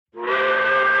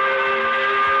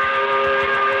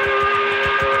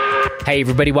Hey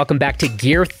everybody, welcome back to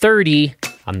Gear 30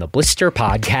 on the Blister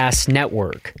Podcast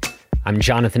Network. I'm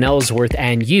Jonathan Ellsworth,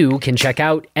 and you can check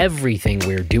out everything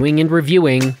we're doing and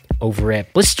reviewing over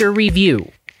at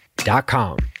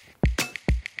blisterreview.com.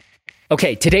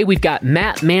 Okay, today we've got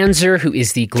Matt Manzer, who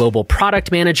is the global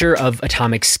product manager of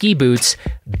Atomic Ski Boots,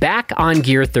 back on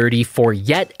Gear 30 for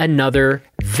yet another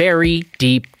very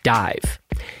deep dive.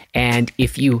 And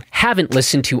if you haven't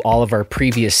listened to all of our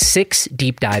previous 6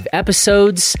 deep dive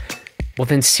episodes, well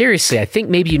then seriously, I think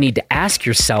maybe you need to ask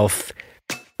yourself,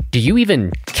 do you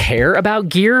even care about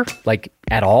gear, like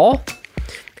at all?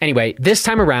 Anyway, this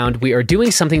time around, we are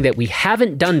doing something that we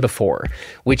haven't done before,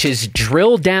 which is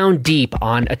drill down deep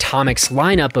on Atomic's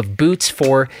lineup of boots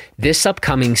for this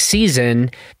upcoming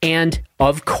season. And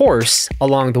of course,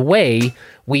 along the way,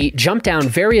 we jump down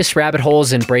various rabbit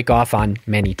holes and break off on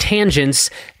many tangents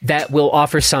that will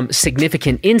offer some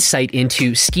significant insight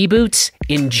into ski boots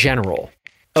in general.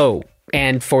 Oh,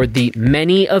 and for the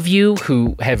many of you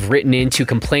who have written in to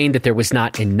complain that there was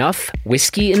not enough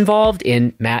whiskey involved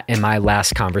in Matt and my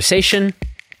last conversation,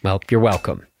 well, you're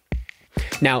welcome.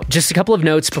 Now, just a couple of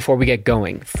notes before we get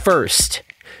going. First,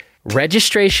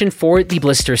 registration for the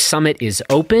Blister Summit is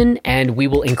open, and we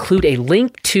will include a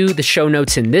link to the show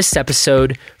notes in this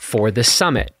episode for the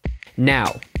summit.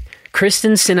 Now,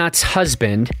 Kristen Sinnott's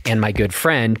husband and my good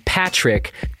friend,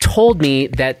 Patrick, told me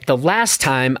that the last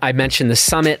time I mentioned the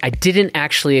summit, I didn't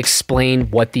actually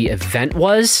explain what the event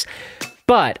was.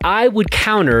 But I would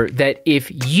counter that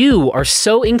if you are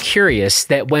so incurious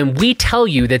that when we tell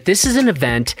you that this is an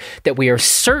event that we are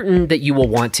certain that you will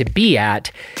want to be at,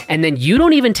 and then you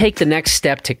don't even take the next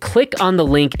step to click on the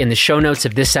link in the show notes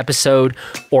of this episode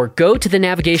or go to the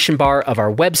navigation bar of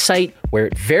our website where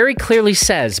it very clearly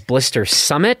says Blister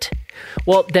Summit,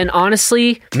 well, then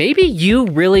honestly, maybe you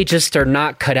really just are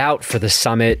not cut out for the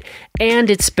summit, and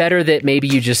it's better that maybe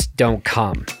you just don't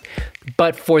come.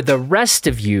 But for the rest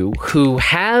of you who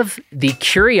have the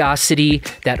curiosity,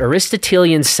 that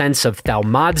Aristotelian sense of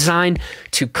thaumatzin,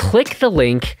 to click the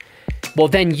link, well,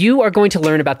 then you are going to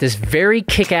learn about this very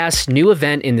kick-ass new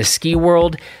event in the ski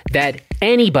world that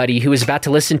anybody who is about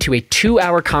to listen to a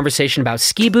 2-hour conversation about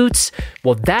ski boots,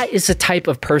 well, that is the type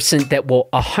of person that will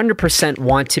 100%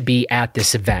 want to be at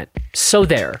this event. So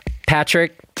there.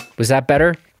 Patrick, was that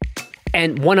better?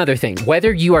 And one other thing,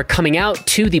 whether you are coming out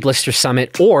to the Blister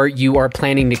Summit or you are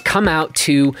planning to come out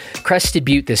to Crested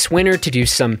Butte this winter to do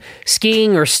some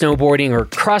skiing or snowboarding or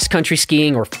cross-country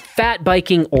skiing or fat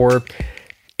biking or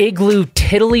igloo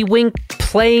tiddlywink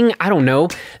playing, I don't know,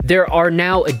 there are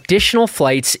now additional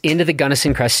flights into the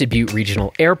Gunnison Crested Butte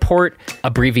Regional Airport,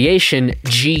 abbreviation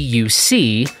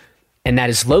GUC, and that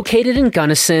is located in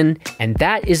Gunnison, and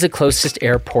that is the closest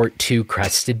airport to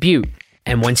Crested Butte.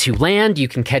 And once you land, you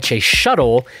can catch a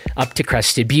shuttle up to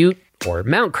Crested Butte or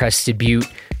Mount Crested Butte,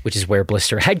 which is where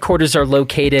Blister headquarters are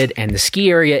located and the ski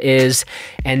area is.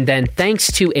 And then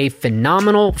thanks to a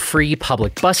phenomenal free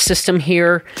public bus system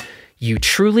here, you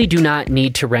truly do not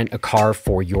need to rent a car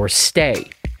for your stay.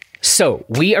 So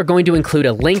we are going to include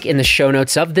a link in the show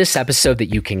notes of this episode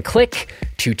that you can click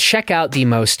to check out the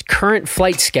most current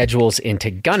flight schedules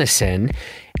into Gunnison.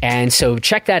 And so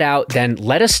check that out, then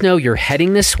let us know you're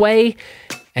heading this way,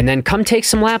 and then come take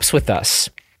some laps with us.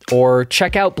 Or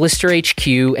check out Blister HQ,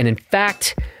 and in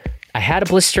fact, I had a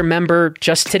Blister member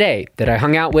just today that I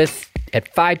hung out with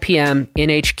at 5 p.m. in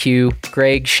HQ.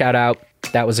 Greg, shout out.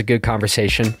 That was a good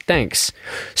conversation. Thanks.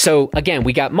 So again,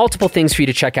 we got multiple things for you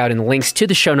to check out in the links to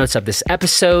the show notes of this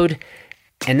episode,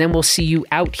 and then we'll see you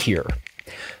out here.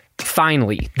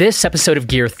 Finally, this episode of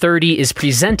Gear 30 is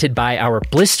presented by our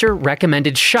Blister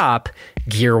recommended shop,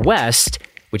 Gear West,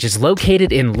 which is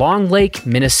located in Long Lake,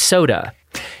 Minnesota.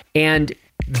 And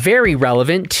very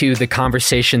relevant to the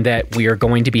conversation that we are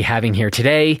going to be having here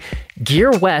today,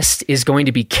 Gear West is going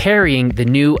to be carrying the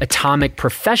new Atomic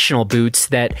Professional boots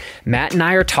that Matt and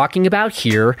I are talking about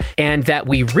here, and that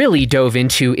we really dove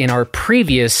into in our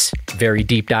previous very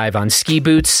deep dive on ski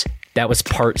boots. That was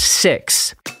part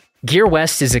 6. Gear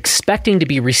West is expecting to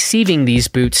be receiving these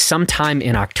boots sometime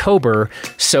in October,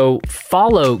 so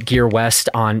follow Gear West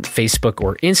on Facebook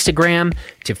or Instagram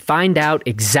to find out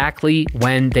exactly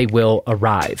when they will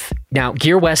arrive. Now,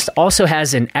 Gear West also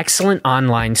has an excellent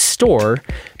online store,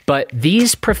 but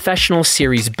these Professional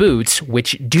Series boots,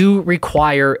 which do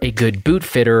require a good boot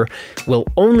fitter, will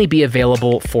only be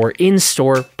available for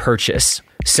in-store purchase.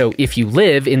 So if you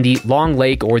live in the Long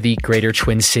Lake or the Greater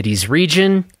Twin Cities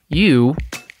region, you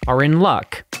are in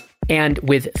luck. And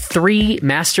with 3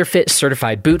 MasterFit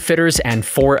certified boot fitters and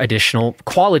 4 additional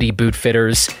quality boot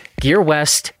fitters, Gear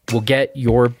West will get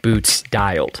your boots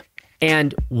dialed.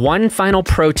 And one final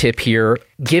pro tip here,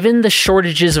 given the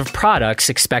shortages of products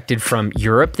expected from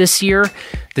Europe this year,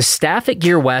 the staff at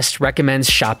Gear West recommends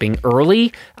shopping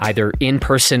early, either in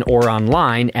person or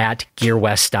online at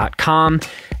gearwest.com,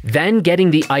 then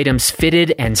getting the items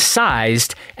fitted and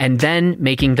sized, and then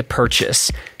making the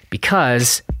purchase,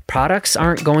 because products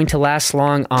aren't going to last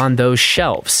long on those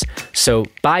shelves. So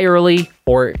buy early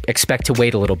or expect to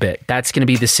wait a little bit. That's going to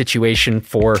be the situation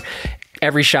for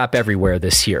every shop everywhere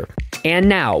this year. And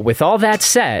now, with all that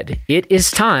said, it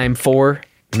is time for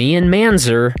Me and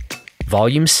Manzer,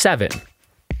 Volume 7.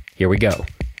 Here we go.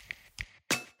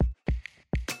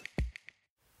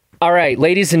 All right,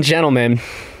 ladies and gentlemen,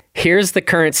 here's the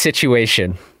current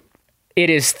situation. It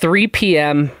is 3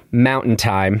 p.m. Mountain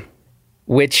Time,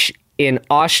 which in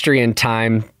Austrian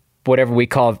time, what do we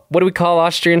call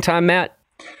Austrian time, Matt?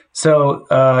 So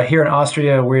here in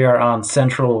Austria, we are on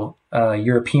Central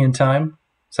European time.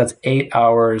 So that's 8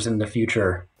 hours in the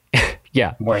future.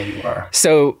 Yeah. Where you are.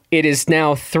 So it is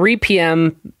now 3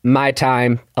 p.m. my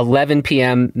time, 11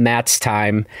 p.m. Matt's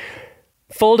time.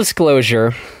 Full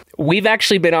disclosure, we've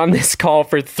actually been on this call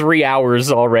for 3 hours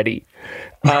already.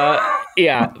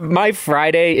 Yeah, my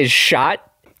Friday is shot.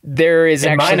 There is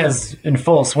and actually... mine is in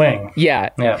full swing. Yeah.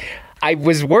 I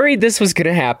was worried this was going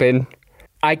to happen.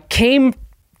 I came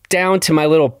down to my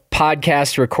little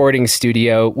podcast recording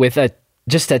studio with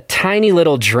just a tiny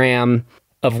little dram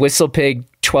of WhistlePig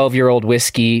 12-year-old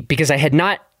whiskey because I had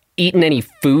not eaten any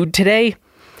food today.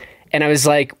 And I was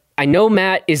like, I know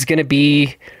Matt is going to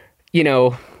be,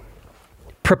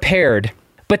 prepared.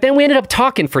 But then we ended up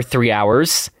talking for 3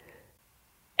 hours.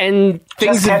 And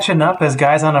things just catching up as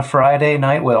guys on a Friday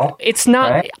night will. It's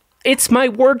not, right? It's my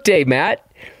work day, Matt.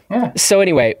 Yeah. So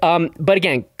anyway, but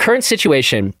again, current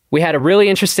situation, we had a really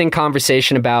interesting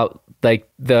conversation about like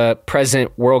the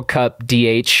present World Cup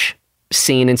DH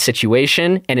scene and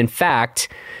situation. And in fact,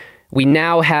 we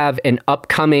now have an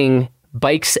upcoming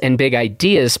Bikes and Big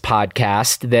Ideas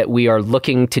podcast that we are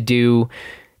looking to do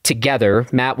together.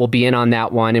 Matt will be in on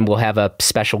that one, and we'll have a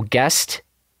special guest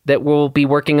that we'll be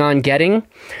working on getting.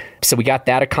 So we got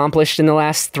that accomplished in the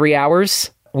last 3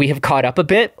 hours. We have caught up a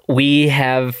bit. We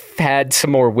have had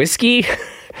some more whiskey.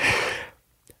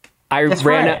 I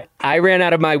ran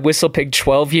out of my WhistlePig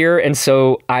 12-year, and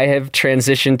so I have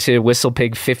transitioned to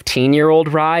WhistlePig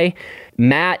 15-year-old rye.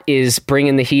 Matt is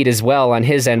bringing the heat as well on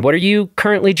his end. What are you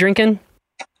currently drinking?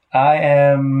 I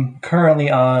am currently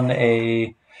on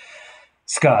a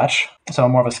Scotch, so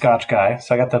I'm more of a Scotch guy.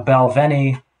 So I got the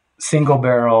Balvenie single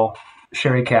barrel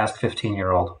sherry cask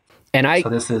 15-year-old. And I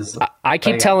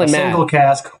keep telling Matt, single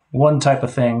cask, one type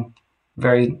of thing.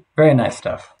 Very, very nice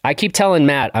stuff. I keep telling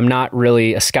Matt I'm not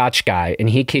really a Scotch guy, and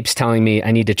he keeps telling me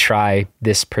I need to try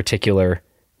this particular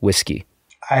whiskey.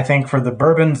 I think for the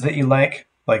bourbons that you like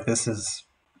this is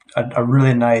a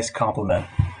really nice compliment.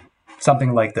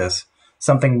 Something like this.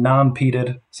 Something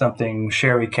non-peated, something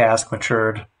sherry cask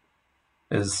matured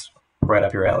is right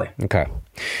up your alley. Okay.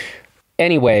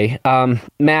 Anyway,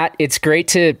 Matt, it's great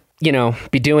to,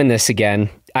 be doing this again.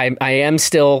 I am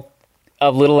still a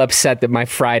little upset that my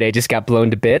Friday just got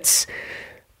blown to bits,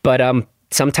 but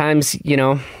sometimes,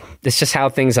 it's just how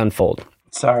things unfold.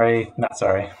 Sorry, not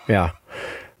sorry. Yeah.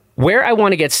 Where I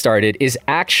want to get started is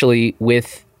actually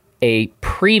with a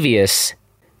previous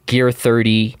Gear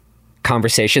 30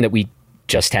 conversation that we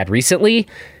just had recently,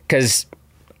 because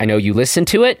I know you listened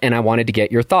to it and I wanted to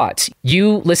get your thoughts.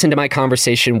 You listened to my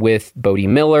conversation with Bodie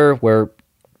Miller, where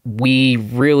we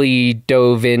really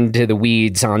dove into the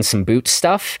weeds on some boot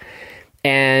stuff.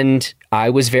 And I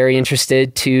was very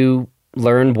interested to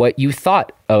learn what you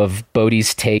thought of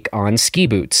Bodie's take on ski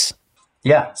boots.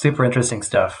 Yeah, super interesting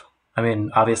stuff. I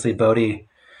mean, obviously Bodie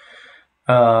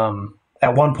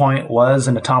at one point was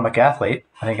an atomic athlete,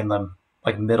 I think in the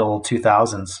middle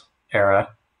 2000s era,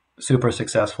 super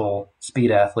successful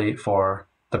speed athlete for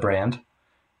the brand,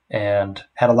 and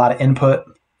had a lot of input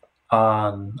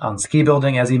on ski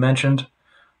building, as he mentioned.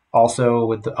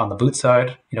 Also on the boot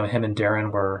side, him and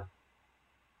Darren were,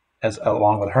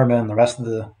 along with Herman and the rest of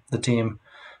the team,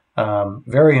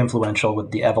 very influential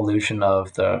with the evolution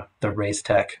of the Race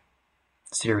Tech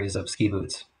series of ski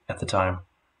boots at the time,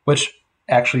 which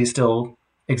actually still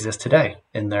exist today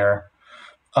in their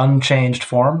unchanged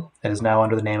form. It is now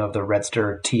under the name of the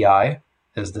Redster TI.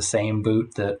 Is the same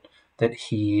boot that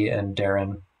he and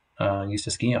Darren used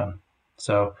to ski on.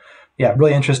 So yeah,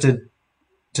 really interested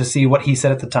to see what he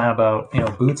said at the time about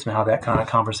boots and how that kind of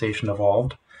conversation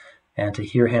evolved, and to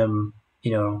hear him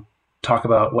talk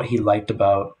about what he liked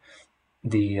about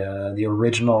the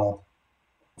original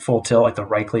full tilt, like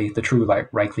the true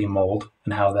Reichle mold,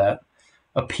 and how that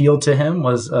appealed to him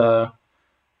was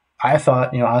I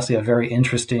thought, honestly, a very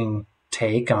interesting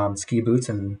take on ski boots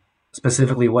and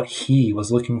specifically what he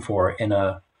was looking for in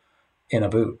a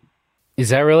boot. Is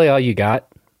that really all you got?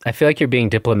 I feel like you're being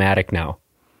diplomatic now.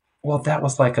 Well, that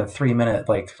was like a 3-minute,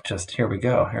 just here we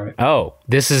go. Oh,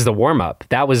 this is the warm up.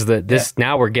 That was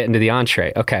now we're getting to the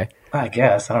entree. Okay. I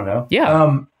guess. I don't know.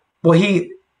 Yeah. Well,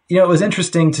 it was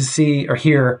interesting to see or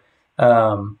hear,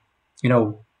 when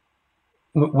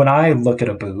I look at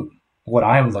a boot, what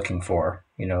I'm looking for,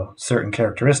 certain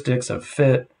characteristics of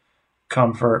fit,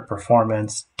 comfort,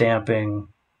 performance, damping,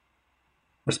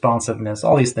 responsiveness,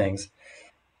 all these things,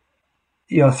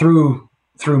 through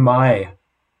my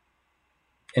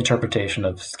interpretation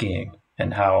of skiing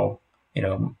and how,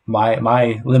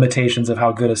 my limitations of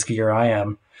how good a skier I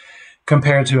am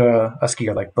compared to a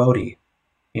skier like Bodhi,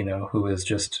 who is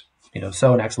just,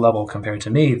 so next level compared to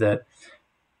me that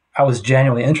I was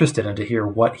genuinely interested in to hear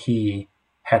what he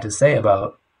had to say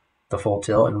about the full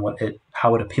tilt and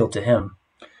how it appealed to him.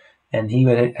 And he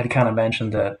had kind of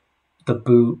mentioned that the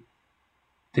boot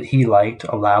that he liked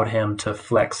allowed him to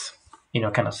flex,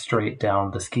 kind of straight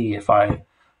down the ski. If I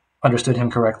understood him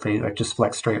correctly, just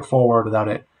flex straight forward without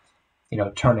it,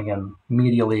 turning him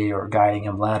medially or guiding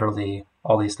him laterally,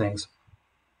 all these things.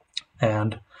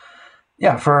 And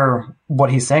yeah, for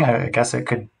what he's saying, I guess it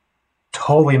could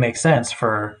totally make sense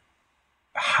for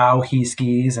how he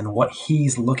skis and what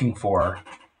he's looking for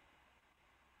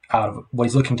what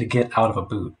he's looking to get out of a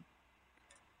boot.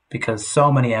 Because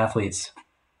so many athletes,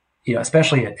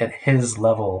 especially at his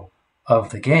level of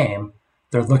the game,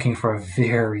 they're looking for a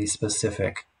very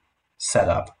specific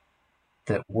setup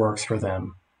that works for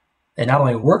them. And not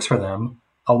only works for them,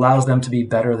 allows them to be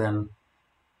better than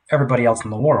everybody else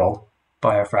in the world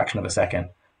by a fraction of a second.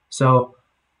 So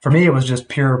for me, it was just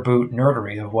pure boot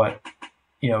nerdery of what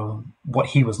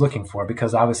he was looking for.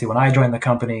 Because obviously when I joined the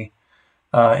company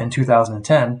in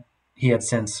 2010, he had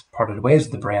since parted ways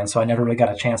with the brand. So I never really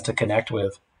got a chance to connect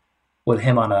with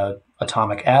him on a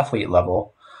atomic athlete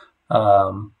level.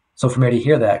 So for me to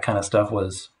hear that kind of stuff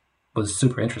was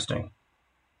super interesting.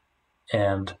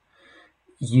 And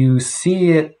you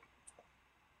see it,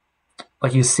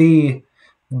 you see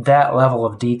that level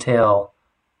of detail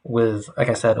with, like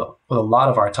I said, with a lot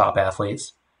of our top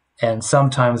athletes. And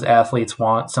sometimes athletes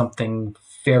want something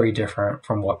very different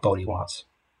from what Bodhi wants.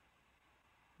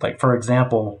 For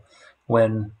example,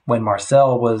 when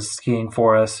Marcel was skiing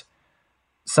for us,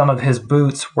 some of his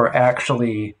boots were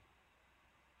actually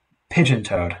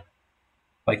pigeon-toed,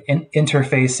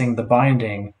 interfacing the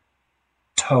binding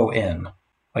toe in.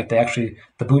 The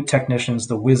boot technicians,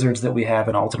 the wizards that we have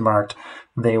in Altenmarkt,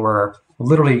 they were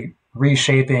literally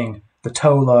reshaping the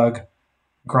toe lug,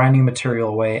 grinding material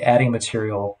away, adding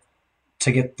material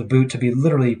to get the boot to be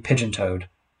literally pigeon-toed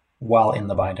while in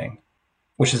the binding,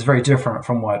 which is very different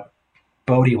from what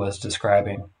Bodhi was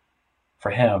describing for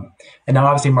him. And now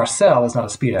obviously Marcel is not a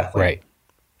speed athlete. Right.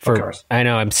 Of course. I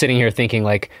know, I'm sitting here thinking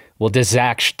well, does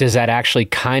that actually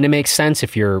kind of make sense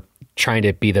if you're trying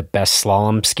to be the best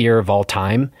slalom skier of all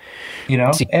time?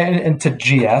 And to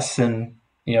GS and,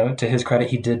 to his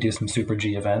credit, he did do some super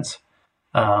G events.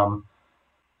 But,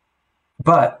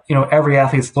 every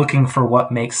athlete's looking for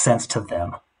what makes sense to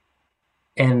them.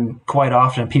 And quite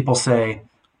often people say,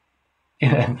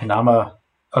 and I'm a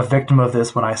victim of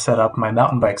this when I set up my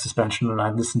mountain bike suspension and I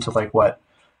listen to what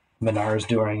Minar's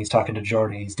doing. He's talking to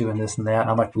Jordan, he's doing this and that. And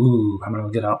I'm like, ooh, I'm going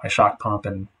to get out my shock pump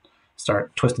and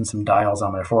start twisting some dials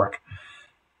on my fork.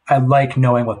 I like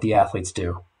knowing what the athletes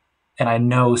do. And I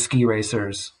know ski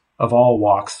racers of all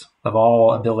walks, of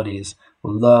all abilities,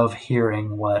 love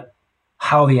hearing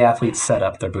how the athletes set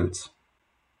up their boots.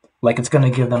 It's going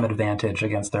to give them advantage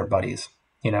against their buddies,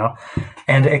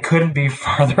 And it couldn't be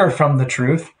farther from the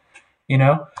truth,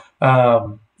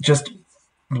 Just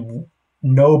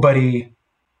nobody,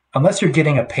 unless you're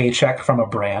getting a paycheck from a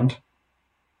brand,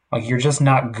 you're just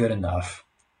not good enough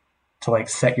to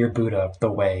set your boot up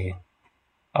the way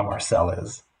a Marcel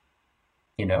is.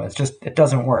 It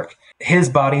doesn't work. His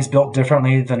body's built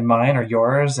differently than mine or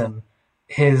yours, and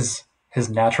his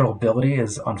natural ability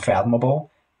is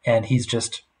unfathomable, and he's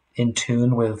just in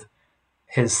tune with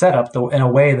his setup in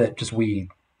a way that just we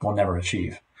will never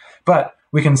achieve. But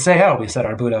we can say, we set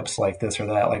our boot ups like this or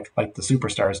that, like the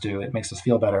superstars do. It makes us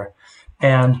feel better.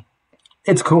 And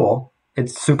it's cool.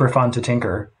 It's super fun to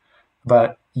tinker.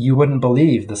 But you wouldn't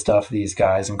believe the stuff these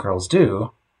guys and girls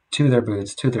do to their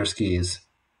boots, to their skis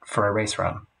for a race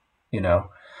run.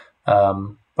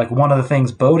 One of the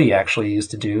things Bodhi actually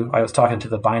used to do, I was talking to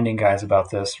the binding guys about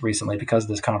this recently because of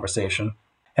this conversation.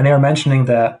 And they were mentioning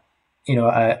that,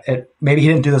 maybe he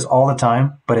didn't do this all the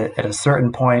time, but at a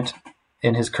certain point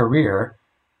in his career,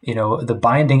 The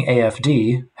binding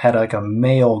AFD had like a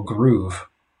male groove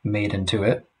made into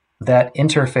it that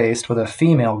interfaced with a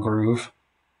female groove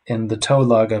in the toe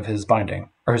lug of his binding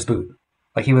or his boot.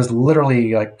 Like he was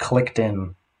literally like clicked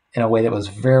in a way that was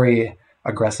very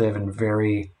aggressive and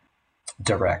very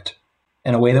direct,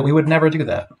 in a way that we would never do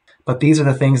that. But these are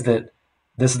the things that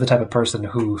this is the type of person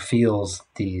who feels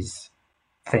these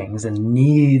things and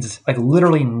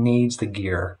literally needs the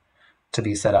gear to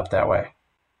be set up that way.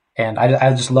 And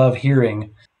I just love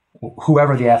hearing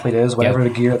whoever the athlete is, whatever the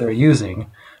gear they're using,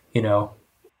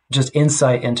 just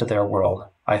insight into their world,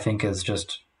 I think is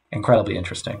just incredibly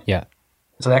interesting. Yeah.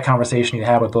 So that conversation you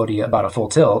had with Bodhi about a full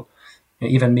tilt,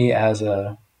 even me as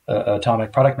a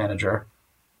Atomic product manager,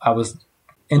 I was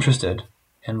interested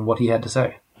in what he had to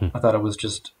say. I thought it was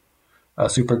just a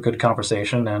super good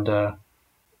conversation. And no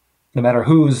matter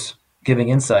who's giving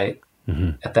insight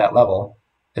at that level,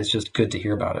 it's just good to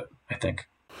hear about it, I think.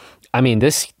 I mean,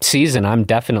 this season, I'm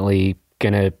definitely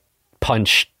going to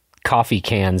punch coffee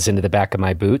cans into the back of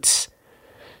my boots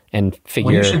and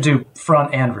figure... Well, you should do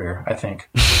front and rear, I think.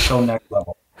 Go next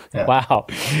level. Yeah. Wow.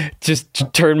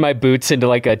 Just turn my boots into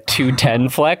like a 210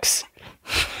 flex.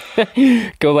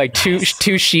 Go like two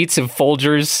sheets of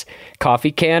Folgers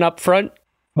coffee can up front.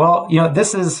 Well,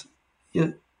 this is...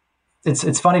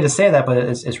 It's funny to say that, but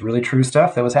it's really true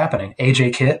stuff that was happening.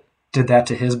 AJ Kitt did that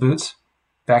to his boots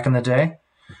back in the day.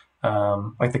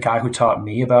 Like the guy who taught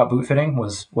me about boot fitting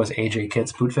was AJ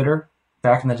Kitt's boot fitter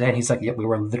back in the day. And he's like, we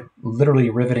were literally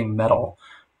riveting metal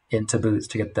into boots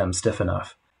to get them stiff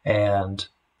enough. And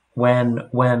when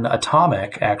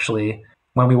Atomic actually,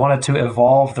 when we wanted to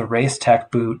evolve the Race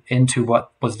Tech boot into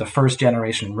what was the first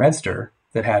generation Redster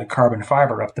that had carbon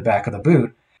fiber up the back of the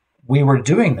boot, we were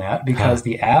doing that because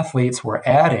the athletes were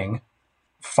adding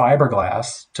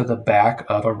fiberglass to the back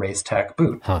of a Race Tech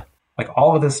boot. Like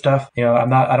all of this stuff,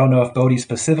 I don't know if Bodhi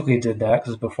specifically did that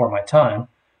because it's before my time,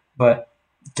 but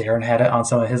Darren had it on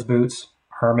some of his boots.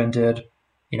 Herman did.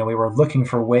 We were looking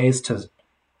for ways to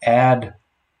add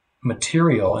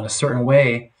material in a certain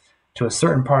way to a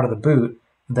certain part of the boot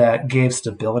that gave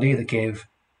stability, that gave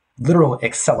literal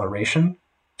acceleration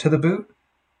to the boot,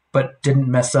 but didn't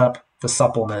mess up the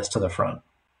suppleness to the front.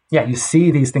 Yeah, you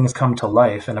see these things come to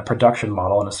life in a production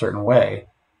model in a certain way,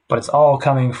 but it's all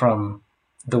coming from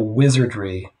the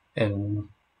wizardry and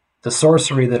the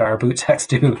sorcery that our boot techs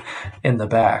do in the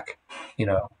back,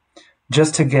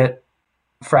 just to get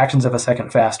fractions of a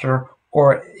second faster,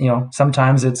 or,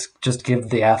 sometimes it's just give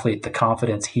the athlete the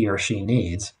confidence he or she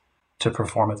needs to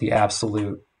perform at the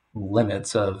absolute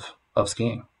limits of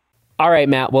skiing. All right,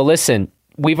 Matt. Well, listen,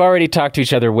 we've already talked to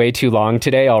each other way too long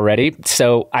today already.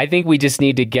 So I think we just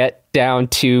need to get down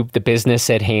to the business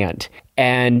at hand.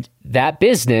 And that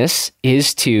business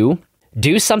is to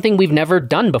do something we've never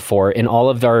done before in all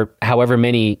of our however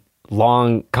many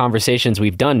long conversations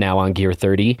we've done now on Gear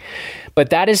 30. But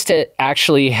that is to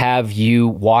actually have you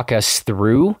walk us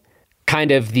through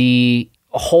kind of the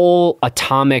whole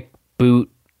Atomic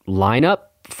boot lineup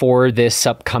for this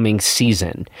upcoming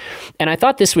season. And I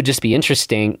thought this would just be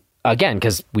interesting, again,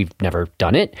 because we've never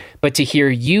done it, but to hear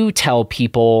you tell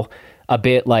people a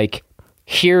bit like,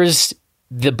 here's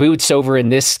the boots over in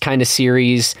this kind of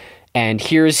series, and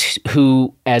here's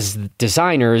who, as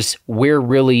designers, we're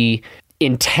really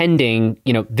intending,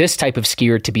 this type of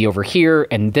skier to be over here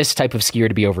and this type of skier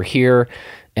to be over here.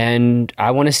 And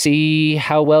I want to see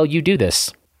how well you do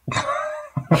this.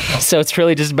 So it's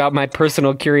really just about my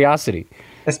personal curiosity.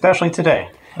 Especially today.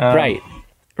 Right.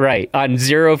 On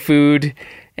zero food.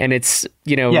 And it's,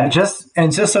 Yeah, just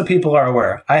so people are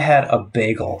aware, I had a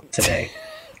bagel today.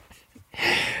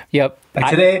 Yep.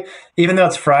 Today, even though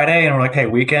it's Friday and we're like, hey,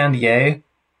 weekend, yay.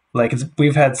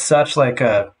 We've had such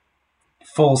a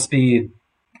full speed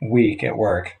week at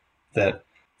work that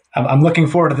I'm looking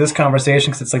forward to this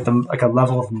conversation because it's like a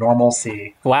level of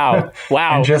normalcy. Wow.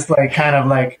 And just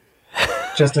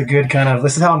just a good kind of,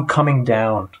 this is how I'm coming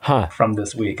down from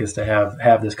this week, is to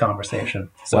have this conversation.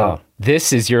 So wow.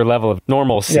 This is your level of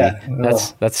normalcy. Yeah,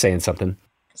 that's saying something.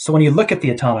 So when you look at the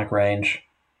Atomic range,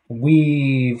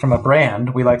 we, from a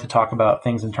brand, we like to talk about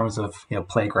things in terms of,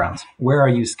 playgrounds. Where are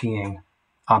you skiing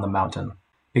on the mountain?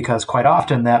 Because quite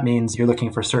often that means you're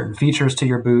looking for certain features to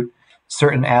your boot,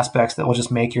 certain aspects that will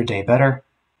just make your day better.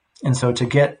 And so to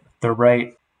get the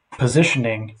right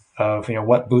positioning of,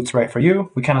 what boot's right for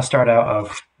you, we kind of start out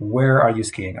of, where are you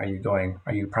skiing?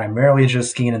 Are you primarily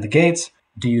just skiing in the gates?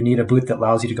 Do you need a boot that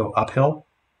allows you to go uphill?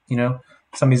 Some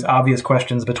of these obvious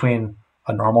questions between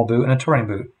a normal boot and a touring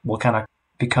boot will kind of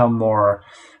become more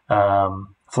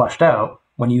fleshed out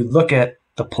when you look at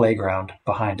the playground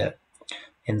behind it.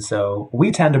 And so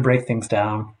we tend to break things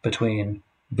down between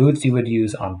boots you would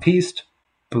use on piste,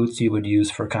 boots you would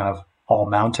use for kind of all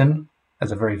mountain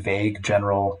as a very vague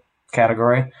general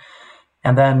category,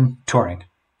 and then touring.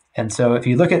 And so if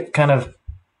you look at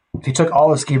if you took all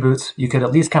the ski boots, you could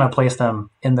at least kind of place them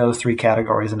in those three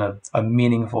categories in a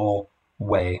meaningful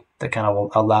way that kind of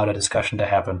will allow a discussion to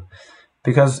happen.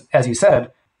 Because as you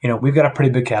said, we've got a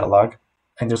pretty big catalog.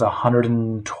 I think there's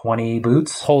 120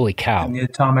 boots. Holy cow. In the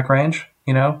Atomic range,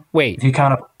 Wait. If you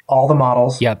count up all the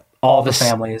models. Yep. All the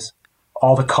families,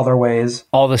 all the colorways.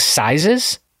 All the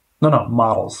sizes? No,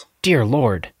 models. Dear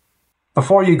Lord.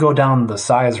 Before you go down the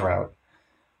size route,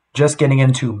 just getting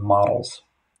into models.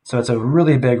 So it's a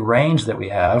really big range that we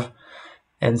have.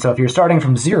 And so if you're starting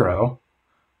from zero,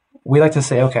 we like to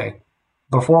say, okay,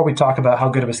 before we talk about how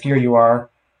good of a skier you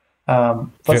are,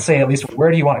 let's say at least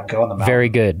where do you want to go in the mountain? Very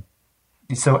good.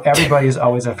 So everybody's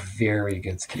always a very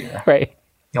good skier. Right.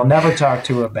 You'll never talk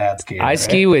to a bad skier. I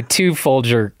ski with 2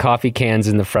 Folger coffee cans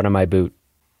in the front of my boot.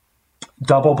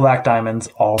 Double black diamonds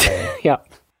all day. Yeah.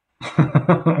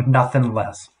 Nothing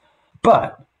less.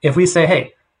 But if we say,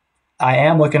 hey, I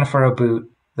am looking for a boot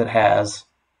that has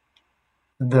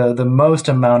the most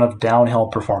amount of downhill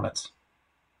performance,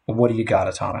 what do you got,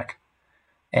 Atomic?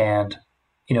 And,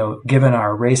 given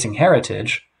our racing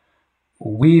heritage,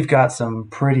 we've got some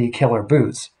pretty killer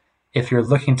boots. If you're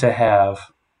looking to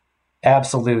have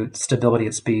absolute stability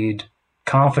at speed,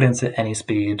 confidence at any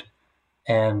speed,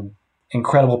 and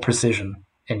incredible precision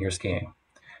in your skiing.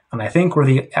 And I think we're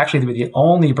the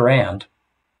only brand,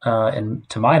 and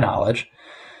to my knowledge,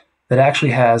 that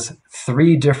actually has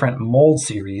 3 different mold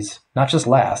series, not just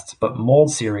lasts, but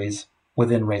mold series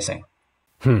within racing.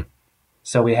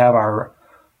 So we have our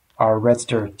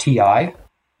Redster TI,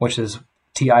 which is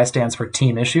TI stands for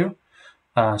Team Issue.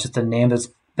 It's just a name that's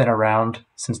been around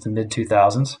since the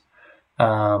mid-2000s.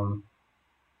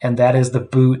 And that is the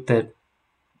boot that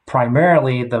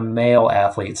primarily the male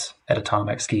athletes at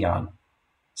Atomic ski on.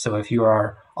 So if you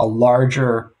are a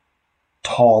larger,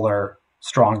 taller,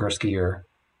 stronger skier,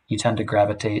 you tend to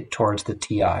gravitate towards the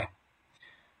TI.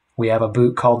 We have a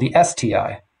boot called the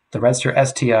STI. The Redster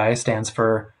STI stands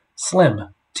for Slim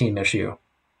Team Issue.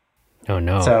 Oh,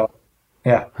 no. So,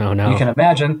 yeah. Oh, no. You can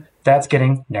imagine that's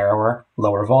getting narrower,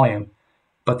 lower volume.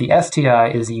 But the STI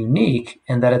is unique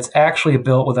in that it's actually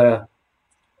built with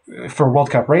for World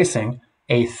Cup racing,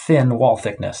 a thin wall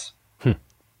thickness.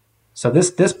 So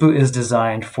this boot is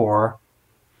designed for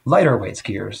lighter weight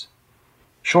skiers,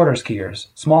 shorter skiers,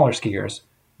 smaller skiers.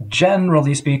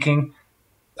 Generally speaking,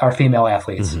 our female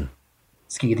athletes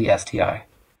ski the STI.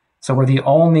 So we're the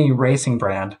only racing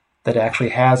brand that actually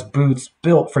has boots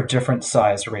built for different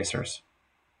sized racers.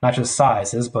 Not just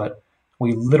sizes, but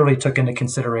we literally took into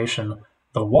consideration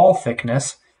the wall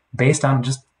thickness based on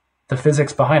just the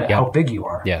physics behind it. How big you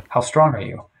are. How strong are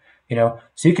you?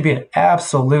 So you could be an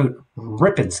absolute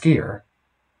ripping skier,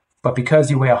 but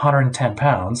because you weigh 110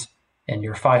 pounds and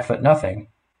you're 5'0",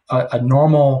 a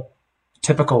normal,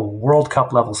 typical World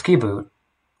Cup level ski boot,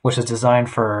 which is designed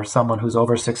for someone who's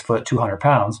over 6 foot, 200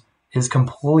 pounds, is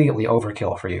completely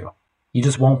overkill for you. You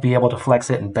just won't be able to flex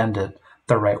it and bend it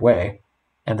the right way,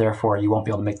 and therefore you won't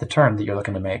be able to make the turn that you're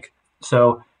looking to make.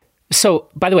 So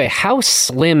by the way, how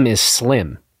slim is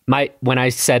slim? When I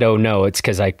said, oh no, it's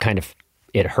because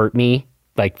it hurt me,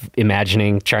 like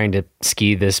imagining trying to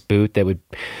ski this boot that would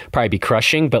probably be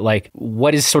crushing. But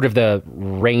what is sort of the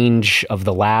range of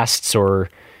the lasts, or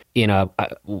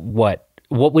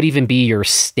what would even be your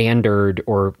standard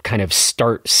or kind of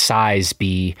start size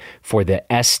be for the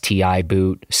STI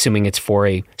boot, assuming it's for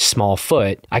a small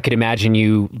foot? I could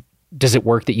imagine does it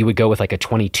work that you would go with like a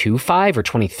 22.5 or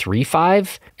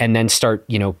 23.5 and then start,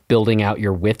 building out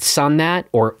your widths on that,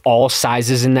 or all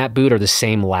sizes in that boot are the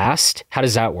same last? How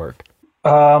does that work?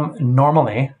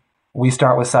 Normally we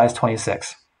start with size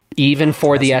 26. Even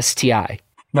for the STI?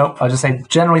 Nope. I'll just say,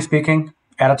 generally speaking,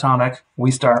 at Atomic,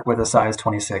 we start with a size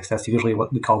 26. That's usually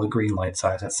what we call the green light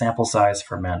size. That's sample size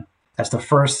for men. That's the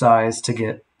first size to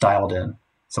get dialed in.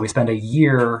 So we spend a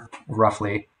year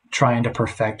roughly trying to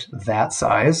perfect that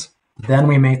size. Then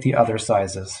we make the other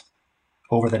sizes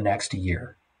over the next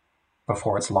year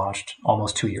before it's launched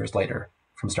almost 2 years later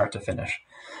from start to finish.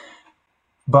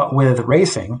 But with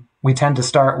racing, we tend to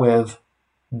start with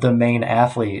the main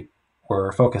athlete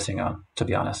we're focusing on, to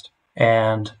be honest.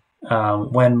 And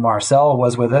when Marcel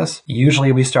was with us,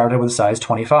 usually we started with size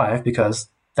 25 because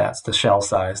that's the shell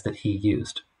size that he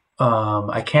used.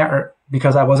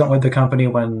 Because I wasn't with the company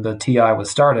when the TI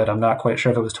was started, I'm not quite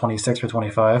sure if it was 26 or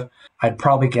 25. I'd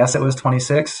probably guess it was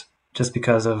 26 just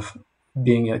because of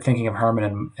thinking of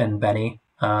Herman and Benny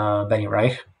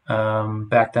Reich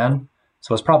back then.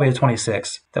 So it's probably a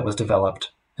 26 that was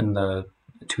developed in the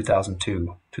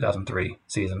 2002, 2003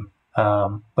 season.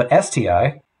 But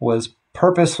STI was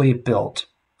purposely built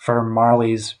for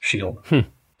Marley's Shield.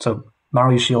 So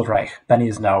Marley's Shield Reich,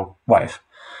 Benny's now wife.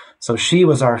 So she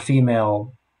was our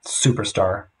female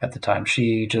superstar at the time.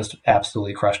 She just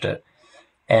absolutely crushed it.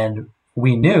 And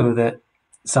we knew that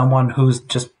someone who's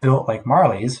just built like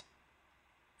Marley's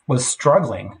was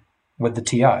struggling with the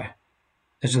TI.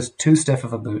 It's just too stiff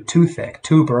of a boot, too thick,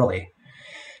 too burly.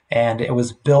 And it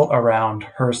was built around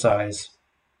her size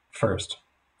first,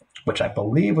 which I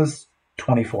believe was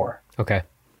 24. Okay.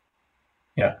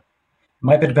 Yeah.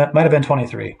 Might have been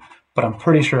 23, but I'm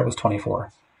pretty sure it was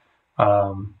 24.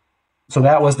 So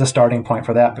that was the starting point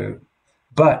for that boot.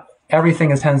 But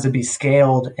everything tends to be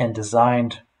scaled and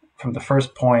designed from the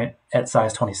first point at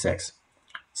size 26.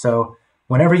 So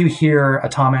whenever you hear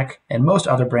Atomic, and most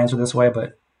other brands are this way,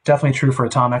 but definitely true for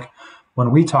Atomic,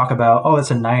 when we talk about, oh,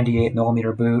 it's a 98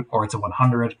 millimeter boot or it's a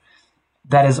 100,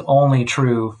 that is only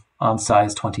true on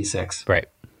size 26. Right.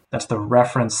 That's the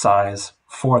reference size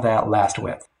for that last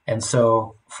width. And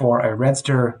so for a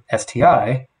Redster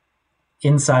STI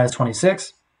in size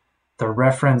 26, the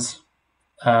reference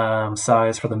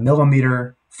size for the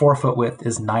millimeter forefoot width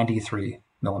is 93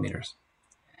 millimeters.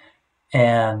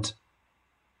 And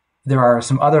there are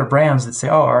some other brands that say,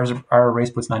 oh, our race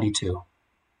boot's 92.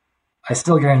 I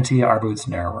still guarantee you our boot's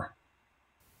narrower.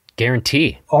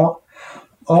 Guarantee.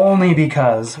 Only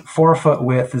because forefoot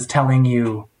width is telling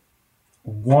you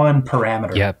one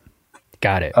parameter. Yep.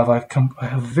 Got it. Of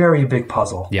a very big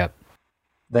puzzle. Yep.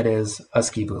 That is a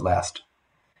ski boot last.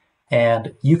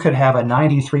 And you could have a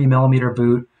 93 millimeter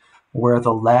boot where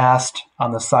the last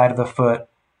on the side of the foot,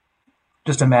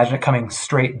 just imagine it coming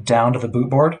straight down to the boot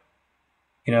board,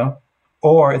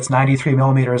 or it's 93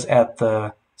 millimeters at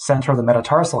the center of the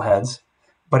metatarsal heads,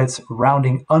 but it's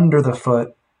rounding under the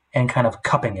foot and kind of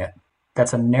cupping it.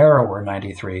 That's a narrower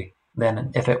 93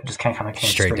 than if it just kind of came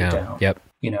straight down. Yep.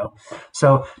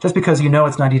 So just because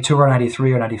it's 92 or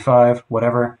 93 or 95,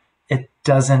 whatever, it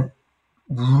doesn't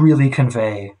really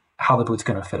convey how the boot's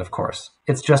going to fit, of course.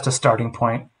 It's just a starting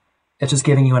point. It's just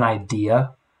giving you an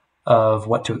idea of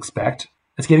what to expect.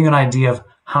 It's giving you an idea of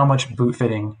how much boot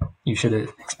fitting you should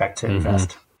expect to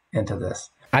invest into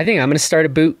this. I think I'm going to start a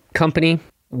boot company.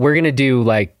 We're going to do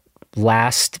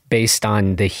last based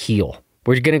on the heel.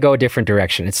 We're going to go a different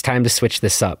direction. It's time to switch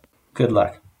this up. Good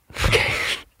luck.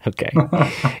 Okay.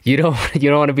 You don't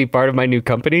want to be part of my new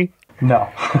company? No.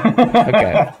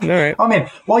 Okay. All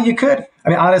right. You could.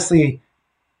 Honestly,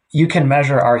 you can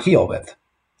measure our heel width.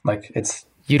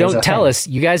 You don't tell us.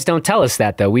 You guys don't tell us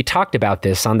that, though. We talked about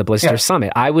this on the Blister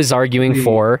Summit. I was arguing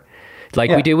for,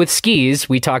 we do with skis,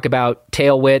 we talk about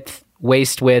tail width,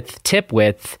 waist width, tip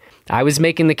width. I was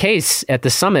making the case at the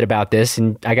summit about this,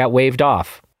 and I got waved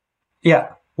off.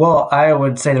 Yeah. Well, I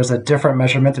would say there's a different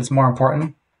measurement that's more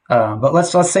important. But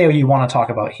let's say you want to talk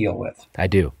about heel width. I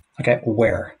do. Okay.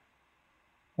 Where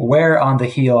on the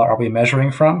heel are we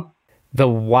measuring from? The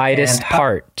widest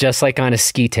part, just like on a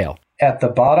ski tail. At the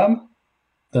bottom,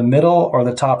 the middle, or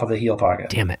the top of the heel pocket?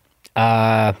 Damn it.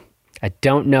 I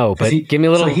don't know, but give me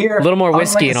a little more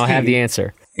whiskey and I'll have the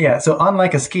answer. Yeah, so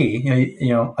unlike a ski,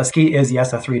 a ski is,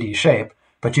 yes, a 3D shape,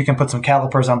 but you can put some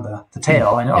calipers on the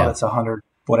tail and, that's 100,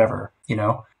 whatever,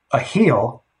 A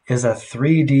heel is a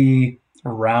 3D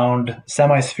round,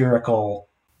 semi-spherical,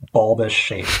 bulbous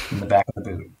shape in the back of the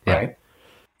boot, right?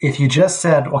 If you just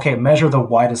said, okay, measure the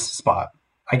widest spot,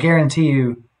 I guarantee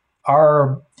you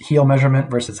our heel measurement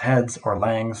versus heads or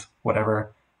Langs,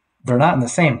 whatever, they're not in the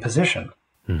same position.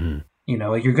 Mm-hmm.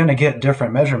 You're going to get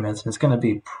different measurements, and it's going to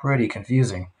be pretty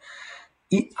confusing.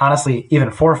 Honestly,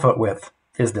 even forefoot width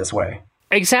is this way.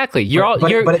 Exactly. You're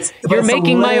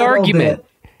making my argument.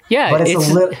 But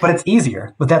it's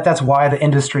easier. But that's why the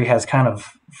industry has kind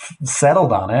of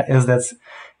settled on it.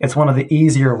 It's one of the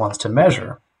easier ones to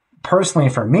measure. Personally,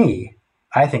 for me,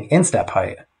 I think instep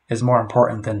height is more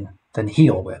important than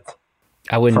heel width.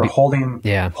 I wouldn't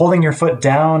holding your foot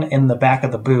down in the back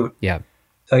of the boot. Yeah.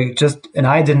 And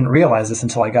I didn't realize this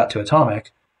until I got to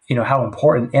Atomic, how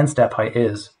important instep height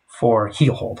is for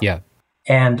heel hold. Yeah.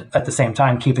 And at the same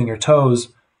time, keeping your toes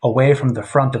away from the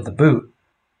front of the boot,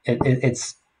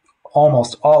 it's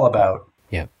almost all about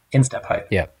instep height.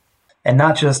 Yeah. And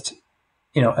not just,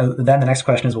 then the next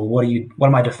question is, well, what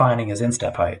am I defining as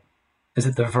instep height? Is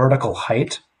it the vertical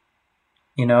height,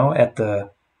 at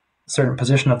the certain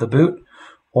position of the boot?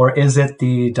 Or is it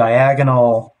the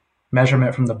diagonal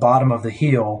measurement from the bottom of the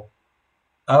heel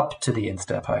up to the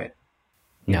instep height?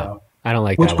 I don't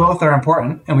like that. Which one. Both are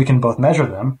important, and we can both measure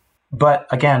them. But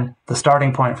again, the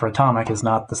starting point for Atomic is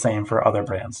not the same for other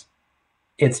brands.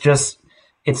 It's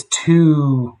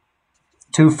too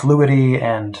too fluidy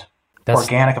and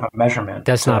organic of a measurement.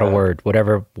 That's not a word.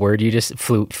 Whatever word you just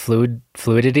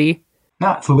fluidity.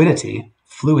 Not fluidity.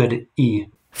 Fluid-y.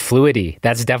 Fluidity.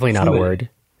 That's definitely not a word.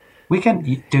 We can,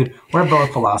 dude. We're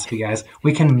both philosophy guys.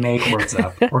 We can make words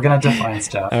up. We're gonna define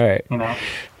stuff. All right. You know,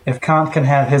 if Kant can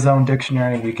have his own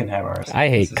dictionary, we can have ours. I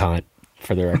hate Kant,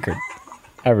 for the record.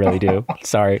 I really do.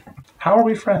 Sorry. How are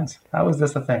we friends? How is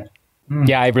this a thing?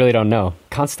 Yeah, I really don't know.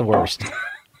 Kant's the worst.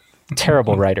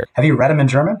 Terrible writer. Have you read him in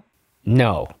German?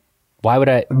 No. Why would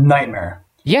I? Nightmare.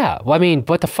 Yeah. Well, I mean,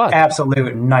 what the fuck?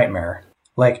 Absolute nightmare.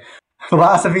 Like,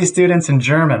 philosophy students in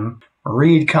German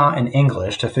read Kant in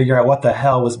English to figure out what the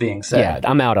hell was being said. Yeah,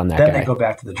 I'm out on that Then guy. they go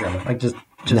back to the German. Like, just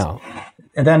no.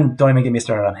 And then don't even get me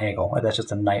started on Hegel. Like, that's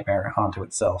just a nightmare onto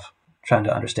itself, trying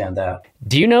to understand that.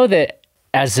 Do you know that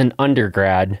as an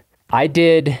undergrad, I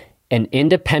did an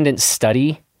independent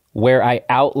study where I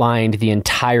outlined the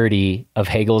entirety of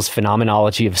Hegel's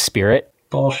Phenomenology of Spirit?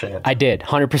 Bullshit. I did.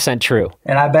 100% true.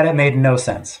 And I bet it made no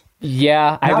sense.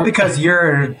 Yeah. Not because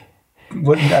you're...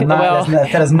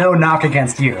 that is no knock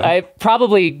against you. I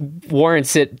probably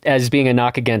warrants it as being a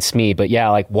knock against me, but yeah,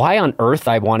 like why on earth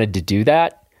I wanted to do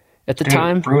that at the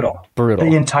time? Brutal.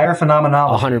 The entire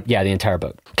phenomenology. the entire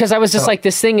book. Because I was just like,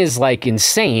 this thing is like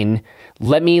insane.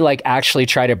 Let me like actually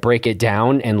try to break it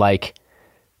down, and like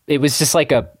it was just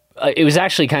like it was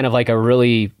actually kind of like a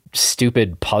really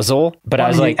stupid puzzle, but I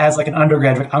was like, as like an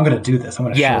undergraduate, I'm going to do this. I'm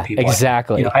going to show people.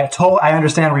 Exactly. I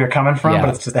understand where you're coming from, but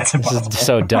it's just, that's impossible. It's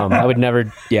so dumb. I would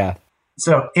never. Yeah.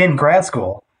 So in grad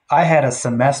school, I had a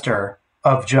semester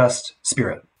of just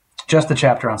spirit, just the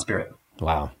chapter on spirit.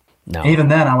 Wow. No. And even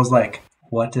then I was like,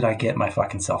 what did I get my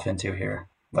fucking self into here?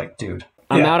 Like, dude,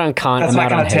 I'm out on Kant. That's I'm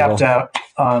out on Hegel. Tapped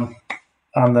out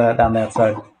on that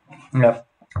side. Yep.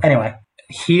 Anyway,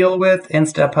 heel width,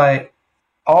 instep height,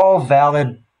 all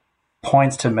valid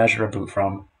points to measure a boot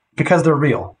from because they're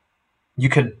real. You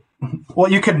could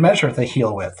measure the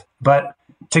heel width, but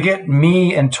to get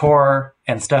me and Tor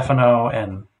and Stefano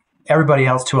and everybody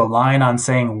else to align on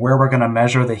saying where we're going to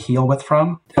measure the heel width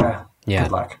from,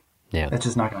 good luck. Yeah, it's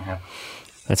just not going to happen.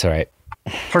 That's all right.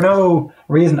 For no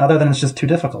reason other than it's just too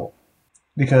difficult,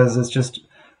 because it's just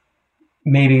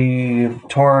maybe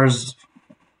Tor's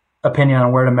opinion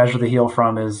on where to measure the heel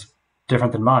from is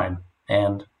different than mine,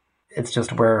 and it's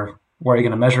just where are you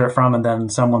going to measure it from, and then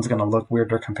someone's going to look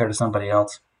weirder compared to somebody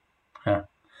else. Yeah.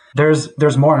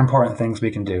 There's more important things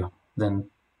we can do than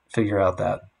figure out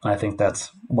that. And I think that's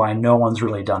why no one's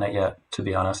really done it yet, to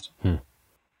be honest.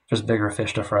 There's bigger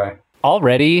fish to fry.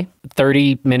 Already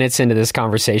 30 minutes into this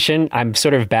conversation, I'm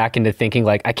sort of back into thinking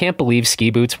like, I can't believe ski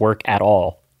boots work at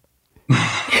all.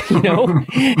 You know,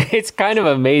 it's kind of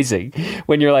amazing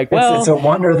when you're like, well, it's a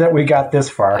wonder that we got this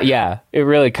far. Yeah, it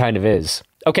really kind of is.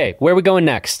 Okay, where are we going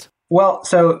next? Well,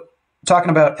 so talking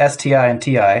about STI and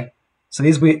TI, so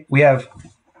these we have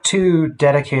two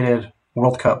dedicated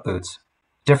World Cup boots,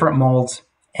 different molds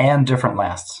and different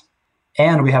lasts.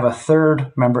 And we have a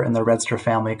third member in the Redster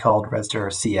family called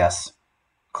Redster CS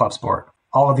Club Sport.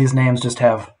 All of these names just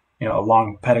have, a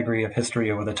long pedigree of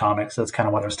history with Atomic, so that's kind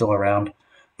of why they're still around.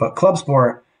 But Club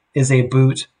Sport is a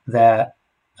boot that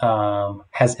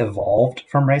has evolved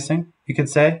from racing, you could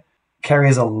say.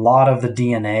 Carries a lot of the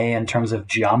DNA in terms of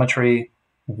geometry,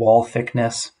 wall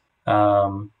thickness,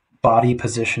 body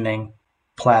positioning,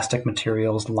 plastic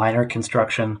materials, liner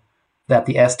construction that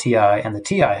the STI and the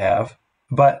TI have,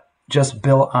 but just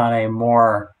built on a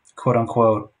more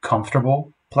quote-unquote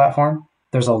comfortable platform.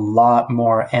 There's a lot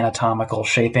more anatomical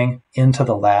shaping into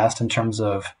the last in terms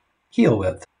of heel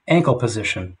width, ankle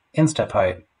position, instep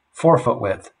height, forefoot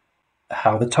width,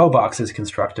 how the toe box is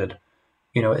constructed.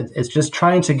 It's just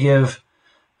trying to give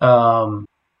a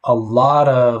lot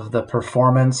of the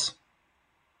performance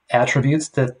attributes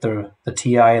that the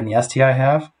TI and the STI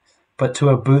have, but to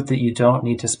a boot that you don't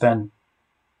need to spend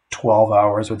 12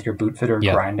 hours with your boot fitter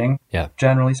grinding,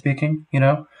 generally speaking.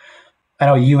 I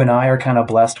know you and I are kind of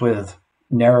blessed with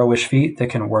narrowish feet that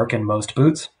can work in most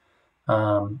boots.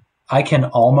 I can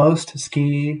almost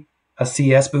ski a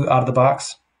CS boot out of the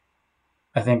box.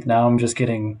 I think now I'm just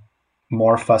getting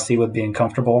more fussy with being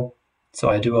comfortable. So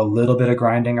I do a little bit of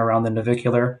grinding around the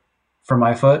navicular for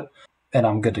my foot, and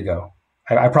I'm good to go.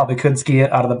 I probably could ski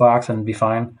it out of the box and be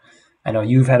fine. I know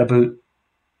you've had a boot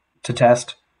to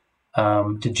test.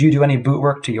 Did you do any boot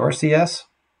work to your CS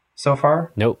so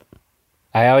far? Nope.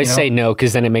 I always say no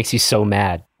because then it makes you so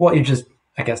mad. Well,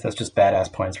 I guess that's just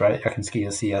badass points, right? I can ski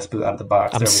a CS boot out of the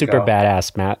box. I'm super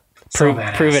badass, Matt. Prove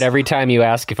it every time you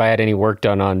ask if I had any work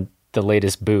done on the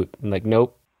latest boot. I'm like,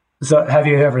 nope. So have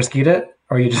you ever skied it?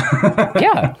 Or you just...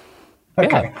 Yeah.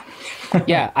 Okay.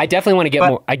 Yeah, I definitely want to get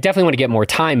more. I definitely want to get more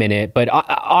time in it, but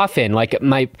often, like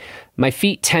my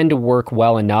feet tend to work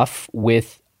well enough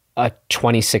with a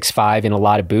 26.5 in a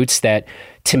lot of boots that,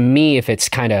 to me, if it's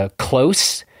kind of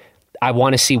close, I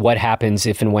want to see what happens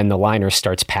if and when the liner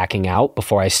starts packing out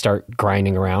before I start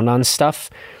grinding around on stuff.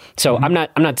 So I'm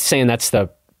not saying that's the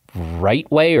right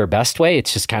way or best way.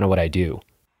 It's just kind of what I do.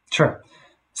 Sure.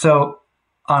 So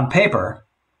on paper,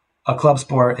 a Club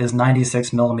Sport is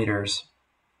 96 millimeters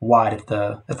wide at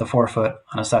the forefoot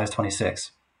on a size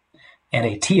 26, and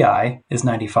a TI is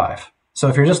 95. So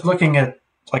if you're just looking at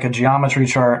like a geometry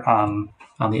chart on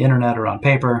the internet or on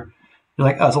paper, you're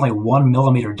like, oh, it's only 1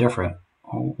 millimeter different.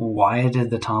 Why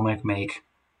did Atomic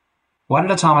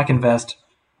invest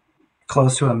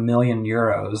close to €1 million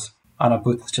on a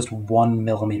boot that's just 1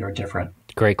 millimeter different?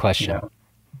 Great question. You know?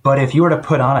 But if you were to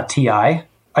put on a TI,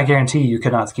 I guarantee you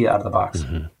could not ski it out of the box.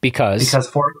 Because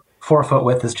forefoot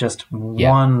width is just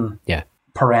one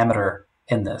parameter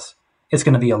in this. It's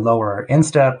going to be a lower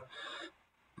instep,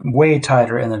 way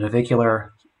tighter in the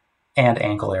navicular and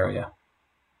ankle area,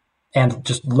 and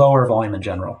just lower volume in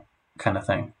general kind of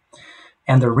thing.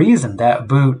 And the reason that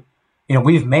boot,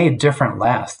 we've made different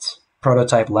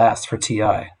prototype lasts for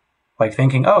TI. Like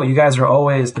thinking, oh, you guys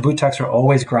the boot techs are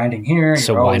always grinding here.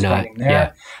 So you're why always not? grinding there.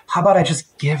 Yeah. How about I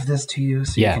just give this to you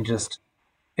so you can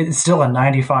it's still a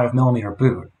 95 millimeter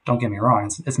boot. Don't get me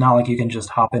wrong. It's not like you can just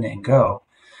hop in it and go.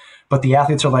 But the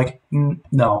athletes are like,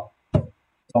 no,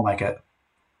 don't like it.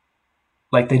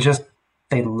 Like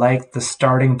they like the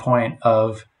starting point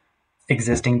of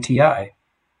existing TI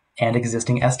and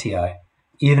existing STI.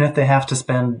 Even if they have to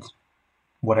spend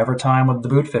whatever time with the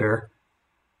boot fitter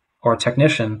or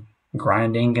technician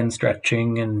grinding and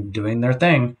stretching and doing their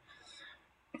thing,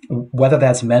 whether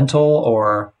that's mental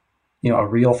or a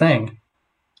real thing,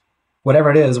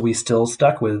 whatever it is, we still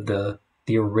stuck with the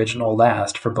original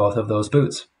last for both of those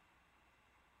boots.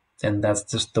 And that's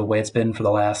just the way it's been for the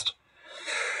last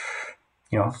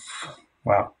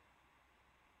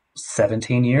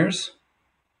 17 years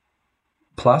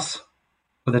plus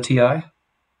with a TI,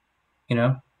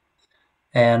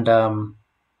 and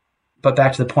but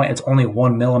back to the point, it's only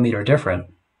 1 millimeter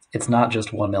different. It's not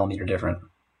just 1 millimeter different.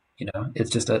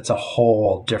 It's a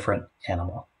whole different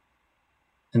animal.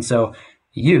 And so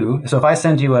if I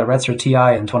send you a Redster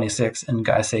TI in 26 and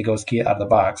guys say go ski it out of the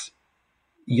box,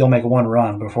 you'll make one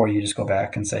run before you just go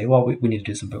back and say, well, we need to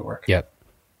do some boot work. Yep.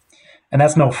 And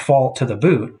that's no fault to the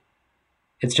boot.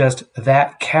 It's just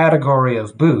that category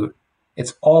of boot,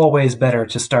 it's always better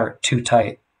to start too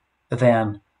tight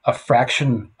than a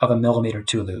fraction of a millimeter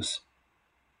too loose.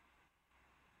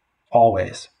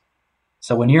 Always.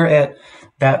 So when you're at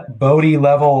that Bodie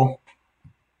level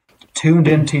tuned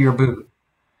into your boot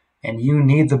and you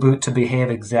need the boot to behave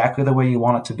exactly the way you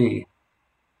want it to be,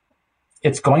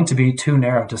 it's going to be too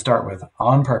narrow to start with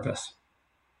on purpose.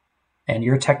 And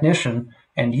your technician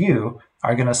and you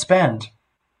are going to spend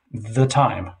the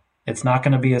time. It's not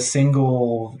going to be a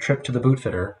single trip to the boot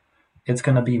fitter. It's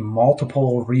going to be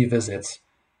multiple revisits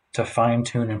to fine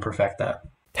tune and perfect that.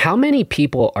 How many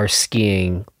people are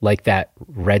skiing like that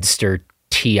Redster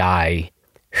TI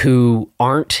who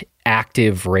aren't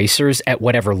active racers at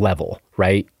whatever level,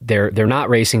 right? They're not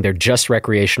racing, they're just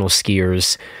recreational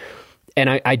skiers. And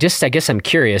I guess I'm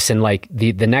curious, and like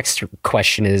the next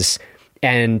question is,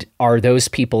 and are those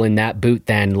people in that boot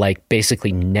then like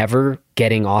basically never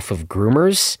getting off of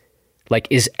groomers? Like,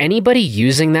 is anybody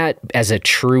using that as a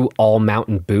true all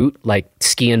mountain boot, like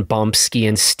skiing bumps,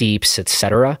 skiing steeps,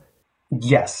 etc.?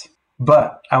 Yes,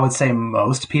 but I would say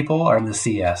most people are in the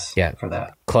CS for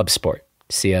that. Club Sport,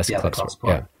 CS, Club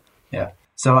Sport. Yeah.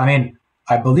 So, I mean,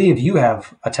 I believe you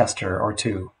have a tester or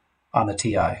two on the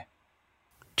TI.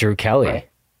 Drew Kelly. Right?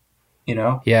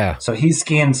 Yeah. So he's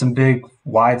skiing some big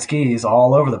wide skis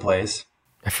all over the place.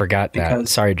 I forgot that.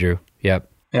 Sorry, Drew. Yep.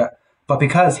 Yeah. But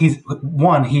because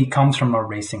he comes from a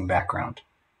racing background.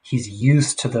 He's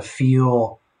used to the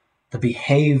feel, the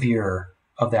behavior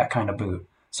of that kind of boot.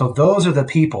 So those are the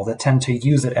people that tend to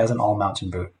use it as an all-mountain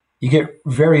boot. You get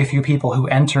very few people who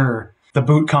enter the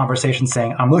boot conversation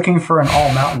saying, I'm looking for an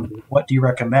all-mountain boot. What do you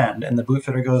recommend? And the boot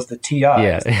fitter goes, the TI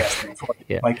is the best thing for you.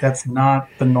 Yeah. Like, that's not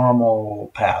the normal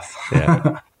path.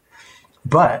 Yeah.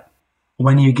 But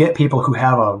when you get people who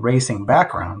have a racing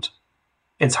background,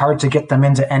 it's hard to get them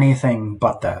into anything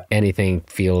but that. Anything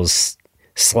feels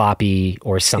sloppy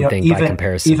or something by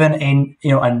comparison. Even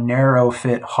a narrow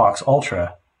fit Hawks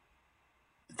Ultra,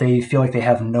 they feel like they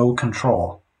have no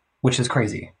control, which is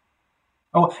crazy.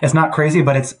 Oh, it's not crazy,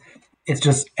 but it's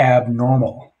just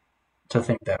abnormal to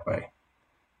think that way.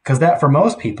 Because that, for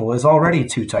most people, is already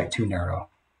too tight, too narrow.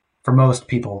 for most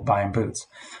people buying boots.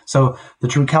 So the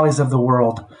Drew Kellys of the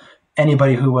world,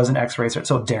 anybody who was an X-racer,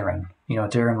 so Darren,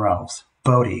 Darren Ralphs,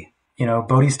 Bodie,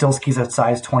 Bodie still skis at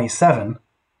size 27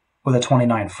 with a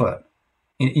 29 foot.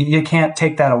 You can't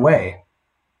take that away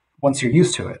once you're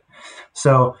used to it.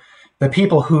 So the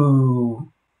people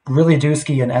who really do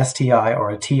ski an STI or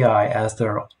a TI as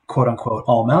their quote unquote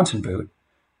all mountain boot,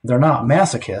 they're not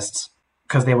masochists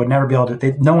because they would never be able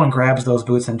to, no one grabs those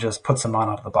boots and just puts them on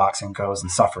out of the box and goes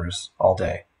and suffers all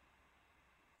day.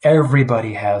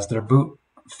 Everybody has their boot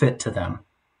fit to them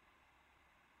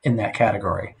in that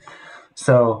category.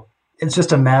 So it's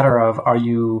just a matter of, are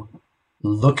you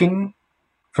looking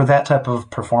for that type of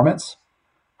performance?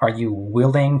 Are you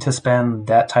willing to spend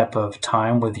that type of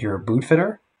time with your boot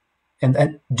fitter?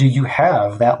 And do you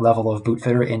have that level of boot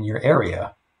fitter in your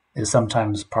area is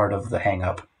sometimes part of the hang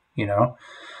up,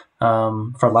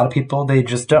 For a lot of people, they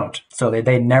just don't. So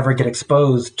they never get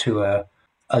exposed to a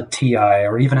TI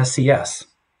or even a CS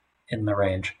in the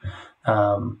range.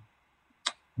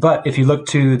 But if you look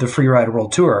to the Freeride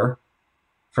World Tour,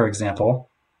 for example,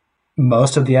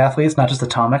 most of the athletes, not just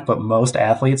Atomic, but most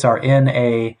athletes are in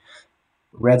a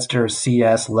Redster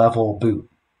CS level boot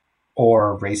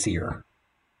or racier,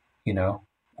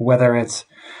 whether it's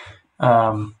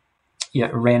Raina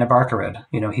Barkered,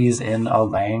 he's in a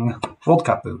Lang World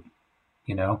Cup boot,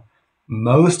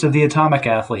 most of the Atomic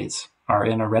athletes are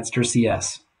in a Redster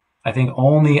CS. I think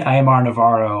only Aymar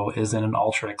Navarro is in an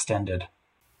ultra extended.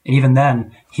 And even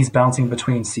then, he's bouncing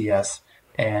between CS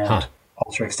and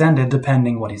ultra extended,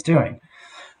 depending what he's doing.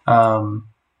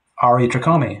 Ari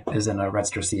Dracomi is in a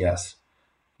Redster CS.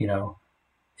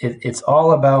 It's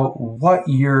all about what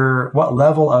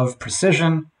level of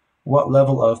precision, what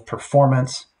level of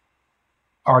performance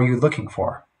are you looking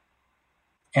for?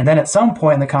 And then at some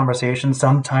point in the conversation,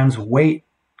 sometimes weight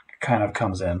kind of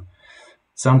comes in.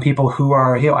 Some people who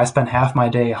are, I spend half my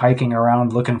day hiking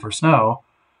around looking for snow.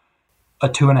 A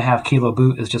 2.5 kilo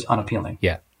boot is just unappealing.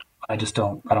 Yeah. I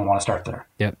don't want to start there.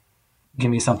 Yep.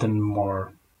 Give me something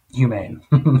more humane,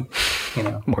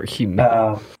 More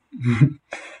humane.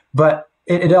 But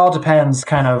it all depends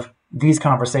kind of these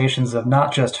conversations of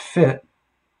not just fit,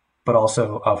 but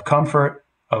also of comfort,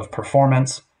 of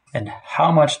performance, and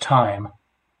how much time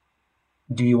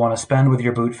do you want to spend with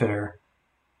your boot fitter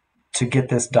to get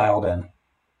this dialed in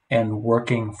and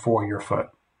working for your foot.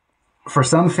 For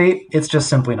some feet, it's just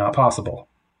simply not possible.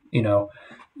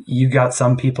 You got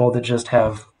some people that just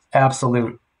have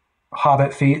absolute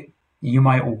hobbit feet. You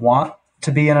might want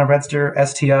to be in a Redster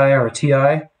STI or a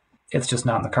TI. It's just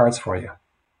not in the cards for you,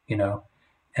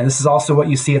 And this is also what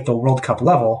you see at the World Cup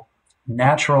level.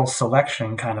 Natural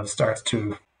selection kind of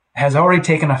has already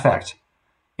taken effect.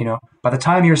 By the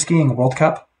time you're skiing World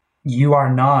Cup, you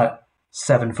are not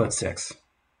 7'6".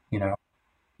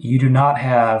 You do not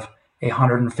have a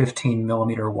 115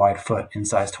 millimeter wide foot in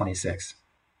size 26.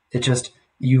 It just,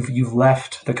 you've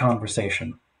left the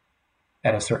conversation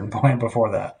at a certain point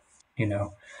before that,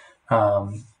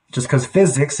 just because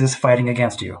physics is fighting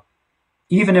against you.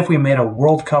 Even if we made a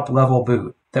World Cup level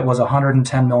boot that was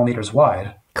 110 millimeters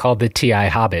wide, called the TI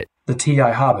Hobbit, the TI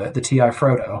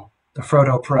Frodo, the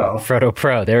Frodo Pro. Frodo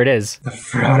Pro, there it is. The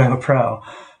Frodo Pro.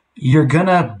 You're going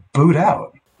to boot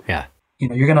out. Yeah.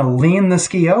 You're going to lean the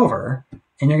ski over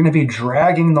and you're going to be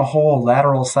dragging the whole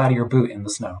lateral side of your boot in the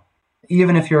snow.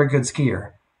 Even if you're a good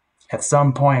skier, at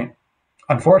some point,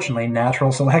 unfortunately,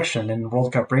 natural selection in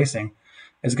World Cup racing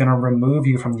is going to remove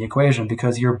you from the equation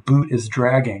because your boot is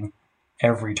dragging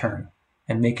every turn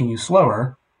and making you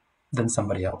slower than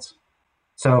somebody else.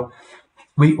 So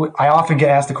I often get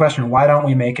asked the question, why don't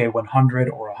we make a 100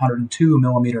 or 102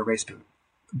 millimeter race boot?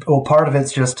 Well, part of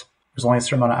it's just there's only a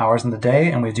certain amount of hours in the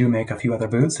day, and we do make a few other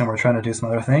boots, and we're trying to do some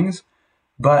other things.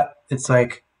 But it's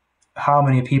like, how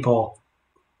many people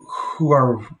who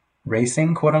are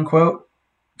racing, quote unquote,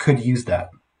 could use that?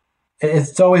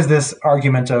 It's always this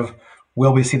argument of,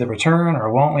 will we see the return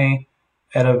or won't we?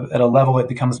 At a level,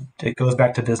 it goes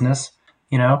back to business,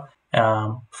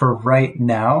 For right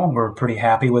now, we're pretty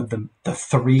happy with the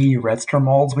 3 Redster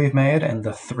molds we've made and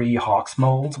the 3 Hawks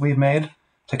molds we've made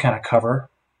to kind of cover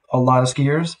a lot of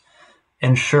skiers.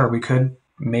 And sure, we could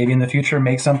maybe in the future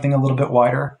make something a little bit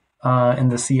wider in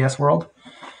the CS world.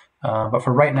 But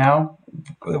for right now,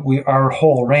 our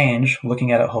whole range,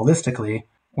 looking at it holistically,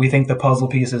 we think the puzzle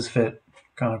pieces fit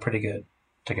kind of pretty good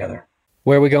together.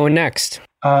 Where are we going next?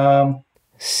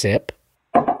 Sip.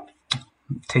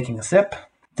 Taking a sip.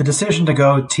 The decision to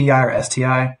go TI or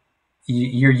STI,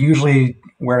 you're usually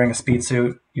wearing a speed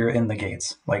suit. You're in the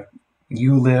gates. Like,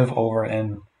 you live over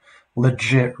in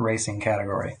legit racing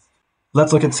category.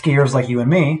 Let's look at skiers like you and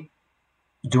me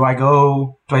do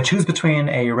I choose between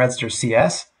a Redster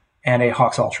CS and a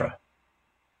Hawx Ultra?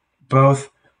 Both,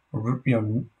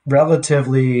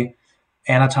 relatively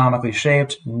anatomically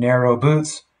shaped, narrow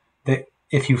boots that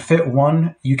if you fit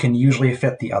one, you can usually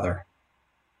fit the other.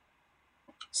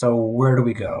 So where do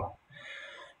we go?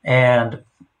 And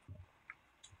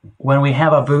when we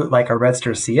have a boot like a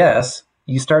Redster CS,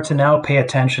 you start to now pay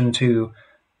attention to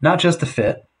not just the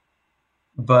fit,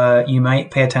 but you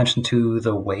might pay attention to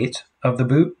the weight of the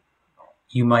boot.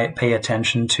 You might pay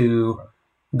attention to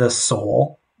the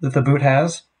sole that the boot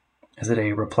has. Is it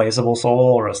a replaceable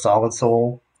sole or a solid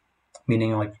sole?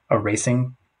 Meaning like a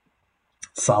racing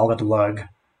solid lug,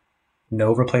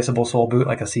 no replaceable sole boot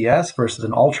like a CS versus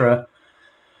an Ultra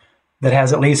that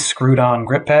has at least screwed on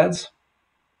grip pads,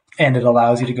 and it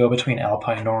allows you to go between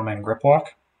Alpine Norm and Grip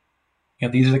Walk.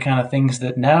 These are the kind of things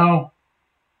that now,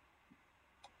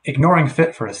 ignoring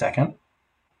fit for a second,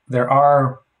 there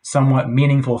are somewhat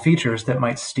meaningful features that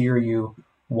might steer you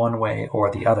one way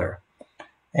or the other.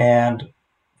 And,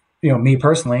 me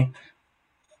personally,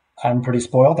 I'm pretty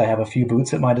spoiled. I have a few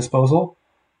boots at my disposal.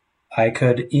 I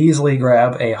could easily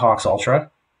grab a Hawx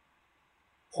Ultra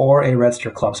or a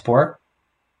Redster Club Sport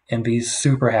and be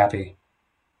super happy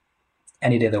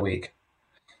any day of the week.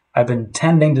 I've been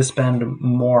tending to spend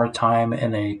more time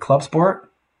in a Club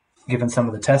Sport, given some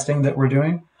of the testing that we're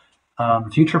doing,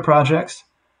 future projects.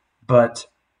 But,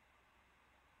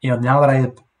 now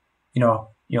that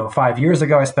 5 years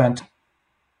ago, I spent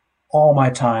all my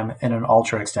time in an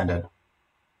Ultra Extended.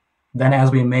 Then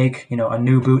as we make, a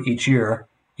new boot each year,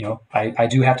 I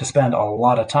do have to spend a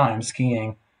lot of time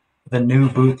skiing the new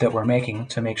boot that we're making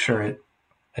to make sure it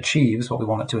achieves what we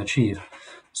want it to achieve.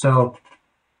 So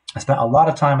I spent a lot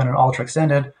of time in an Ultra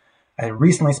Extended. I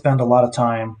recently spent a lot of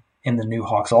time in the new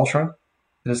Hawx Ultra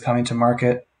that is coming to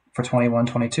market for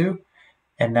 21-22,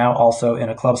 and now also in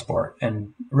a Club Sport,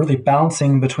 and really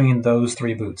bouncing between those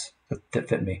three boots that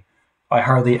fit me. I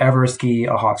hardly ever ski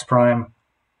a Hawx Prime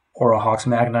or a Hawx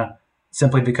Magna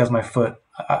simply because my foot,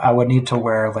 I would need to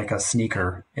wear like a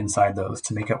sneaker inside those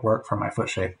to make it work for my foot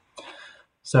shape.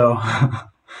 So,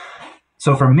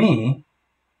 so for me,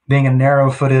 being a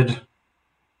narrow-footed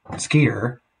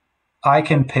skier, I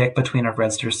can pick between a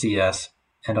Redster CS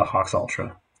and a Hawx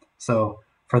Ultra. So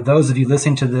for those of you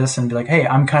listening to this and be like, hey,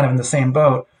 I'm kind of in the same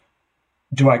boat,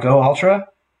 do I go Ultra?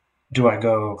 Do I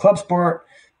go Club Sport?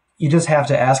 You just have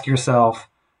to ask yourself,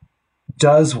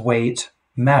 does weight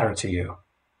matter to you?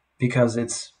 Because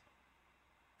it's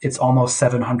almost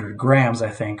 700 grams, I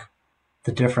think,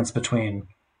 the difference between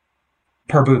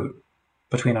per boot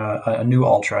between a new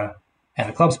Ultra and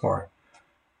a Club Sport.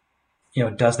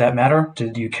 Does that matter?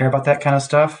 Do you care about that kind of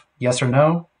stuff? Yes or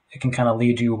no? It can kind of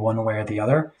lead you one way or the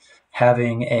other.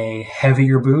 Having a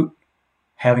heavier boot,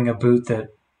 having a boot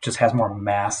that just has more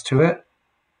mass to it,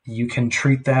 you can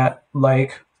treat that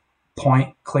like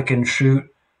point, click, and shoot,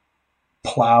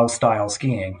 plow style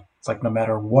skiing. It's like no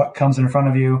matter what comes in front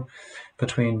of you,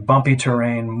 between bumpy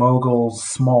terrain, moguls,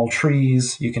 small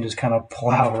trees, you can just kind of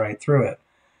plow right through it.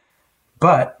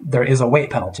 But there is a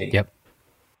weight penalty. Yep.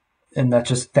 And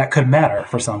that could matter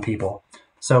for some people.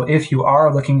 So if you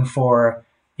are looking for,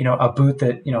 a boot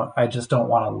that, I just don't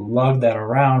want to lug that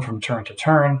around from turn to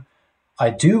turn, I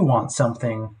do want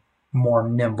something more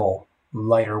nimble,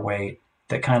 lighter weight,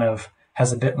 that kind of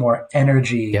has a bit more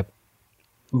energy. Yep.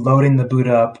 Loading the boot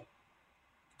up,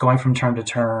 going from turn to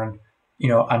turn.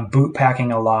 I'm boot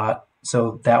packing a lot,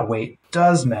 so that weight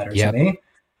does matter to me.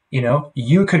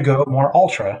 You could go more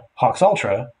Ultra, Hawx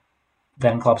Ultra,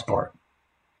 than Club Sport.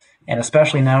 And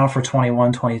especially now for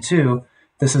 21-22,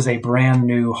 this is a brand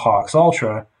new Hawx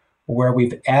Ultra where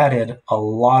we've added a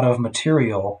lot of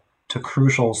material to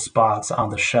crucial spots on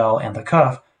the shell and the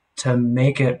cuff to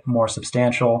make it more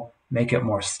substantial, make it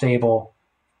more stable,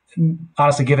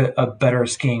 honestly give it a better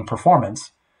skiing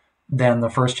performance than the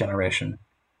first generation.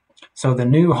 So the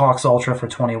new Hawx Ultra for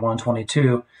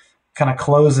 21-22 kind of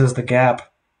closes the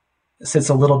gap, sits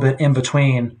a little bit in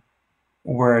between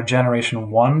where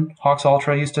Generation 1 Hawx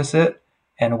Ultra used to sit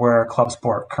and where Club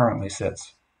Sport currently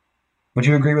sits. Would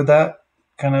you agree with that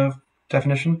kind of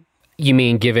definition? You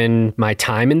mean given my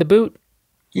time in the boot?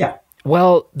 Yeah.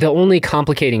 Well, the only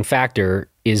complicating factor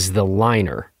is the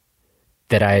liner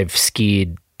that I've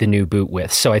skied the new boot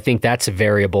with. So I think that's a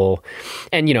variable.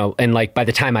 And, and like by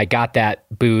the time I got that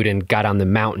boot and got on the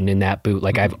mountain in that boot,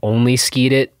 like I've only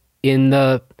skied it in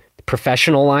the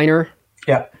professional liner.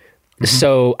 Yeah. Mm-hmm.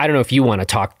 So I don't know if you want to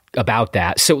talk about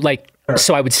that. So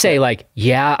so I would say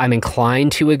I'm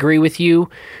inclined to agree with you,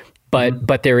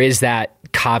 but there is that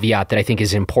caveat that I think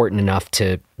is important enough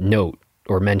to note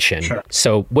or mention. Sure.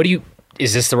 So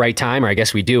is this the right time? Or I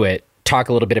guess we do it. talk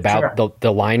a little bit about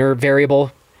the liner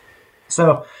variable?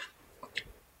 So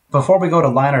before we go to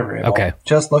liner variable,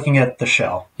 just looking at the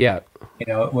shell. Yeah.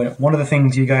 One of the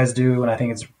things you guys do, and I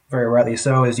think it's very rightly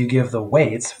so, is you give the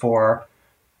weights for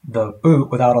the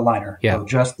boot without a liner. Yeah. So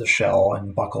just the shell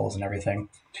and buckles and everything.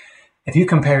 If you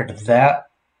compared that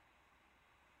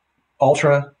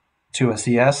Ultra to a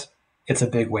CS, it's a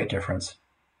big weight difference.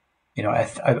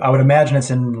 I would imagine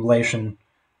it's in relation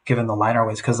given the liner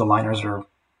weights, because the liners are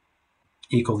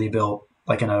equally built,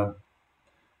 like in a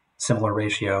similar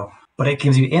ratio. But it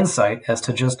gives you insight as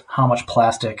to just how much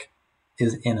plastic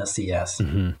is in a CS.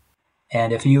 Mm-hmm.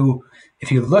 And if you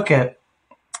look at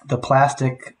the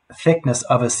plastic thickness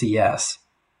of a CS,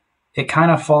 it kind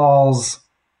of falls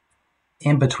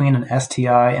in between an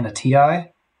STI and a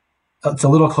TI. It's a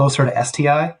little closer to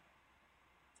STI.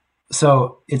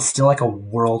 So it's still like a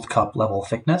World Cup level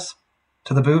thickness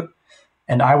to the boot.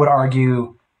 And I would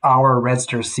argue our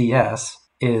Redster CS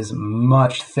is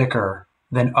much thicker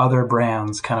than other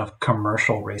brands' kind of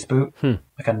commercial race boot,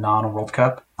 like a non-World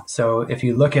Cup. So if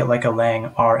you look at like a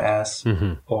Lang RS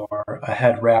or a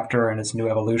Head Raptor and its new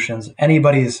evolutions,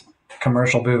 anybody's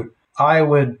commercial boot, I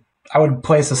would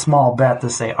place a small bet to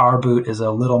say our boot is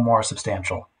a little more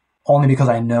substantial, only because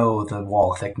I know the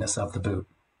wall thickness of the boot.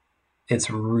 It's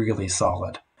really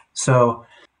solid. So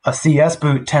a CS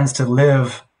boot tends to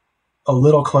live a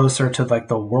little closer to like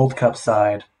the World Cup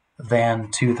side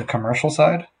than to the commercial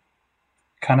side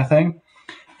kind of thing.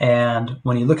 And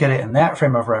when you look at it in that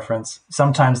frame of reference,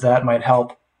 sometimes that might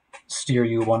help steer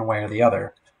you one way or the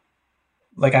other.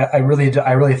 Like I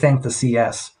really think the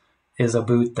CS is a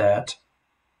boot that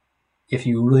if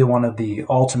you really wanted the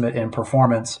ultimate in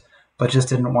performance, but just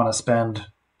didn't want to spend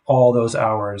all those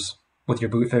hours with your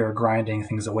boot fitter grinding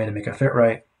things away to make it fit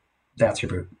right, that's your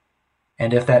boot.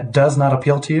 And if that does not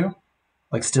appeal to you,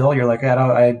 like still you're like,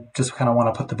 I just kind of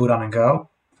want to put the boot on and go,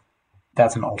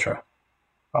 that's an Ultra,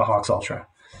 a Hawx Ultra.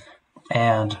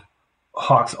 And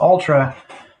Hawx Ultra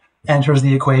enters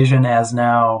the equation as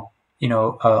now,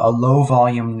 a low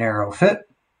volume, narrow fit,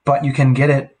 but you can get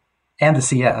it, and the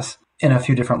CS, in a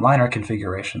few different liner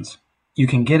configurations. You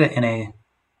can get it in a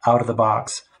out of the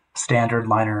box standard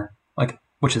liner,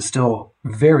 which is still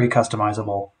very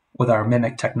customizable with our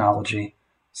Mimic technology.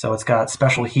 So it's got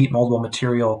special heat moldable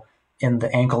material in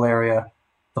the ankle area,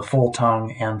 the full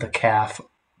tongue, and the calf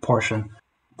portion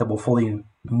that will fully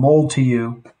mold to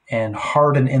you and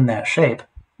harden in that shape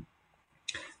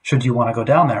should you want to go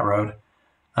down that road.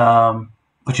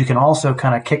 But you can also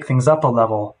kind of kick things up a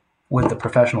level with the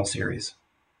Professional series.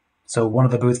 So one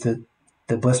of the boots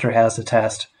that Blister has to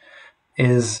test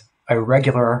is a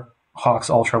regular Hawx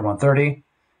Ultra 130,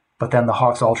 but then the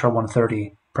Hawx Ultra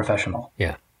 130 Professional.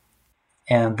 Yeah.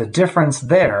 And the difference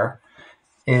there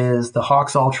is the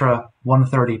Hawx Ultra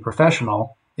 130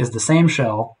 Professional is the same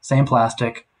shell, same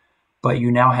plastic, but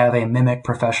you now have a Mimic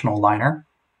Professional liner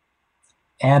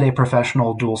and a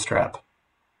Professional dual strap.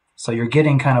 So you're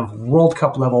getting kind of World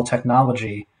Cup level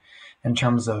technology in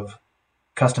terms of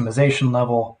customization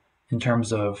level, in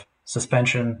terms of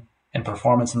suspension and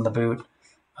performance in the boot,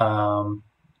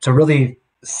 to really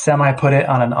semi-put it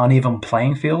on an uneven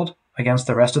playing field against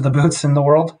the rest of the boots in the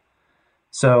world.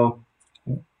 So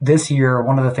this year,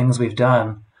 one of the things we've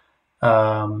done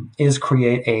is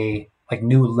create a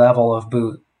new level of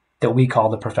boot that we call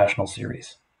the Professional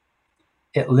series.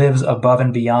 It lives above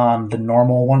and beyond the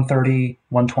normal 130,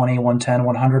 120, 110,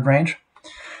 100 range.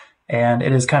 And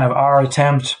it is kind of our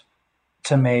attempt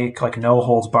to make no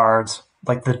holds barred,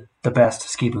 the best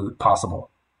ski boot possible.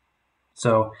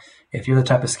 So if you're the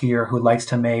type of skier who likes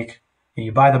to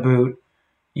you buy the boot,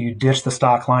 you ditch the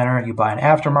stock liner, you buy an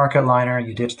aftermarket liner,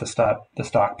 you ditch the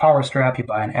stock power strap, you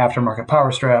buy an aftermarket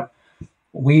power strap,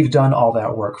 we've done all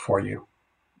that work for you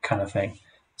kind of thing.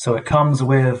 So it comes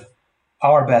with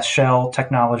our best shell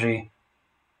technology,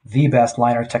 the best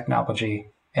liner technology,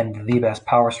 and the best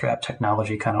power strap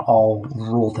technology kind of all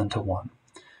rolled into one.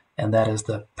 And that is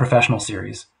the Professional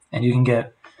series. And you can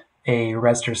get a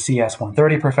Redster CS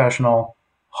 130 Professional,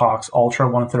 Hawx Ultra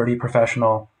 130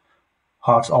 Professional,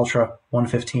 Hawx Ultra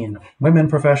 115 Women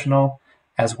Professional,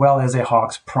 as well as a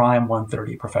Hawx Prime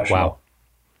 130 Professional. Wow.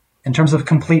 In terms of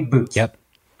complete boots. Yep.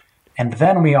 And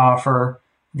then we offer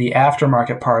the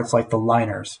aftermarket parts like the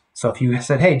liners. So if you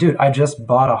said, hey, dude, I just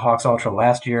bought a Hawx Ultra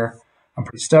last year, I'm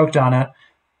pretty stoked on it,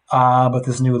 but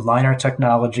this new liner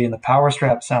technology and the power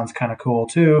strap sounds kind of cool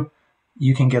too,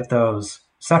 you can get those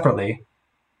separately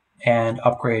and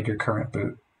upgrade your current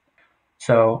boot.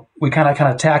 So we kind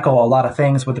of tackle a lot of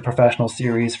things with the Professional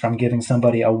series, from giving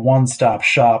somebody a one-stop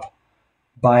shop,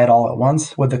 buy it all at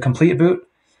once with the complete boot.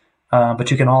 But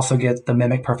you can also get the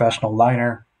Mimic Professional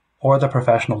liner or the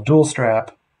professional dual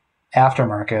strap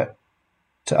aftermarket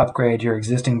to upgrade your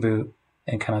existing boot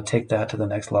and kind of take that to the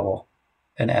next level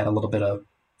and add a little bit of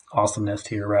awesomeness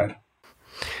to your ride.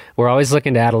 We're always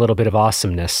looking to add a little bit of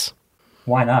awesomeness.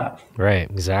 Why not? Right,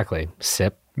 exactly.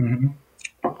 Sip. Mm-hmm.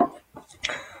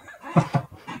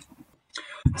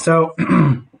 So,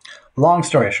 long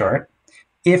story short,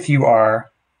 if you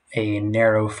are a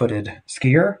narrow-footed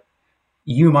skier,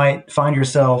 you might find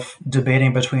yourself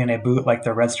debating between a boot like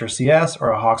the Redster CS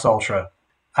or a Hawx Ultra.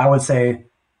 I would say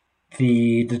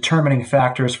the determining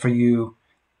factors for you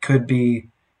could be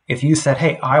if you said,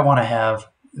 hey, I want to have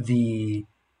the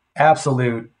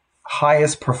absolute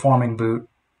highest performing boot,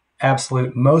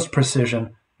 absolute most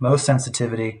precision, most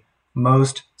sensitivity,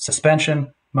 most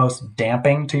suspension, most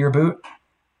damping to your boot,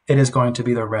 it is going to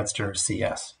be the Redster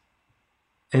CS.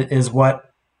 It is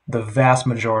what the vast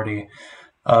majority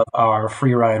of our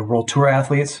freeride World Tour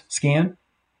athletes ski in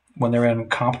when they're in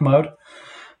comp mode.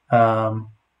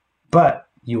 But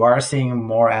you are seeing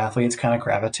more athletes kind of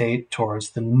gravitate towards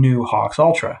the new Hawx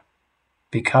Ultra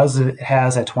because it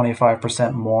has a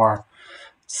 25% more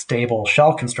stable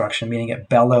shell construction, meaning it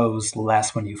bellows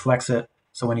less when you flex it.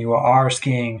 So when you are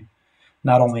skiing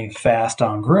not only fast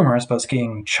on groomers, but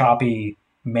skiing choppy,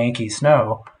 manky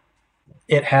snow,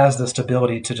 it has the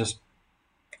stability to just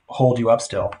hold you up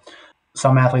still.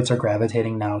 Some athletes are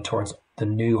gravitating now towards the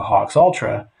new Hawx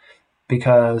Ultra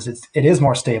because it is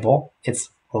more stable. It's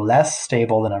less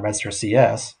stable than a Redster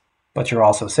CS, but you're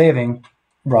also saving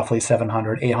roughly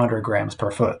 700, 800 grams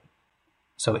per foot.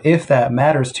 So if that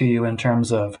matters to you in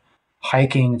terms of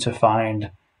hiking to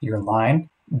find your line,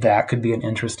 that could be an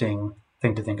interesting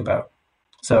thing to think about.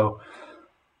 So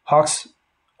Hawx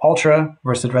Ultra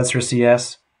versus Redster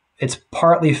CS, it's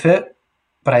partly fit,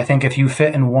 but I think if you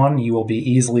fit in one, you will be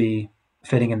easily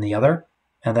fitting in the other.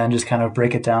 And then just kind of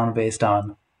break it down based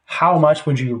on how much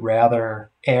would you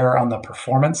rather err on the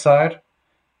performance side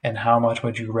and how much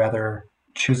would you rather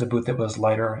choose a boot that was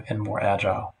lighter and more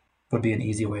agile would be an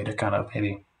easy way to kind of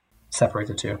maybe separate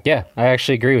the two. Yeah, I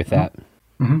actually agree with that.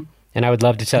 Mm-hmm. And I would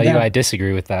love to tell you I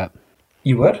disagree with that.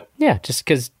 You would? Yeah, just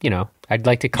because, I'd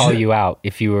like to call you out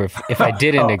if I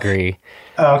didn't agree.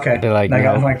 Oh, okay. I'd be like,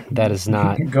 no, that is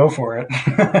not. Go for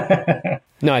it.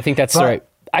 No, I think that's right.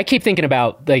 I keep thinking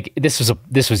about, like, this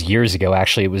was years ago,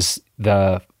 actually. It was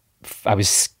I was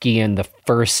skiing the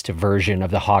first version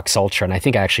of the Hawx Ultra, and I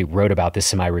think I actually wrote about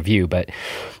this in my review, but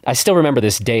I still remember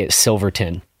this day at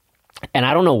Silverton. And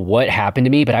I don't know what happened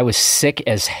to me, but I was sick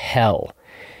as hell.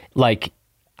 Like,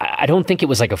 I don't think it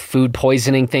was like a food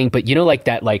poisoning thing, but like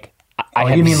that, like,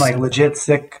 you mean like legit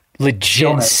sick? Legit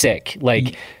illness. Sick.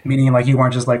 Like, meaning like you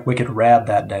weren't just like wicked rad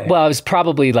that day. Well, I was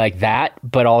probably like that,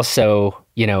 but also,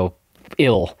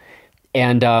 ill.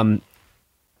 And,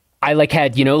 I like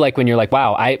had, like when you're like,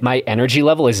 wow, my energy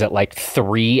level is at like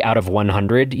 3 out of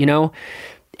 100, and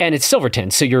it's Silverton.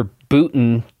 So you're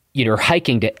booting, you're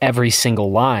hiking to every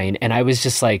single line. And I was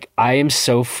just like, I am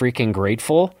so freaking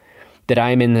grateful that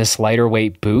I'm in this lighter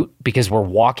weight boot because we're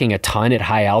walking a ton at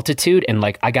high altitude and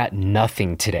like, I got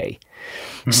nothing today.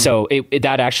 Mm-hmm. So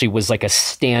that actually was like a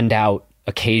standout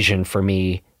occasion for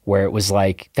me where it was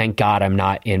like, thank God I'm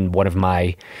not in one of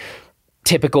my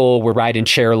typical, we're riding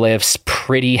chairlifts,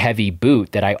 pretty heavy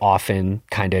boot that I often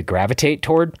kind of gravitate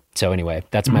toward. So anyway,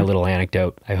 that's my little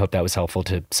anecdote. I hope that was helpful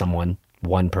to someone,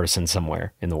 one person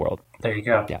somewhere in the world. There you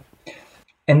go. Yeah.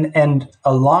 And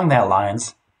along that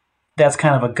lines, that's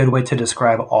kind of a good way to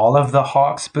describe all of the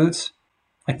Hawx boots.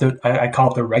 Like I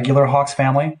call it the regular Hawx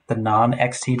family, the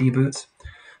non-XTD boots.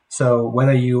 So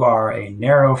whether you are a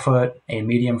narrow foot, a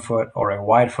medium foot, or a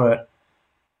wide foot,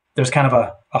 there's kind of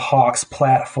a Hawx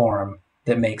platform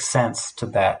that makes sense to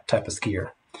that type of skier.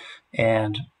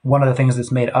 And one of the things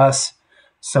that's made us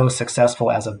so successful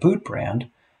as a boot brand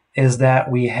is that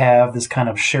we have this kind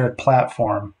of shared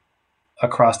platform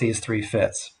across these three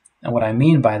fits. And what I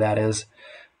mean by that is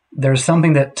there's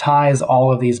something that ties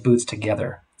all of these boots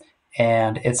together.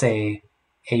 And it's a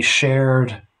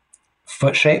shared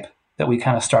foot shape that we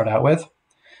kind of start out with.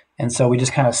 And so we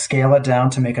just kind of scale it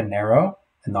down to make a narrow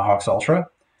in the Hawx Ultra.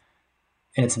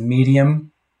 In its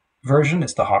medium version,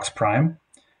 it's the Hawx Prime.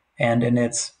 And in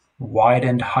its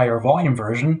widened higher volume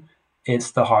version,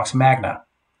 it's the Hawx Magna.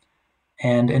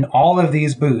 And in all of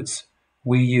these boots,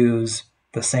 we use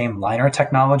the same liner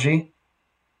technology,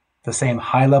 the same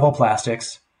high-level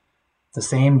plastics, the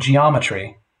same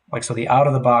geometry, like so the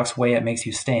out-of-the-box way it makes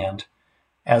you stand,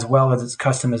 as well as its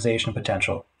customization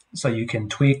potential. So you can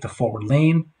tweak the forward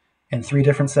lean in 3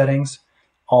 different settings.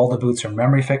 All the boots are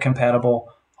memory fit compatible.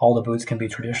 All the boots can be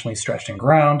traditionally stretched and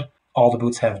ground. All the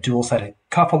boots have dual-sided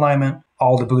cuff alignment.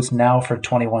 All the boots now for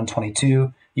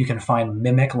 21-22 You can find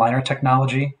Mimic liner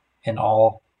technology in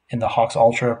the Hawx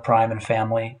Ultra, Prime,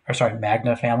 and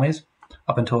Magna families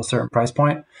up until a certain price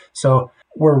point. So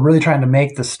we're really trying to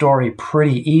make the story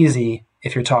pretty easy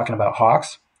if you're talking about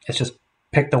Hawx. It's just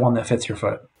pick the one that fits your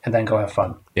foot and then go have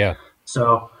fun. Yeah.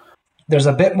 So there's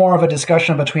a bit more of a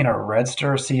discussion between a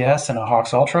Redster CS and a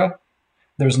Hawx Ultra.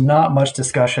 There's not much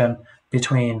discussion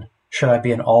between should I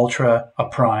be an Ultra, a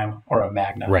Prime, or a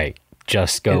Magna. Right.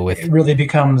 Just go with... It really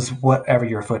becomes whatever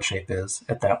your foot shape is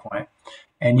at that point.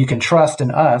 And you can trust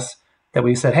in us that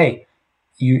we said, hey,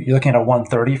 you're looking at a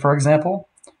 130, for example.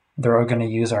 They're going to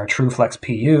use our TrueFlex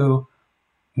PU,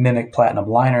 Mimic Platinum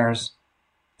liners,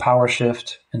 power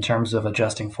shift in terms of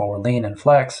adjusting forward lean and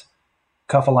flex,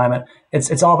 cuff alignment.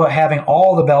 It's all about having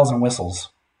all the bells and whistles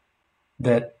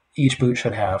that each boot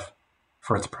should have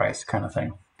for its price, kind of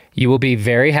thing. You will be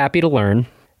very happy to learn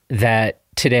that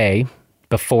today,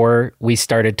 before we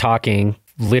started talking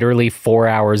literally 4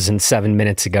 hours and 7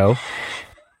 minutes ago,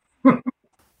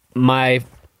 my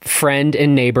friend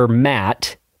and neighbor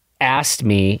Matt asked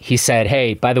me, he said,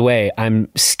 hey, by the way, I'm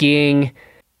skiing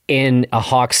in a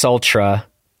Hawx Ultra.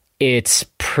 It's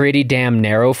pretty damn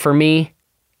narrow for me.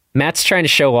 Matt's trying to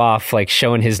show off, like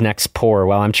showing his next pour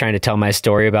while I'm trying to tell my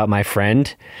story about my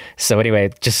friend. So anyway,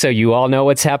 just so you all know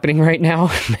what's happening right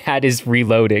now, Matt is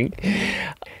reloading.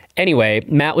 Anyway,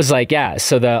 Matt was like, yeah,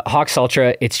 so the Hawx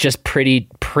Ultra, it's just pretty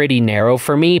narrow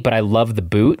for me, but I love the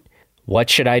boot. What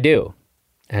should I do?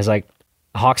 I was like,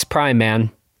 Hawx Prime,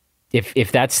 man.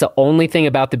 If that's the only thing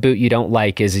about the boot you don't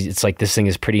like is it's like this thing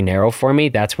is pretty narrow for me,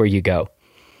 that's where you go.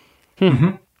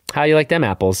 Mm-hmm. How you like them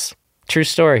apples? True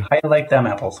story. I like them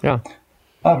apples. Yeah.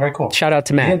 Oh, very cool. Shout out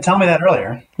to Matt. You didn't tell me that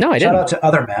earlier. No, I didn't. Shout out to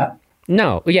other Matt.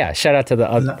 No, yeah. Shout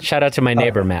out to my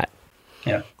neighbor Matt.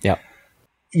 Yeah.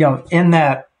 Yeah. In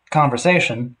that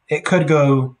conversation, it could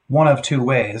go one of two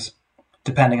ways,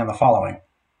 depending on the following.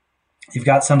 You've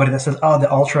got somebody that says, oh,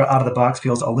 the Ultra out of the box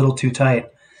feels a little too tight.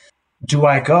 Do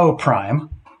I go Prime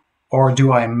or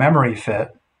do I memory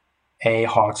fit a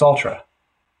Hawx Ultra?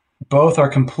 Both are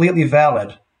completely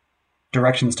valid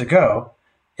directions to go.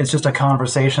 It's just a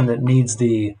conversation that needs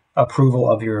the approval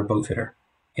of your boot fitter.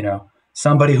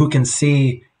 Somebody who can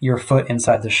see your foot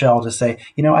inside the shell to say,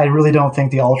 I really don't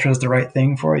think the Ultra is the right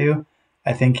thing for you.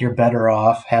 I think you're better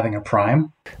off having a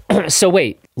Prime. So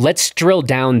wait, let's drill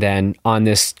down then on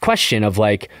this question of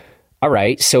like, all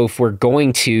right, so if we're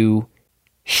going to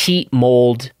heat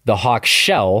mold the Hawx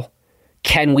shell,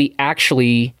 can we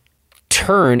actually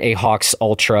turn a Hawx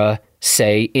Ultra,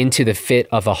 say, into the fit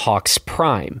of a Hawx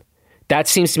Prime? That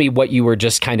seems to me what you were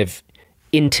just kind of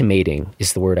intimating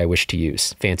is the word I wish to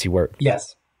use. Fancy word.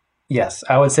 Yes.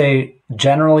 I would say,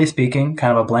 generally speaking,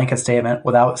 kind of a blanket statement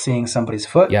without seeing somebody's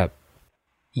foot. Yeah.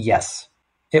 Yes.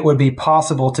 It would be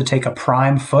possible to take a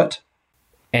Prime foot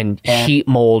and heat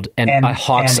mold a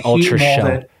Hawx Ultra shell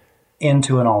it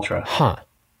into an Ultra. Huh.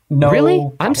 No, really?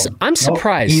 problem. I'm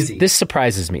surprised. Easy. This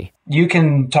surprises me. You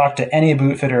can talk to any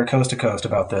boot fitter coast to coast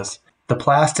about this. The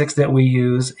plastics that we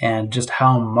use and just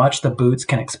how much the boots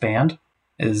can expand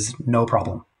is no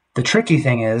problem. The tricky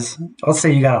thing is, let's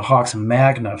say you got a Hawx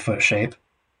Magna foot shape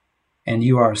and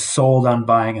you are sold on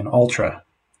buying an Ultra.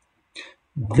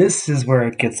 This is where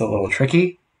it gets a little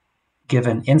tricky,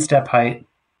 given instep height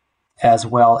as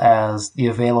well as the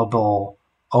available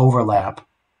overlap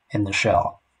in the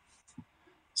shell.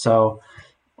 So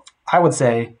I would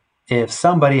say if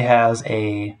somebody has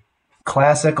a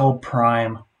classical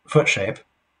Prime foot shape,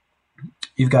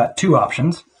 you've got two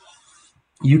options.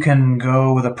 You can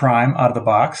go with a Prime out of the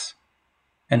box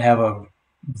and have a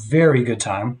very good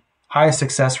time, high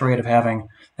success rate of having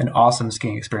an awesome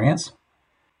skiing experience.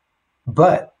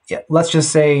 But let's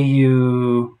just say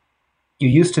you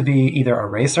used to be either a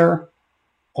racer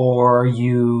or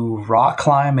you rock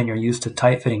climb and you're used to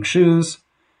tight-fitting shoes.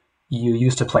 You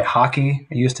used to play hockey,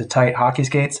 you're used to tight hockey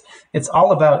skates. It's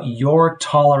all about your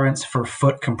tolerance for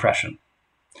foot compression.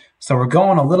 So we're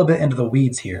going a little bit into the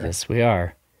weeds here. Yes, we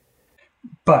are.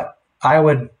 But I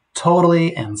would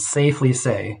totally and safely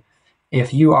say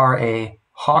if you are a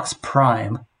Hawx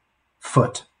Prime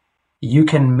foot, you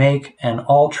can make an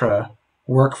Ultra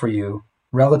work for you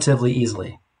relatively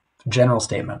easily. General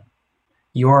statement.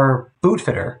 Your boot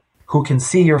fitter who can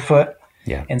see your foot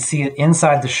and see it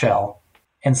inside the shell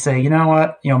and say, you know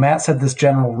what, Matt said this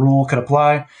general rule could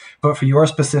apply, but for your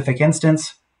specific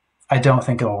instance, I don't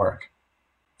think it'll work.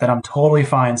 Then I'm totally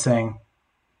fine saying,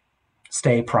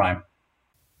 stay Prime.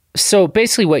 So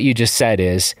basically what you just said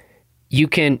is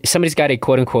somebody's got a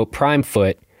quote unquote Prime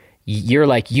foot. You're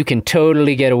like, you can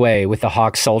totally get away with the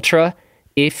Hawx Ultra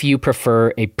if you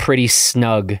prefer a pretty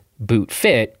snug boot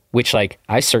fit, which like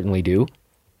I certainly do.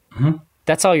 Mm-hmm.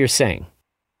 That's all you're saying.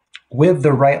 with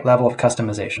the right level of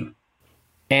customization.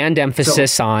 And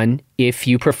emphasis on if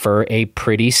you prefer a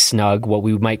pretty snug, what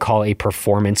we might call a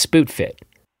performance boot fit.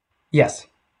 Yes,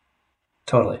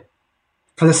 totally.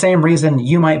 For the same reason,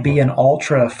 you might be an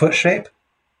ultra foot shape,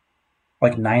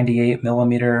 like 98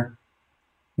 millimeter,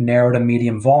 narrow to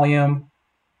medium volume,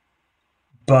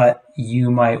 but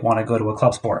you might want to go to a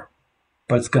club sport,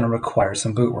 but it's going to require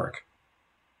some boot work.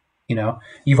 You know,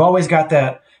 you've always got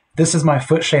that, this is my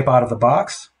foot shape out of the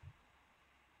box.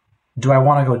 Do I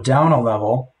want to go down a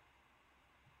level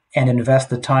and invest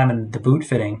the time in the boot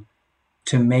fitting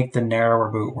to make the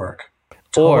narrower boot work?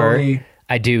 Totally. Or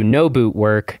I do no boot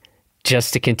work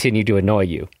just to continue to annoy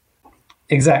you.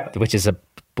 Exactly. Which is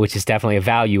definitely a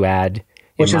value add.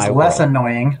 Which is less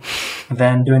annoying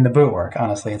than doing the boot work,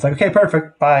 honestly. It's like, okay,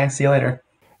 perfect. Bye. See you later.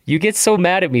 You get so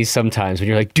mad at me sometimes when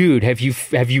you're like, dude, have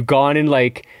you gone and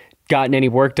like gotten any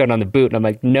work done on the boot? And I'm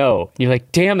like, no. And you're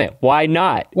like, damn it, why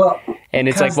not? Well, and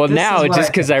it's like, well, now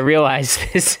just because I realize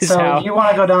this is how. So you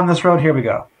want to go down this road? Here we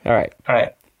go. All right.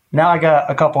 Now I got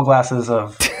a couple glasses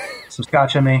of some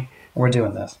scotch in me. We're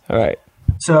doing this. All right.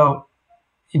 So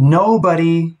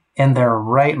nobody in their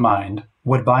right mind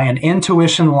would buy an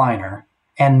Intuition liner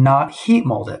and not heat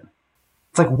mold it.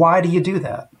 It's like, why do you do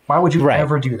that? Why would you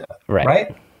ever do that?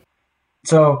 Right?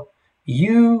 So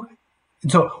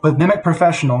with Mimic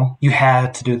Professional, you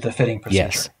had to do the fitting procedure.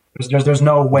 Yes. There's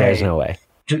no way. There's no way.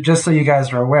 Just so you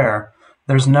guys are aware,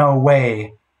 there's no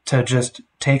way to just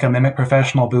take a Mimic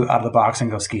Professional boot out of the box and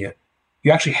go ski it.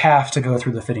 You actually have to go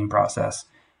through the fitting process.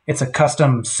 It's a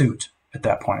custom suit at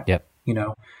that point. Yep. You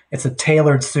know, it's a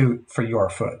tailored suit for your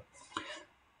foot.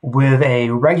 With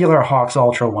a regular Hawx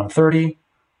Ultra 130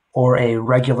 or a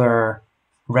regular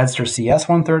Redster CS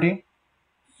 130,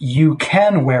 you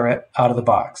can wear it out of the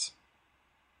box.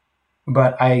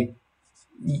 But I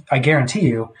guarantee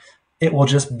you, it will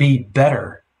just be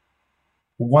better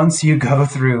once you go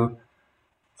through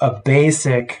a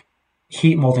basic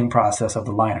heat molding process of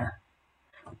the liner.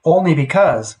 Only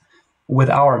because with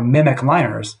our Mimic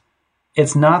liners,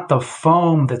 it's not the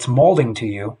foam that's molding to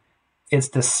you, it's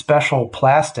the special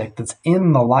plastic that's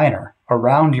in the liner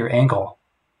around your ankle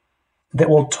that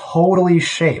will totally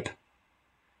shape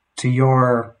to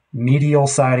your medial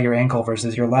side of your ankle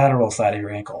versus your lateral side of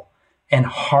your ankle and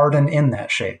harden in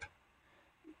that shape.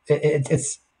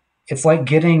 It's like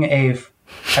getting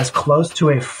as close to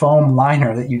a foam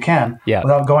liner that you can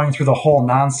without going through the whole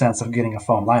nonsense of getting a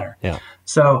foam liner. Yeah.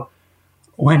 So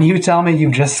when you tell me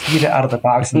you just skied it out of the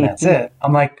box and that's it,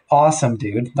 I'm like, awesome,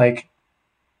 dude. Like,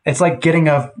 it's like getting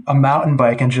a mountain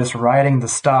bike and just riding the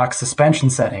stock suspension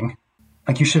setting.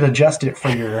 Like, you should adjust it for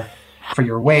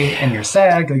your weight and your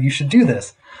sag. Like, you should do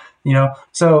this, you know?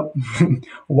 So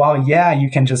while, you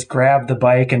can just grab the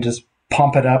bike and just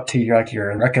pump it up to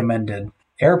your recommended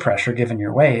air pressure given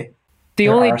your weight,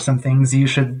 there are some things you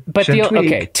should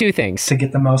tweak. Two things to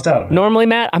get the most out of it. Normally,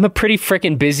 Matt, I'm a pretty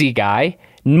freaking busy guy.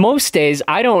 Most days,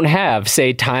 I don't have,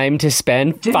 say, time to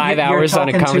spend 5 hours on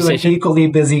a conversation. You're talking to an equally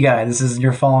busy guy.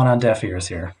 You're falling on deaf ears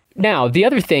here. Now, the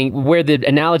other thing where the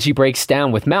analogy breaks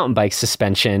down with mountain bike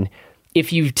suspension,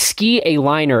 if you ski a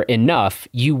liner enough,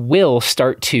 you will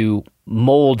start to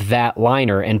mold that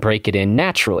liner and break it in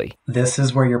naturally. This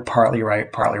is where you're partly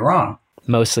right, partly wrong.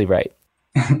 Mostly right.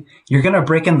 You're going to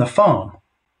break in the foam,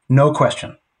 no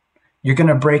question. You're going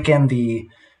to break in the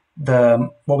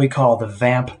what we call the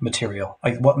vamp material,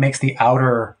 like what makes the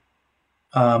outer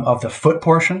of the foot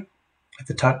portion,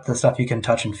 like the stuff you can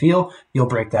touch and feel. You'll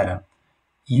break that in.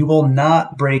 You will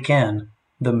not break in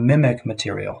the Mimic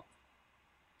material.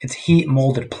 It's heat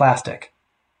molded plastic.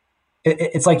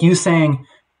 It's like you saying,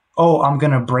 "Oh, I'm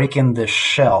going to break in this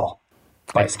shell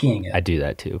by skiing it." I do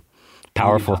that too.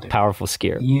 Powerful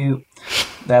skier.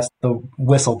 That's the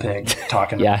whistle pig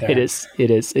talking. Yeah, right there. It is.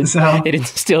 It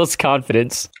instills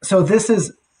confidence. So this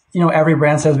is, every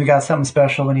brand says we got something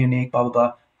special and unique, blah, blah,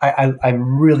 blah. I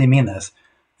really mean this.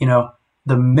 The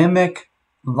Mimic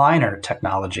liner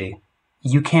technology,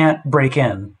 you can't break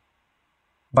in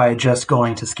by just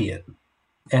going to ski it.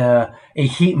 A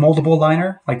heat moldable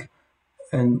liner,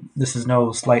 and this is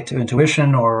no slight to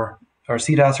Intuition or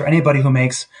CDOS or anybody who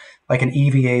makes like an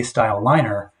EVA style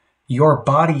liner, your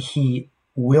body heat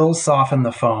will soften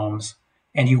the foams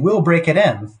and you will break it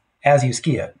in as you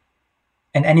ski it.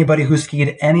 And anybody who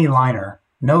skied any liner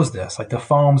knows this. Like, the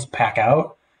foams pack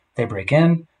out, they break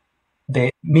in,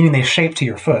 meaning they shape to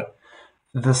your foot.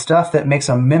 The stuff that makes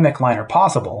a Mimic liner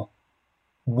possible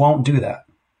won't do that.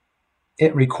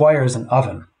 It requires an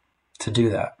oven to do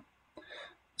that.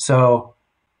 So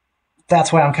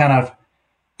that's why I'm kind of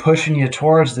pushing you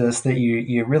towards this, that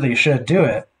you really should do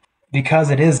it, because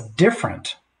it is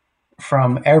different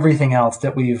from everything else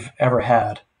that we've ever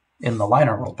had in the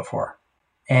liner world before.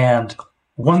 And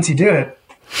once you do it,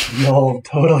 you'll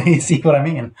totally see what I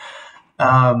mean.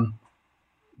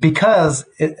 Because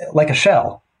like a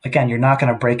shell, again, you're not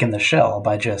going to break in the shell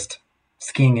by just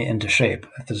skiing it into shape.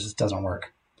 This just doesn't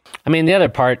work. I mean, the other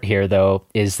part here, though,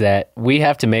 is that we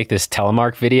have to make this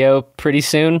telemark video pretty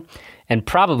soon. And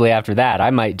probably after that, I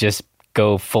might just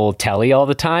go full telly all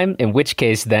the time, in which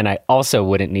case then I also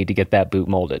wouldn't need to get that boot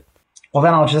molded. Well,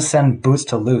 then I'll just send boots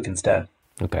to Luke instead.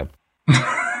 Okay.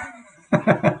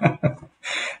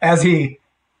 As you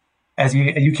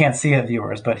can't see it,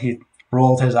 viewers, but he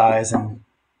rolled his eyes in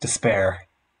despair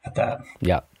at that.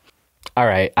 Yeah. All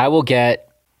right. I will get...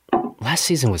 Last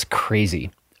season was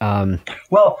crazy.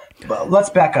 Well, let's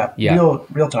back up. Yeah.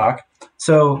 Real talk.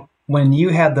 So when you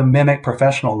had the Mimic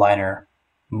Professional liner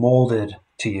molded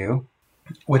to you,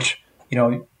 which,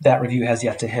 that review has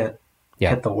yet to hit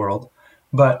the world,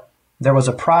 but there was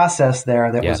a process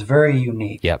there that was very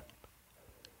unique. Yep.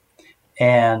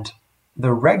 And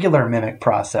the regular Mimic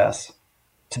process,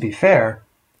 to be fair,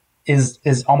 is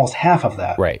almost half of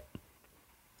that. Right.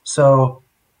 So,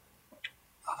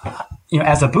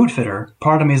 as a boot fitter,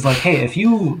 part of me is like, hey, if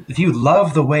you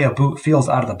love the way a boot feels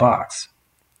out of the box,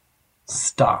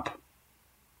 stop.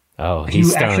 Oh, if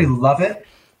you actually love it,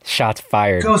 shots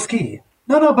fired. Go ski.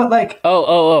 No, but like...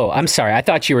 Oh, I'm sorry. I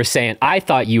thought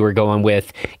you were going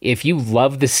with, if you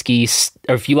love the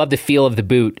or if you love the feel of the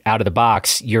boot out of the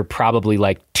box, you're probably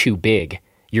like too big.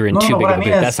 You're in too big of a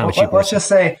boot. That's not what you were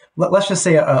saying. Let's just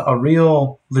say a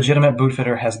real legitimate boot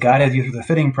fitter has guided you through the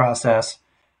fitting process,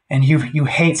 and you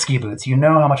hate ski boots. You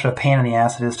know how much of a pain in the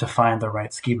ass it is to find the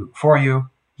right ski boot for you.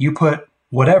 You put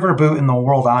whatever boot in the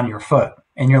world on your foot,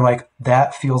 and you're like,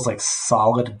 that feels like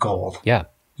solid gold. Yeah.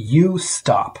 You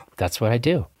stop. That's what I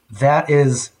do. That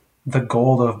is the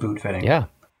gold of boot fitting. Yeah.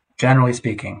 Generally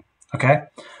speaking. Okay?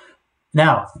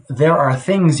 Now, there are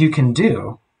things you can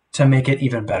do to make it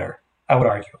even better, I would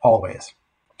argue, always.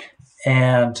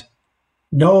 And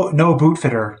no boot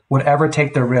fitter would ever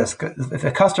take the risk. If a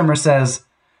customer says,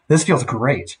 this feels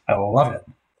great, I love it,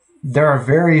 there are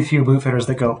very few boot fitters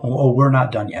that go, oh, we're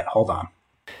not done yet. Hold on.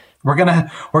 We're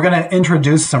gonna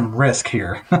introduce some risk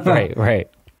here. Right.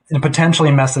 And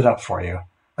potentially mess it up for you.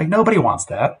 Like, nobody wants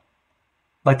that.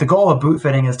 Like, the goal of boot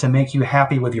fitting is to make you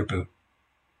happy with your boot.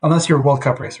 Unless you're a World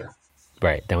Cup racer.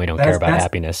 Right. Then we don't care about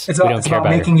happiness. It's about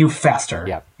making you faster.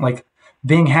 Yeah. Like,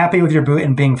 being happy with your boot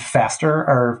and being faster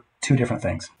are two different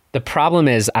things. The problem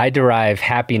is I derive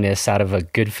happiness out of a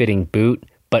good fitting boot,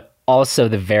 but also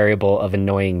the variable of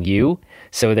annoying you.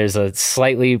 So there's a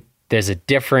secondary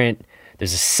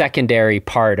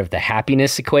part of the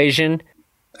happiness equation.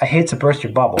 I hate to burst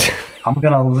your bubble. I'm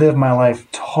going to live my life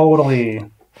totally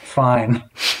fine,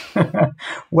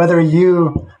 whether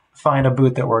you find a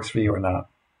boot that works for you or not.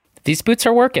 These boots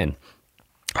are working.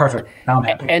 Perfect. Now I'm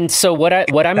happy. And so what I'm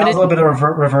going to... That was a little bit of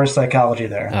reverse psychology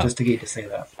there, just to get you to say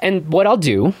that. And what I'll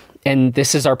do, and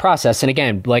this is our process, and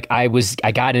again, like I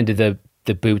got into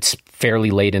the boots fairly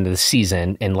late into the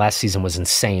season, and last season was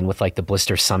insane with like the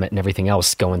Blister Summit and everything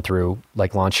else going through,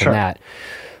 like launching that.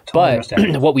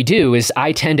 Totally. But what we do is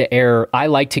I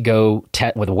like to go,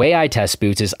 with the way I test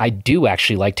boots is I do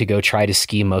actually like to go try to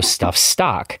ski most stuff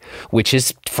stock, which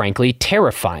is frankly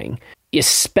terrifying,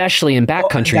 especially in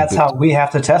backcountry boots. That's how we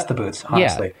have to test the boots,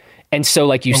 honestly. Yeah. And so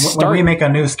like when we make a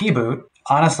new ski boot,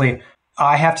 honestly,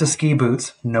 I have to ski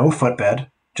boots, no footbed,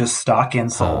 just stock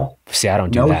insole. See, I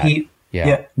don't do that. No heat.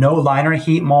 Yeah. No liner,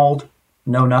 heat mold,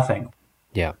 no nothing.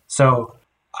 Yeah. So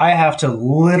I have to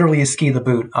literally ski the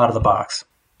boot out of the box.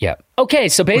 Yeah. Okay.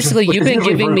 So basically, you've been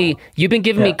giving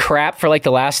me crap for like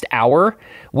the last hour.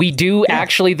 We do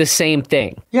actually the same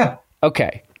thing. Yeah.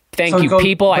 Okay. Thank you,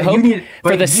 people. I hope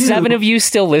for the 7 of you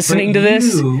still listening to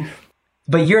this.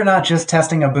 But you're not just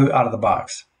testing a boot out of the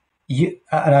box. And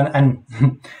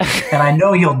I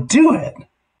know you'll do it.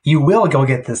 You will go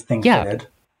get this thing fitted.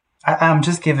 I'm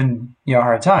just giving you a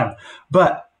hard time.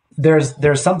 But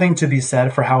there's something to be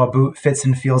said for how a boot fits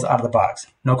and feels out of the box.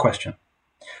 No question.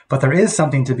 But there is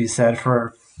something to be said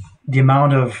for the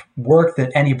amount of work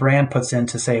that any brand puts in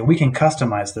to say, we can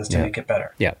customize this to make it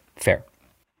better. Yeah, fair.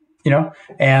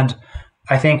 And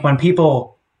I think when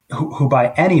people who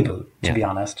buy any boot, to be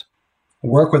honest,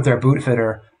 work with their boot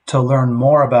fitter to learn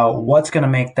more about what's going to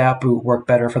make that boot work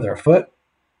better for their foot,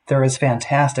 there is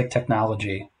fantastic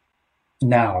technology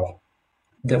now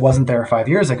that wasn't there 5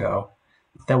 years ago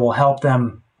that will help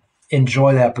them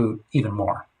enjoy that boot even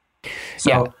more.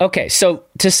 Okay. So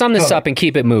to sum this up and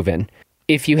keep it moving,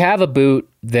 if you have a boot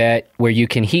where you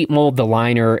can heat mold the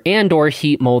liner and or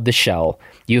heat mold the shell,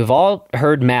 you have all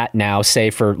heard Matt now say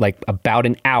for like about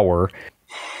an hour,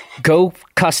 Go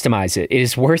customize it. It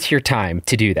is worth your time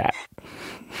to do that.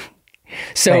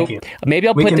 So maybe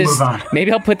I'll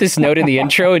put this note in the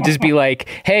intro and just be like,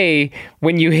 hey,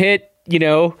 when you hit,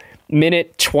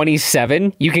 minute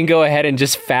 27, you can go ahead and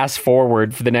just fast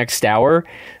forward for the next hour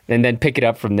and then pick it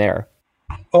up from there.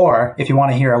 Or if you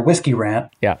want to hear a whiskey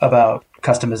rant about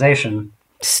customization,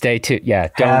 stay tuned. Yeah.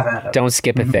 Don't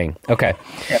skip a thing. Okay.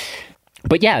 Yeah.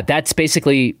 But yeah, that's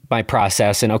basically my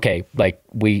process. And okay, like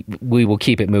we will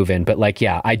keep it moving. But like,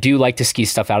 yeah, I do like to ski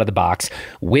stuff out of the box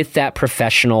with that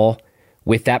professional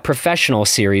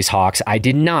series Hawks. I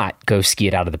did not go ski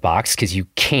it out of the box because you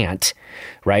can't,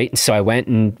 right? And so I went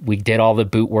and we did all the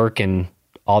boot work and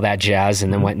all that jazz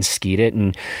and then went and skied it.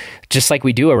 And just like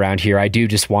we do around here, I do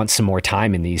just want some more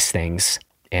time in these things.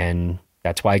 And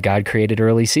that's why God created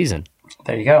early season.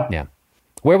 There you go. Yeah.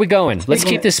 Where are we going? Let's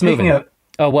keep this moving.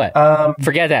 What?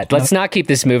 Forget that. Let's not keep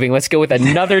this moving. Let's go with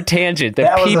another tangent.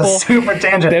 That was a super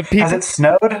tangent. Has it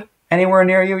snowed anywhere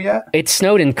near you yet? It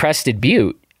snowed in Crested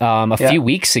Butte a few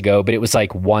weeks ago, but it was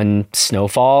like one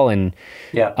snowfall. And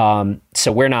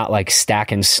so we're not like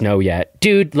stacking snow yet.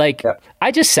 Dude,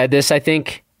 I just said this, I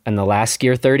think, in the last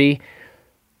Gear 30.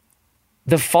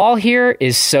 The fall here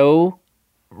is so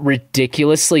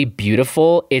ridiculously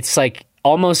beautiful. It's like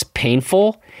almost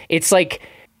painful. It's like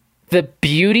the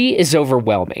beauty is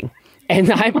overwhelming.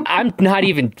 And I'm not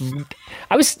even.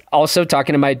 I was also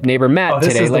talking to my neighbor Matt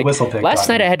today. Like last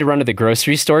night, I had to run to the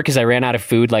grocery store because I ran out of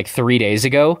food like 3 days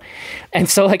ago, and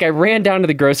so like I ran down to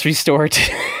the grocery store,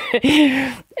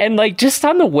 and like just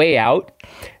on the way out,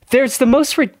 there's the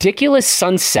most ridiculous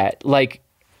sunset, like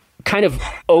kind of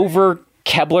over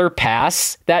Kebler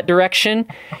Pass that direction,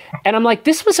 and I'm like,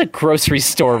 this was a grocery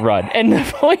store run, and the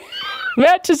point.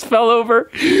 Matt just fell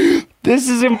over. This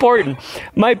is important.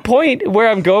 My point where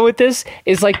I'm going with this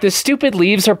is like the stupid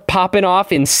leaves are popping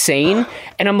off insane.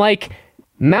 And I'm like,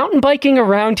 mountain biking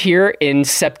around here in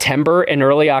September and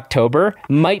early October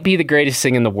might be the greatest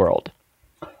thing in the world.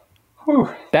 Whew.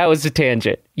 That was a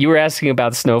tangent. You were asking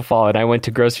about snowfall and I went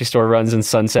to grocery store runs and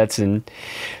sunsets and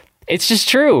it's just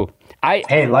true.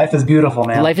 Hey, life is beautiful,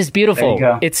 man. Life is beautiful.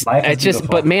 There you go. Beautiful.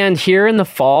 But man, here in the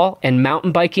fall and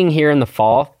mountain biking here in the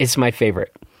fall is my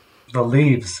favorite. The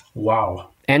leaves, wow.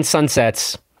 And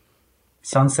sunsets.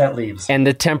 Sunset leaves. And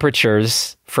the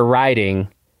temperatures for riding,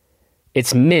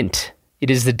 it's mint.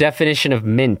 It is the definition of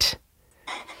mint.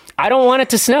 I don't want it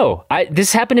to snow.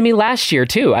 This happened to me last year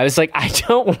too. I was like, I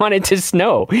don't want it to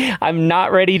snow. I'm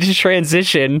not ready to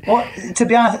transition. Well, to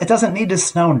be honest, it doesn't need to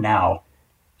snow now,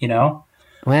 Well,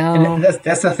 and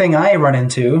that's the thing I run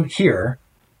into here,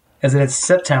 is that it's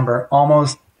September,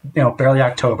 almost, barely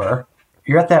October.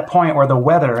 You're at that point where the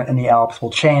weather in the Alps will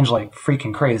change like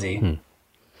freaking crazy,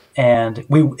 and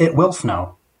it will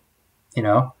snow,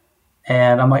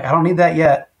 And I'm like, I don't need that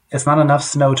yet. It's not enough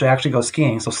snow to actually go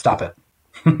skiing, so stop it.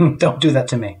 Don't do that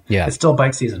to me. Yeah, it's still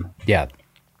bike season. Yeah,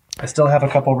 I still have a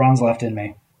couple runs left in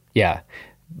me. Yeah,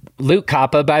 Luke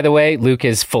Kappa, by the way, Luke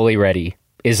is fully ready.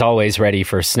 Is always ready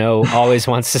for snow, always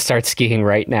wants to start skiing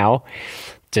right now.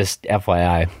 Just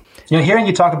FYI. Hearing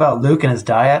you talk about Luke and his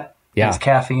diet, his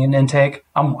caffeine intake,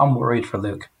 I'm worried for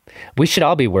Luke. We should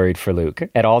all be worried for Luke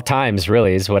at all times,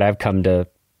 really, is what I've come to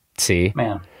see.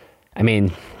 Man. I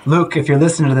mean... Luke, if you're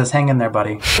listening to this, hang in there,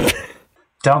 buddy.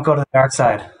 Don't go to the dark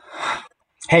side.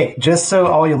 Hey, just so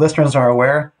all your listeners are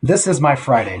aware, this is my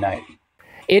Friday night.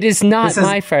 It is not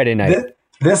my Friday night.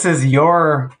 This is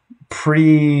your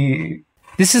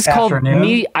This is called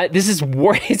me.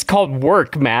 It's called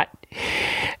work, Matt.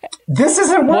 This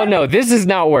isn't work. Well, no, this is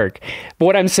not work. But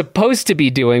what I'm supposed to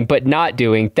be doing, but not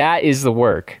doing, that is the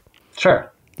work.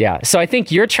 Sure. Yeah. So I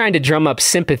think you're trying to drum up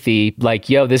sympathy, like,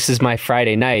 yo, this is my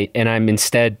Friday night, and I'm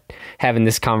instead having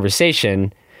this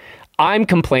conversation. I'm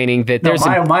complaining that there's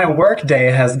my work day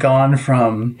has gone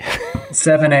from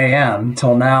 7 a.m.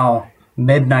 till now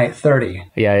midnight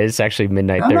 30. Yeah, it's actually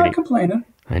midnight 30. I'm not complaining.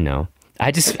 I know.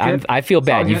 I feel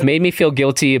bad. You've made me feel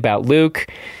guilty about Luke,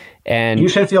 and you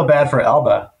should feel bad for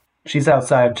Elba. She's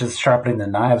outside just sharpening the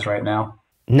knives right now.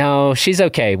 No, she's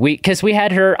okay. Because we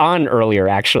had her on earlier,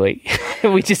 actually.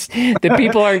 The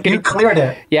people aren't going to... You cleared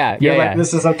it. Yeah. You're like,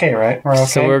 this is okay, right? We're okay.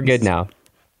 So we're good now.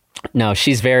 No,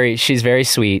 she's very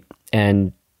sweet,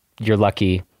 and you're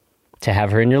lucky to have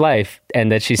her in your life,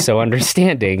 and that she's so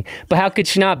understanding. But how could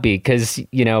she not be? Because,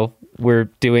 we're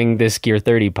doing this Gear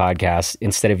 30 podcast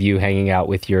instead of you hanging out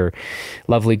with your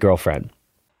lovely girlfriend.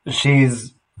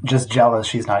 She's just jealous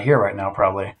she's not here right now,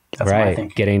 probably. That's right. What I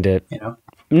think. Getting to,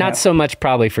 not so much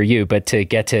probably for you, but to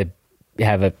get to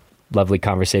have a lovely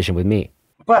conversation with me.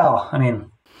 Well, I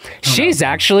mean, She's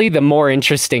actually the more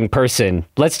interesting person.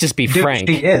 Let's just be frank.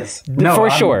 She is. No, for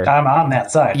sure. I'm on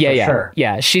that side. Yeah, for yeah, sure.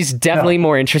 yeah. She's definitely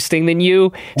more interesting than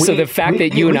you. So the fact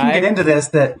that you and I can get into this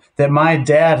that my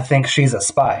dad thinks she's a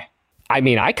spy. I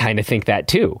mean, I kind of think that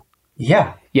too.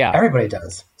 Yeah. Yeah. Everybody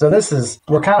does. So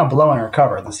we're kind of blowing her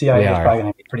cover. The CIA is probably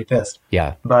going to be pretty pissed.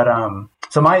 Yeah. But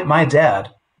so my dad,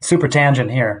 super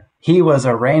tangent here, he was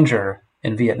a ranger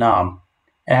in Vietnam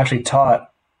and actually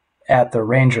taught at the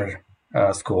ranger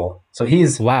school. So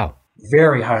he's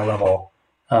very high level,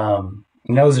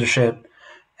 knows his shit.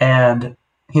 And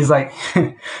he's like,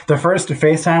 the first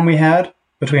FaceTime we had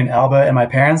between Alba and my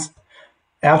parents,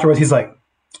 afterwards he's like,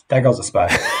 that girl's a spy.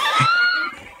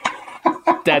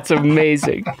 That's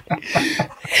amazing.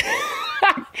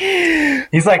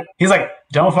 He's like,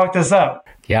 don't fuck this up.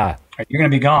 Yeah. You're going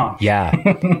to be gone. Yeah.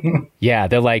 Yeah.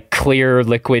 They're like clear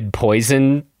liquid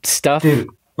poison stuff. Dude,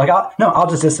 like, I'll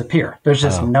just disappear. There's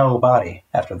just no body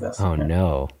after this. Oh,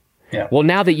 no. Yeah. Well,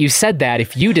 now that you said that,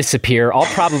 if you disappear, I'll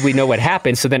probably know what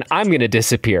happened. So then I'm going to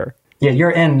disappear. Yeah,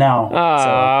 you're in now.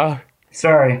 So,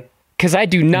 sorry. Because I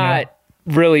do not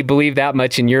really believe that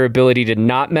much in your ability to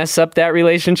not mess up that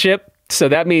relationship. So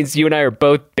that means you and I are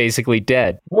both basically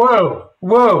dead.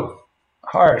 Whoa.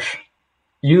 Harsh.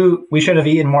 We should have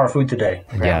eaten more food today.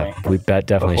 Apparently. Yeah, we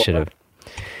definitely should have.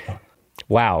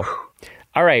 Wow.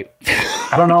 All right.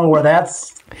 I don't know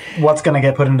what's going to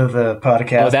get put into the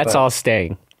podcast. Oh, that's all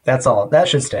staying. That's all. That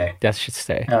should stay. That should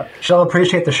stay. She'll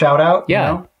appreciate the shout out. Yeah.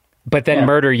 You know? But then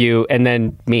murder you and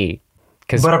then me.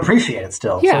 But appreciate it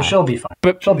still. Yeah. So she'll be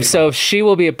fine. She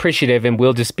will be appreciative and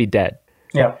we'll just be dead.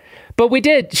 Yeah. But we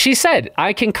did. She said,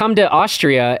 I can come to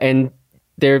Austria and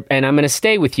I'm going to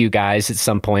stay with you guys at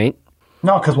some point.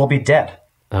 No, because we'll be dead.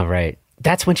 All right.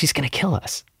 That's when she's going to kill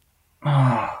us.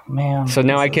 Oh, man. So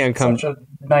now I can't come. Such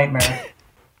a nightmare.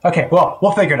 Okay, well,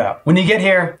 we'll figure it out. When you get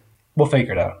here, we'll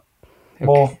figure it out. Okay.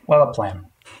 We'll have a plan.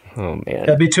 Oh, man.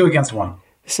 It'll be 2 against 1.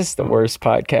 This is the worst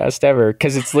podcast ever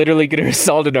because it's literally going to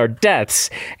result in our deaths.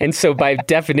 And so by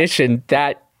definition,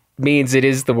 that means it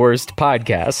is the worst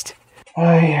podcast.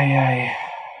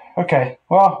 Okay,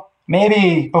 well,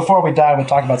 maybe before we die, we'll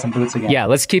talk about some boots again. Yeah,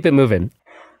 let's keep it moving.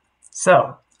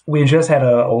 So, we just had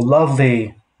a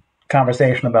lovely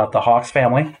conversation about the Hawks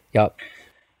family. Yep.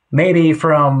 Maybe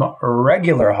from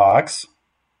regular Hawks,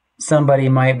 somebody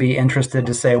might be interested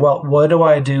to say, well, what do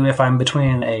I do if I'm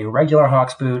between a regular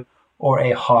Hawks boot or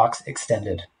a Hawks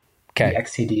Extended? Okay. The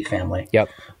XTD family. Yep.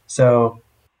 So,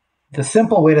 the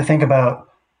simple way to think about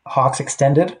Hawks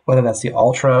Extended, whether that's the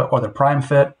Ultra or the Prime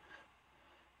Fit,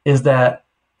 is that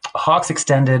Hawks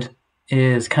Extended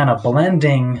is kind of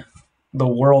blending the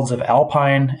worlds of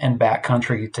alpine and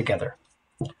backcountry together.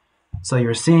 So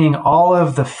you're seeing all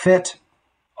of the fit,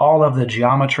 all of the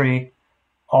geometry,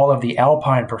 all of the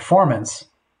alpine performance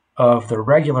of the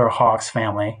regular Hawks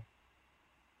family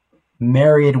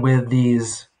married with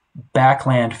these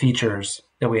backland features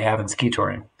that we have in ski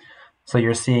touring. So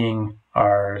you're seeing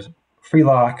our free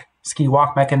lock, ski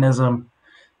walk mechanism,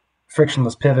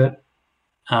 frictionless pivot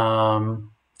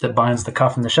that binds the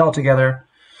cuff and the shell together,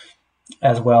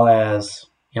 as well as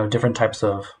different types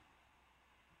of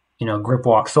grip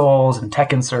walk soles and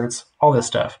tech inserts, all this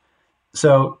stuff.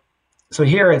 So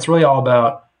here it's really all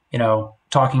about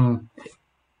talking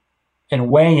and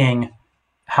weighing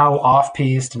how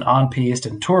off-piste and on-piste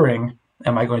and touring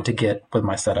am I going to get with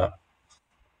my setup.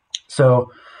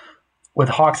 So with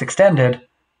Hawks Extended,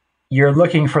 you're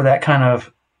looking for that kind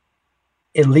of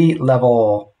elite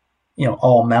level,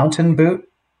 all mountain boot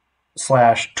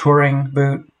 / touring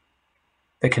boot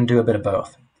that can do a bit of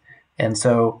both. And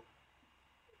so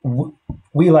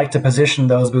we like to position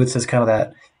those boots as kind of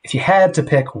that. If you had to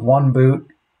pick one boot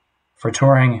for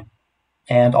touring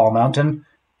and all mountain,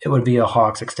 it would be a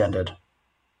Hawks Extended,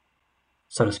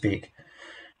 so to speak.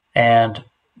 And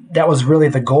that was really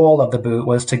the goal of the boot,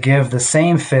 was to give the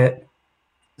same fit,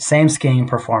 same skiing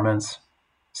performance,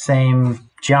 same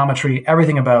geometry,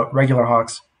 everything about regular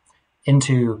Hawks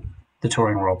into the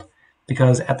touring world.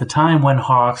 Because at the time when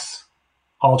Hawks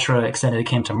Ultra Extended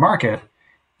came to market,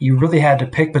 you really had to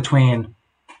pick between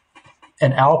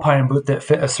an alpine boot that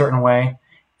fit a certain way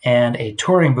and a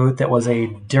touring boot that was a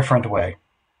different way.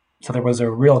 So there was a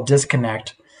real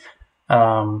disconnect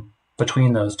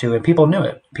between those two, and people knew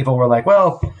it. People were like,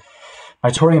 well, my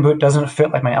touring boot doesn't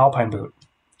fit like my alpine boot.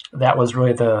 That was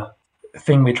really the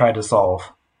thing we tried to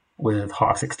solve with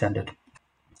Hawks Extended.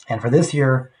 And for this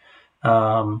year,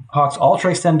 Hawks Ultra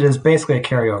Extended is basically a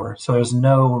carryover. So there's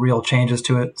no real changes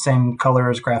to it. Same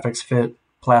colors, graphics, fit,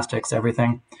 plastics,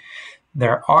 everything.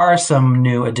 There are some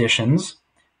new additions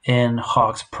in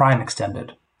Hawks Prime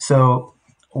Extended. So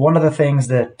one of the things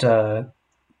that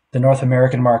the North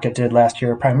American market did last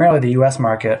year, primarily the US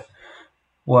market,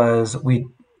 was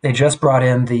they just brought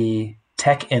in the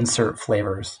tech insert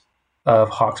flavors of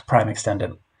Hawks Prime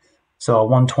Extended. So a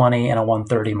 120 and a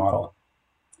 130 model.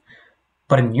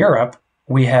 But in Europe,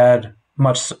 we had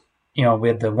we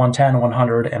had the 110,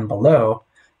 100 and below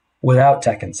without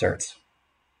tech inserts.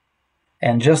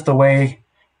 And just the way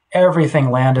everything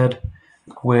landed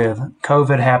with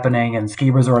COVID happening and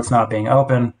ski resorts not being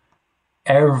open,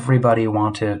 everybody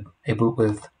wanted a boot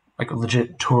with like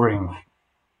legit touring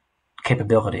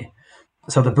capability.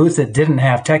 So the boots that didn't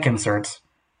have tech inserts,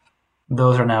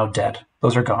 those are now dead.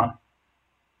 Those are gone.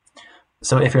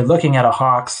 So if you're looking at a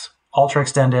Hawks Ultra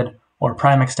Extended or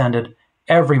Prime Extended,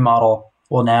 every model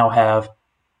will now have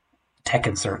tech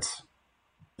inserts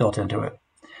built into it.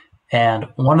 And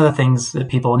one of the things that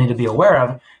people need to be aware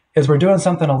of is we're doing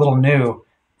something a little new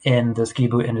in the ski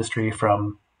boot industry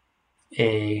from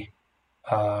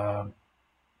how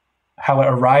it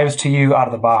arrives to you out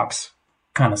of the box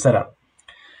kind of setup.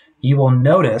 You will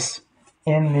notice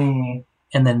in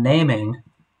the naming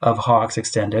of Hawks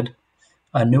Extended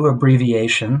a new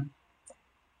abbreviation,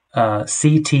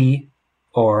 CT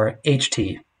or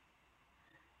HT.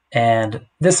 And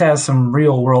this has some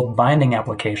real world binding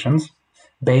applications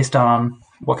based on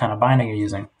what kind of binding you're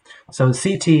using. So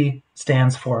CT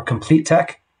stands for complete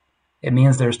tech. It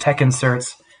means there's tech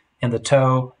inserts in the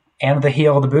toe and the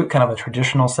heel of the boot, kind of a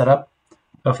traditional setup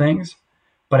of things.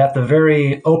 But at the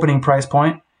very opening price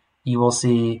point, you will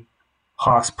see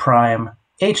Hawks Prime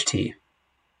HT,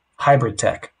 hybrid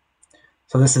tech.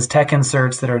 So this is tech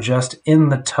inserts that are just in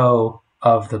the toe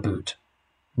of the boot,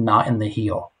 not in the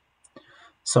heel.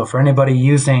 So for anybody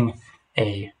using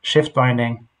a shift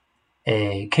binding,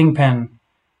 a Kingpin,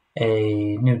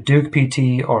 a new Duke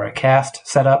PT, or a cast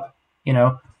setup,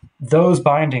 those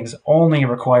bindings only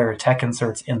require tech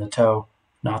inserts in the toe,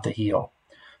 not the heel.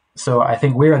 So I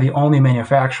think we are the only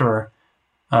manufacturer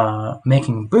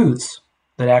making boots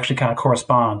that actually kind of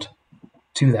correspond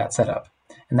to that setup.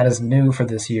 And that is new for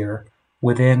this year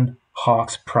within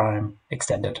Hawks Prime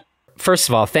Extended. First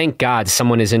of all, thank God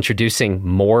someone is introducing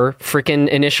more freaking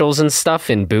initials and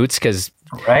stuff in boots, because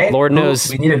Lord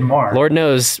knows we needed more. Lord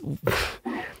knows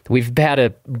we've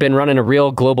been running a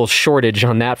real global shortage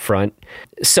on that front.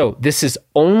 So this is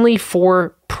only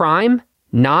for Prime,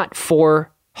 not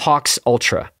for Hawks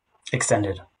Ultra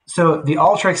Extended. So the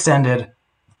Ultra Extended,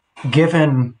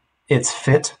 given its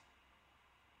fit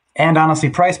and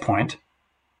honestly price point,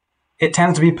 it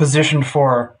tends to be positioned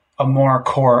for a more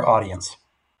core audience.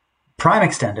 Prime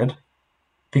Extended,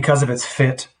 because of its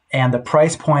fit and the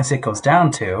price points it goes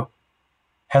down to,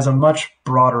 has a much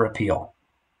broader appeal.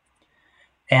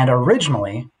 And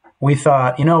originally, we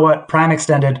thought, Prime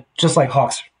Extended, just like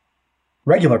Hawks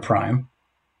regular Prime,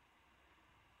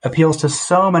 appeals to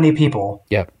so many people.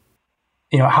 Yep.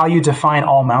 How you define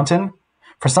all mountain,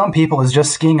 for some people, is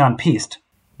just skiing on piste.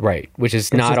 Right, which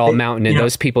is not all mountain, and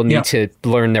those people need to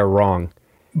learn they're wrong.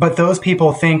 But those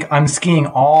people think I'm skiing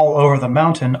all over the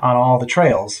mountain on all the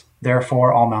trails,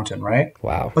 therefore all mountain, right?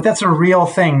 Wow. But that's a real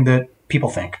thing that people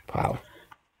think. Wow.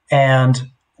 And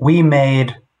we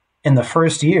made, in the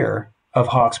first year of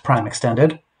Hawks Prime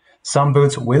Extended, some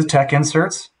boots with tech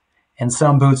inserts and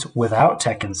some boots without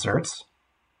tech inserts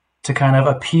to kind of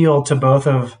appeal to both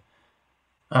of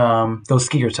those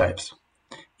skier types.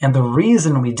 And the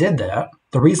reason we did that,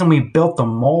 the reason we built the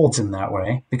molds in that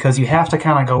way, because you have to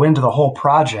kind of go into the whole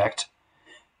project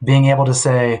being able to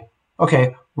say,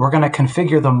 okay, we're going to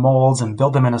configure the molds and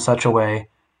build them in such a way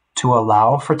to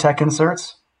allow for tech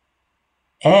inserts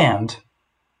and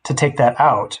to take that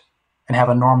out and have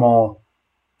a normal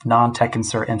non-tech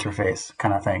insert interface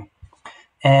kind of thing.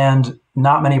 And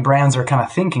not many brands are kind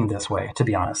of thinking this way, to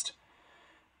be honest.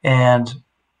 And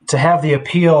to have the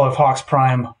appeal of Hawks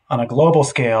Prime on a global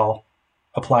scale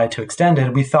applied to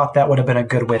Extended, we thought that would have been a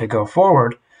good way to go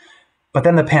forward. But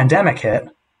then the pandemic hit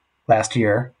last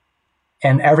year,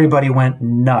 and everybody went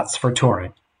nuts for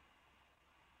touring.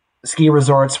 Ski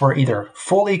resorts were either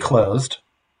fully closed,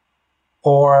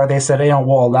 or they said,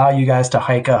 we'll allow you guys to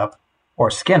hike up or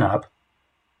skin up,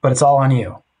 but it's all on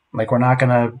you. Like, we're not going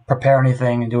to prepare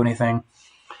anything and do anything.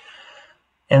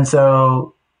 And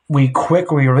so we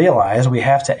quickly realized we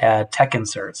have to add tech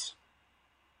inserts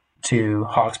to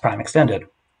Hawks Prime Extended.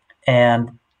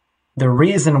 And the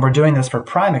reason we're doing this for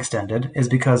Prime Extended is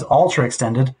because Ultra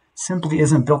Extended simply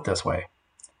isn't built this way.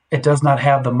 It does not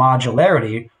have the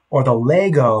modularity or the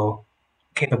Lego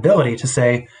capability to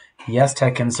say, yes,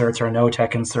 tech inserts or no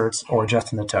tech inserts or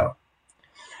just in the toe.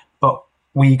 But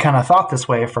we kind of thought this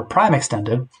way for Prime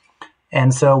Extended.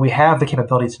 And so we have the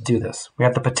capability to do this. We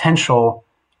have the potential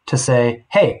to say,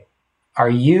 hey, Are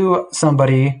you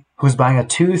somebody who's buying a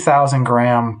 2,000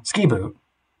 gram ski boot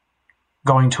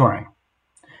going touring?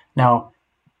 Now,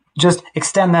 just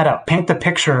extend that out. Paint the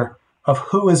picture of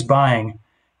who is buying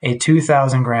a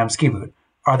 2,000 gram ski boot.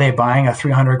 Are they buying a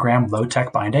 300 gram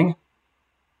low-tech binding?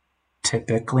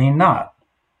 Typically not.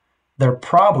 They're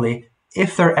probably,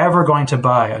 if they're ever going to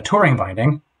buy a touring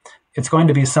binding, it's going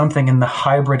to be something in the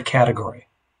hybrid category,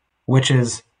 which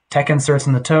is tech inserts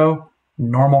in the toe,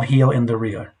 normal heel in the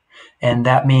rear. And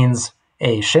that means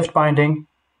a shift binding,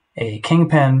 a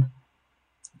Kingpin,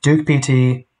 Duke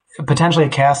PT, potentially a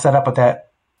cast setup, but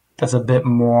that's a bit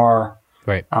more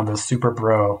right on the Super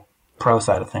Bro Pro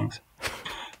side of things.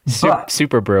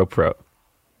 Super Bro Pro.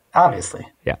 Obviously.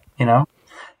 Yeah. You know?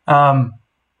 And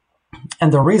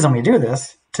the reason we do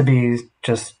this, to be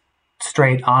just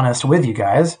straight honest with you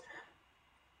guys,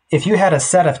 if you had a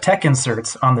set of tech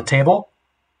inserts on the table,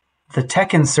 the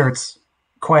tech inserts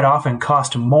quite often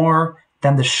cost more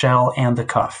than the shell and the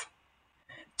cuff.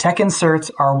 Tech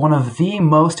inserts are one of the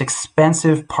most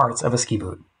expensive parts of a ski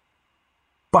boot,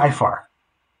 by far.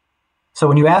 So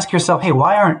when you ask yourself, hey,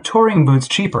 why aren't touring boots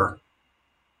cheaper?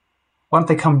 Why don't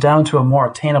they come down to a more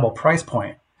attainable price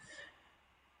point?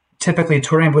 Typically,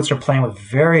 touring boots are playing with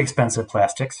very expensive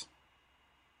plastics,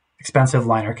 expensive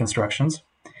liner constructions,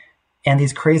 and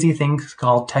these crazy things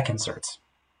called tech inserts.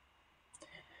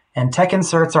 And tech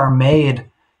inserts are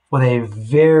made with a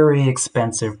very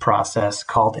expensive process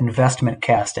called investment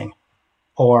casting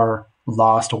or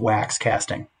lost wax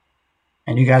casting.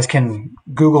 And you guys can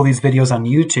Google these videos on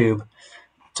YouTube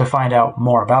to find out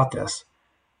more about this.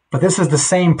 But this is the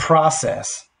same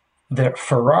process that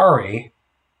Ferrari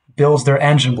builds their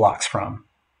engine blocks from.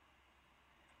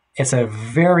 It's a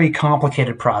very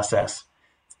complicated process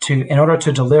in order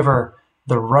to deliver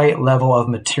the right level of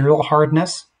material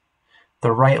hardness,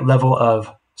 the right level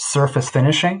of surface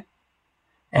finishing,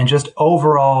 and just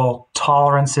overall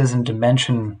tolerances and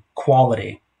dimension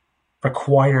quality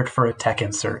required for a tech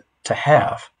insert to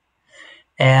have.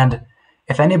 And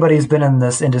if anybody's been in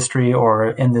this industry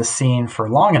or in this scene for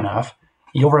long enough,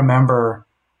 you'll remember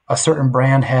a certain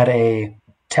brand had a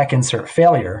tech insert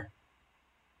failure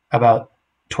about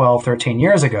 12, 13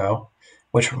 years ago,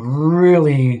 which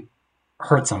really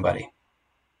hurt somebody.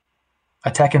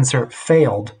 A tech insert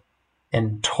failed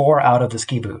and tore out of the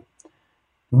ski boot.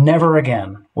 Never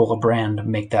again will a brand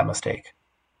make that mistake,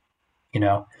 you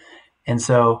know? And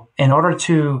so in order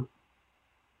to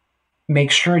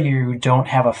make sure you don't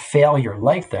have a failure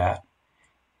like that,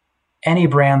 any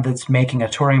brand that's making a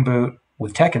touring boot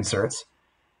with tech inserts,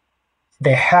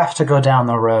 they have to go down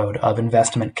the road of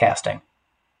investment casting.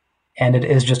 And it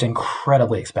is just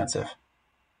incredibly expensive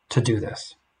to do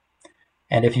this.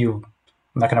 And I'm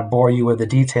not going to bore you with the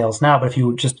details now, but if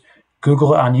you just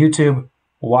Google it on YouTube,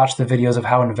 watch the videos of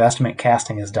how investment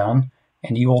casting is done,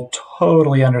 and you will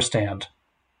totally understand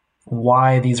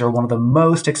why these are one of the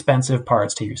most expensive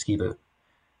parts to your ski boot.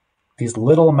 These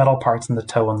little metal parts in the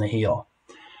toe and the heel.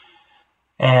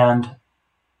 And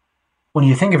when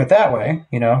you think of it that way,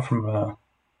 you know,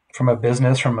 from a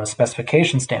business, from a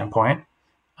specification standpoint,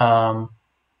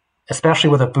 especially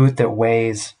with a boot that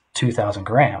weighs 2,000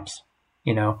 grams,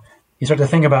 you know, you start to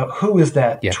think about who is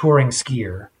that touring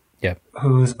skier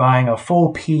who's buying a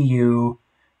full PU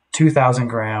 2,000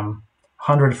 gram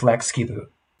 100 flex ski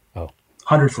boot. Oh,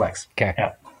 100 flex. Okay.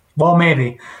 Yeah. Well,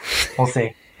 maybe. We'll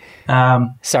see.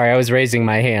 Sorry, I was raising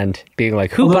my hand, being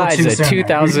like, who buys a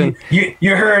 2,000?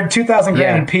 You heard 2,000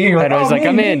 grand PU. You're like, and I was like,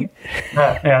 I'm in.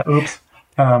 Oops.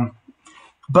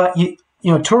 But, you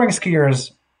know, touring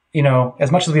skiers, you know,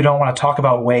 as much as we don't want to talk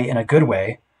about weight in a good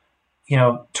way, you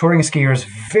know, touring skiers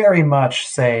very much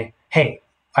say, hey,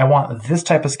 I want this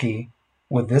type of ski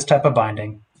with this type of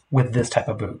binding with this type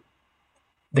of boot.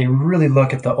 They really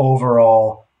look at the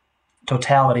overall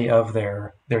totality of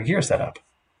their gear setup,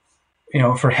 you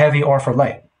know, for heavy or for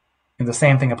light. And the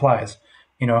same thing applies.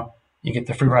 You know, you get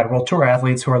the Freeride World Tour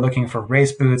athletes who are looking for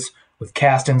race boots with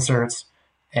cast inserts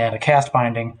and a cast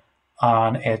binding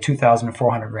on a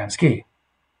 2,400 gram ski.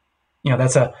 You know,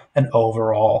 that's an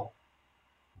overall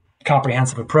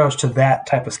comprehensive approach to that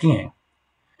type of skiing.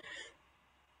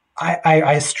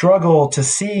 I struggle to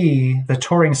see the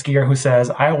touring skier who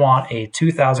says, I want a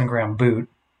 2,000 gram boot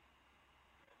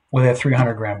with a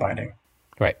 300 gram binding.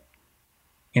 Right.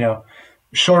 You know,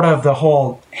 short of the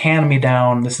whole hand me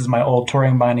down, this is my old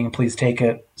touring binding, please take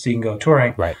it so you can go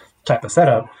touring type of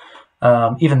setup.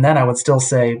 Even then, I would still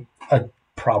say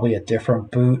probably a different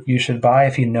boot you should buy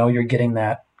if you know you're getting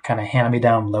that kind of hand me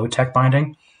down low tech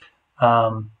binding.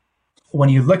 When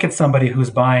you look at somebody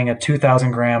who's buying a 2,000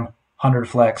 gram 100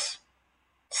 flex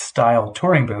style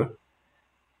touring boot,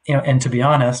 you know, and to be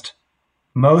honest,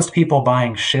 most people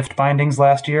buying shift bindings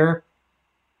last year,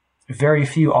 very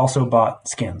few also bought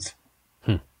skins.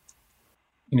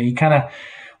 You kind of,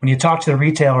 when you talk to the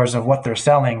retailers of what they're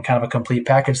selling, kind of a complete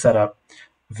package setup,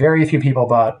 very few people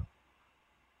bought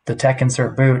the tech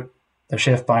insert boot, the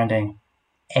shift binding,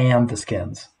 and the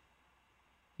skins.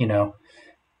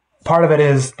 Part of it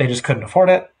is they just couldn't afford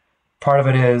it. Part of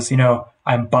it is,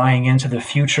 I'm buying into the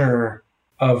future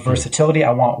of versatility.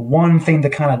 I want one thing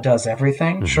that kind of does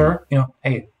everything. Mm-hmm. Sure.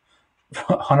 Hey,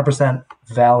 100%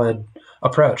 valid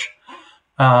approach.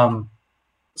 So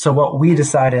what we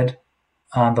decided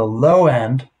on the low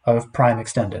end of Prime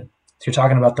Extended, so you're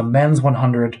talking about the men's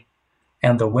 100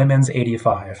 and the women's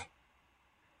 85.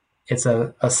 It's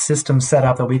a system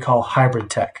setup that we call hybrid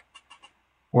tech,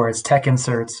 where it's tech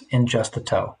inserts in just the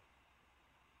toe.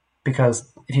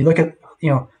 Because if you look at,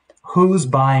 who's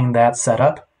buying that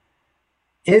setup,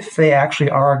 if they actually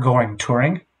are going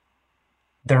touring,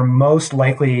 they're most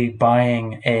likely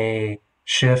buying a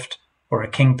Shift or a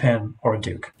Kingpin or a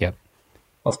Duke. Yep.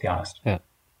 Let's be honest. Yeah.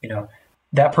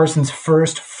 That person's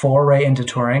first foray into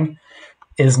touring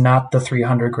is not the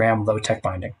 300 gram low tech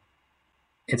binding.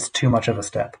 It's too much of a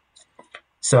step.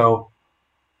 So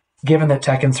given that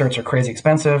tech inserts are crazy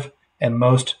expensive and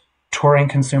most touring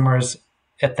consumers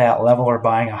at that level are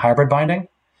buying a hybrid binding,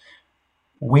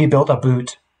 we built a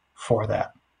boot for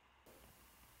that.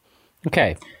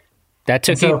 Okay. That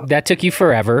took you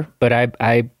forever, but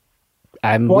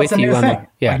I'm with you on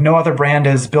that. Yeah. Like no other brand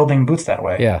is building boots that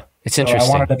way. Yeah. It's interesting.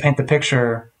 I wanted to paint the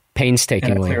picture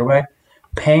painstakingly in a clear way.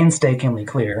 Painstakingly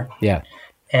clear. Yeah.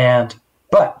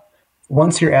 But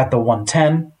once you're at the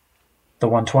 110, the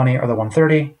 120, or the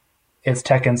 130, it's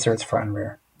tech inserts front and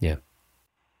rear. Yeah.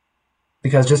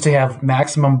 Because just to have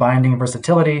maximum binding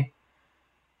versatility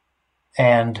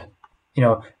and,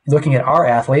 looking at our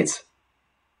athletes,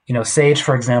 Sage,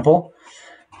 for example,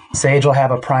 Sage will have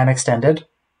a Prime Extended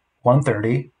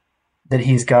 130 that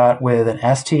he's got with an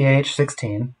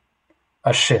STH16,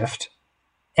 a shift,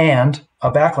 and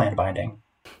a backland binding,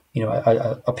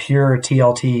 a pure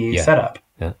TLT setup.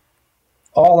 Yeah.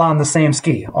 All on the same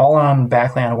ski, all on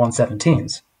backland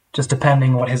 117s, just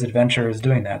depending what his adventure is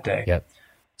doing that day. Yep.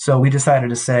 So we decided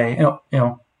to say,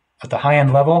 at the high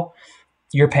end level,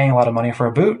 you're paying a lot of money for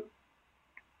a boot.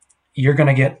 You're going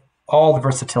to get all the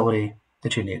versatility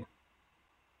that you need,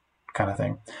 kind of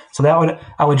thing. So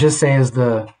I would just say is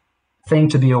the thing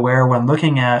to be aware when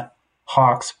looking at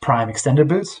Hawx Prime Extended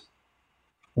boots.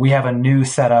 We have a new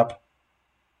setup,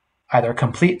 either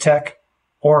complete tech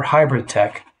or hybrid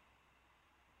tech,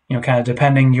 kind of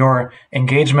depending your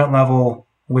engagement level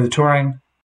with touring.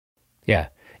 Yeah.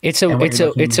 It's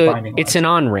an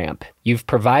on-ramp. You've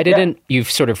provided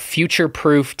you've sort of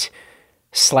future-proofed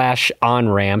 /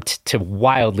 on-ramped to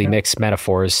wildly mixed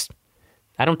metaphors.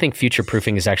 I don't think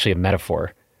future-proofing is actually a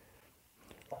metaphor.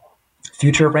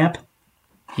 Future ramp?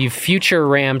 You've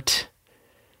future-ramped.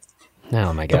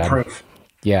 Oh my God. The proof.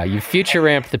 Yeah, you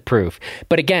future-ramped the proof.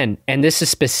 But again, and this is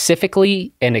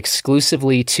specifically and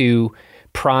exclusively to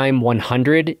Prime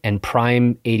 100 and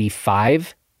Prime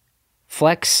 85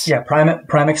 Flex? Yeah,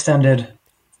 Prime Extended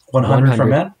 100 for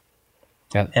men,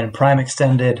 and Prime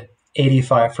Extended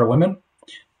 85 for women.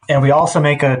 And we also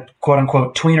make a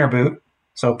quote-unquote tweener boot,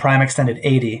 so Prime Extended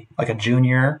 80, like a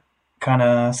junior kind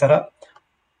of setup,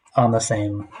 on the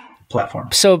same platform.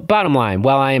 So bottom line,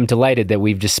 while I am delighted that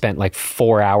we've just spent like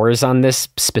 4 hours on this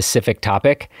specific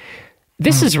topic,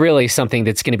 this is really something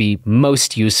that's going to be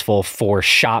most useful for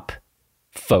shop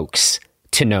folks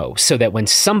to know, so that when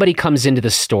somebody comes into the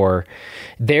store,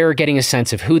 they're getting a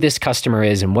sense of who this customer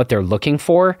is and what they're looking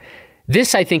for.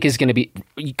 This, I think, is going to be,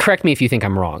 correct me if you think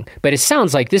I'm wrong, but it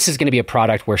sounds like this is going to be a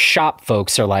product where shop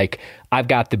folks are like, I've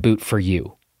got the boot for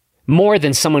you. More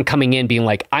than someone coming in being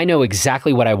like, I know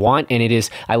exactly what I want. And it is,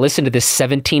 I listened to this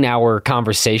 17-hour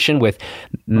conversation with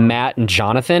Matt and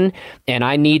Jonathan, and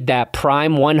I need that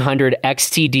Prime 100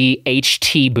 XTD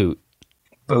HT boot.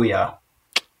 Booyah.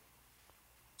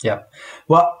 Yeah.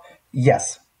 Well,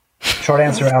 yes. Short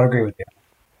answer, I would agree with you.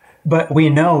 But we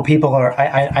know people are,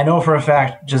 I know for a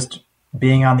fact, just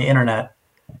being on the internet,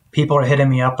 people are hitting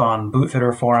me up on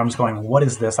Bootfitter forums going, what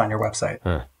is this on your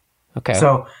website? Okay.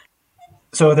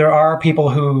 So there are people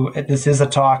who, this is a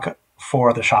talk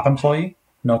for the shop employee,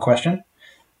 no question.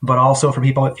 But also for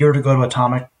people, if you were to go to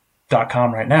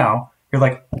atomic.com right now, you're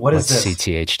like, what's this?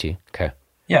 CTHT. Okay.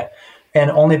 Yeah.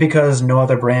 And only because no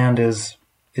other brand is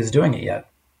doing it yet.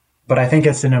 But I think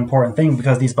it's an important thing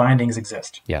because these bindings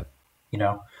exist. Yeah.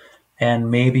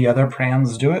 And maybe other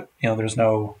brands do it. There's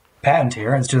no patent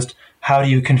here. It's just how do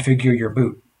you configure your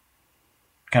boot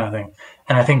kind of thing.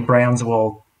 And I think brands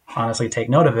will honestly take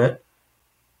note of it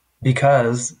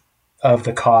because of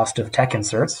the cost of tech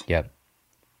inserts Yep.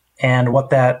 and what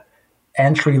that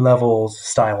entry-level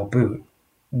style boot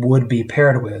would be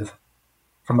paired with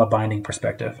from a binding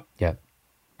perspective. Yep.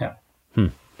 Yeah.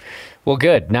 Well,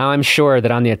 good. Now I'm sure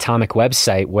that on the Atomic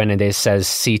website, when it says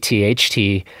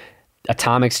CTHT,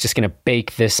 Atomic's just going to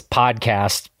bake this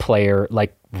podcast player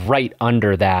like right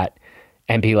under that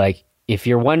and be like, if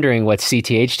you're wondering what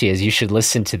CTHT is, you should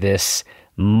listen to this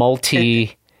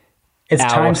It's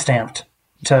timestamped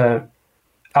to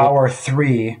hour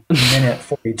 3 minute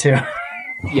 42.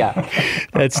 Yeah,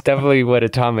 that's definitely what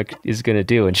Atomic is going to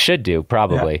do and should do,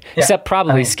 probably. Yeah. Except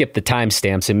probably skip the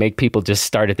timestamps and make people just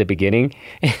start at the beginning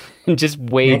and just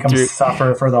wade Make them through.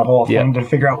 suffer for the whole thing to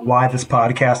figure out why this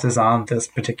podcast is on this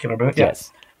particular boot.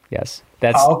 Yes.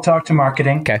 That's I'll talk to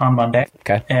marketing on Monday.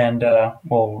 Okay. And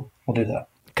we'll do that.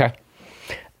 okay.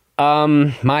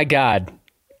 My God,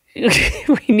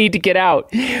 we need to get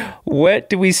out. What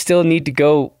do we still need to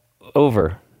go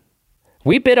over?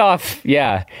 We bit off,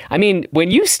 yeah. I mean, when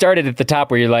you started at the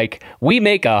top where you're like, we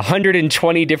make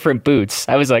 120 different boots,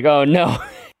 I was like, oh no.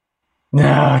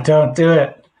 No, don't do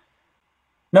it.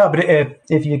 No, but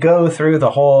if you go through the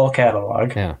whole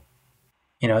catalog, Yeah.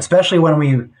 especially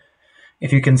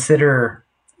if you consider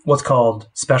what's called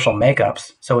special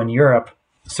makeups. So in Europe,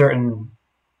 certain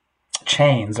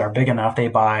chains are big enough, they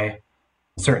buy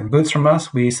certain boots from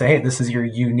us. We say, hey, this is your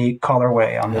unique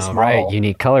colorway on this model. Right,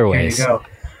 unique colorways. Here you go.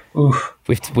 Oof.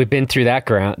 We've been through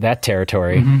that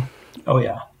territory. Mm-hmm. Oh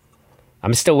yeah.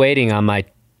 I'm still waiting on my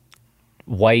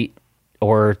white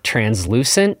or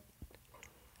translucent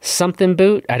something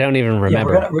boot. I don't even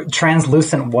remember.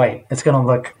 Translucent white. It's going to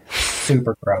look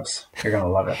super gross. You're going to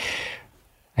love it.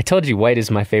 I told you white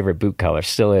is my favorite boot color.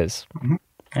 Still is. Mm-hmm.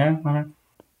 Yeah.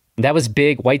 That was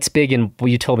big. White's big in, well,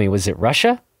 you told me, was it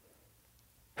Russia?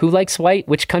 Who likes white?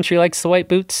 Which country likes the white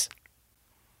boots?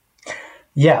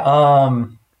 Yeah.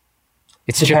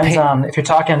 It's Depends Japan. on if you're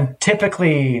talking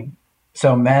typically,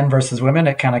 so men versus women,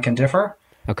 it kind of can differ.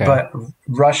 Okay. But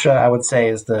Russia, I would say,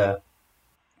 is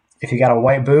if you got a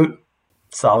white boot,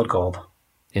 solid gold.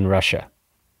 In Russia.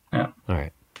 Yeah. All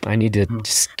right. I need to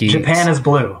ski. Japan is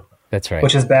blue. That's right.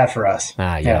 Which is bad for us.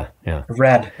 Yeah.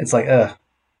 Red. It's like,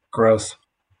 gross.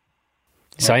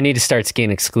 So I need to start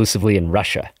skiing exclusively in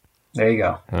Russia. There you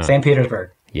go. St.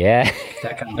 Petersburg. Yeah.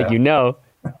 That kind of You know.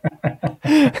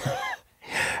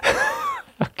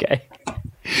 Okay.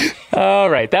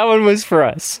 All right. That one was for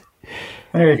us.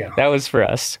 There you go. That was for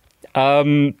us.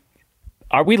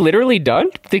 Are we literally done?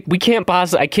 We can't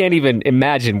possibly, I can't even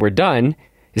imagine we're done.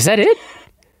 Is that it?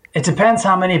 It depends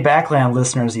how many Backland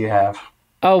listeners you have.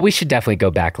 Oh, we should definitely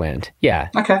go Backland. Yeah.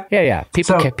 Okay. Yeah.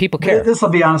 People care. This will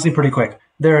be honestly pretty quick.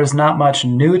 There is not much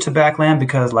new to Backland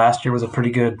because last year was a pretty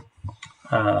good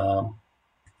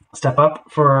step up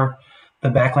for the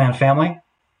Backland family.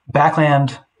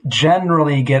 Backland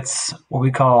generally gets what we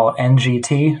call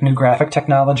NGT, new graphic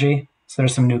technology. So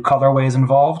there's some new colorways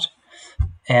involved.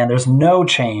 And there's no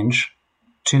change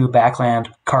to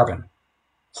Backland Carbon.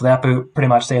 So that boot pretty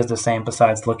much stays the same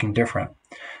besides looking different.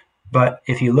 But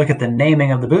if you look at the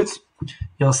naming of the boots,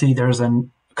 you'll see there's a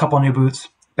couple new boots,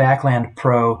 Backland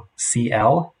Pro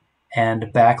CL and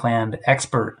Backland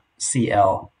Expert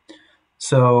CL.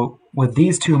 So with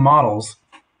these two models,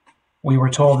 we were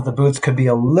told that the boots could be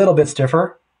a little bit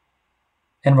stiffer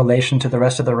in relation to the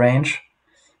rest of the range.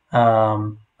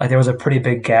 Like there was a pretty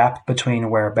big gap between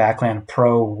where Backland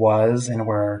Pro was and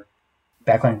where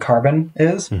Backland Carbon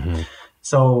is. Mm-hmm.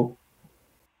 So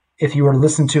if you were to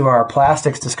listen to our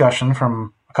plastics discussion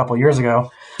from a couple of years ago,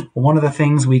 one of the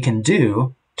things we can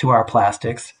do to our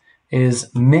plastics is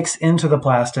mix into the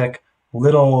plastic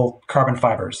little carbon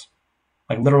fibers,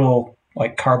 like literal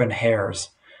like carbon hairs,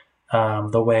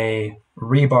 the way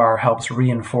rebar helps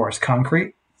reinforce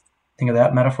concrete. Think of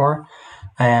that metaphor.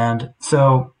 And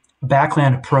so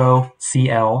Backland Pro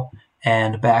CL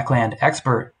and Backland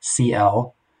Expert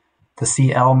CL, the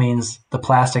CL means the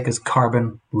plastic is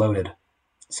carbon loaded.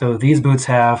 So these boots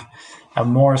have a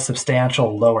more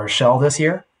substantial lower shell this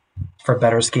year for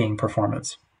better skiing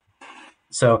performance.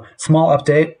 So small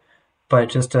update, but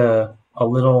just a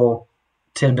little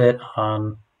tidbit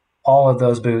on all of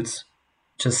those boots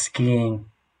just skiing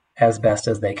as best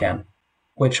as they can,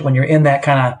 which when you're in that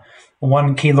kind of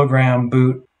 1 kilogram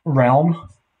boot realm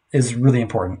is really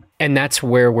important. And that's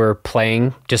where we're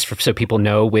playing, just so people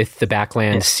know, with the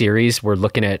Backland series, we're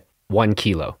looking at 1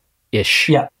 kilo-ish.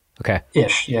 Yeah. Okay.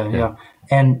 Ish, yeah.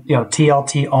 And,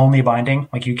 TLT only binding,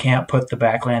 like you can't put the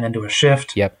Backland into a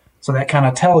shift. Yep. So that kind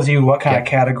of tells you what kind of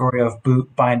category of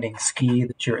boot binding ski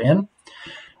that you're in.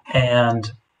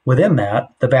 And within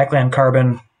that, the Backland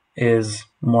Carbon is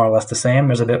more or less the same.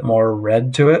 There's a bit more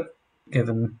red to it,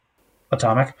 given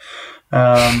Atomic.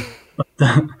 Um,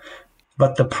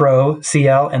 but the Pro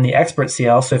CL and the Expert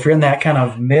CL. So if you're in that kind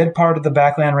of mid part of the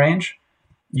backland range,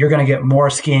 you're going to get more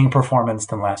skiing performance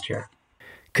than last year.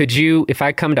 Could you, if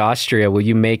I come to Austria, will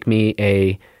you make me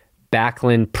a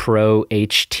Backland Pro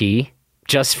HT?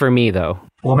 Just for me, though.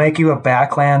 We'll make you a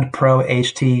Backland Pro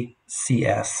HT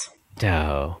CS.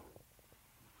 Oh,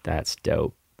 that's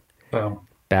dope. Boom.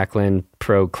 Backland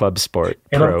Pro Club Sport.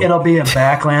 It'll be a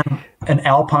Backland, an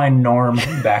Alpine Norm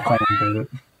Backland boot.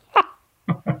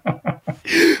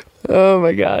 Oh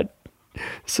my God.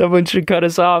 Someone should cut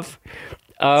us off.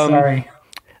 Sorry.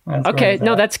 Okay,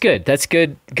 no, that's good. That's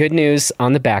good. Good news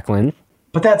on the Backland.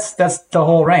 But that's the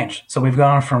whole range. So we've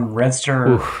gone from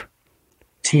Redster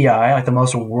TI, like the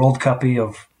most World Cuppy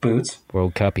of boots,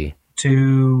 World Cuppy,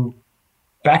 to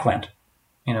Backland,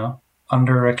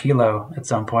 under a kilo at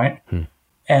some point,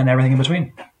 and everything in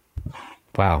between.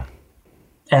 Wow.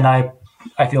 And I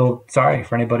feel sorry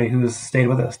for anybody who's stayed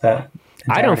with us.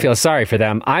 I don't feel sorry for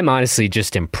them. I'm honestly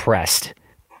just impressed.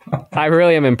 I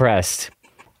really am impressed.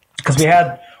 Because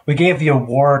we gave the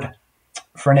award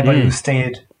for anybody who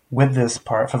stayed with this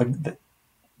part for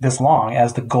this long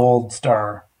as the Gold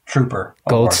Star Trooper.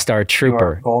 Gold Star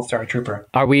Trooper. Gold Star Trooper.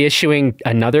 Are we issuing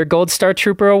another Gold Star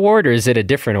Trooper award, or is it a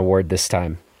different award this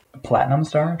time? Platinum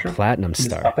Star Trooper. Platinum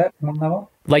Star. Up it one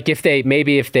level. Like if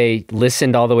they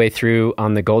listened all the way through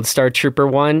on the Gold Star Trooper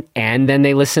one, and then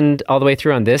they listened all the way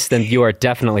through on this, then you are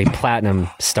definitely Platinum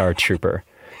Star Trooper,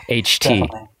 HT.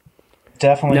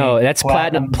 Definitely. No, that's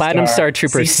Platinum Star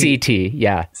Trooper CT.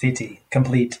 Yeah. CT.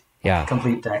 Complete. Yeah.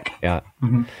 Complete deck. Yeah.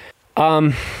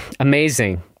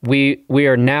 Amazing. We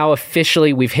are now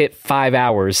officially, we've hit 5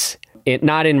 hours.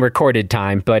 Not in recorded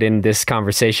time, but in this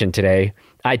conversation today.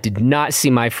 I did not see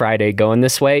my Friday going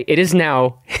this way. It is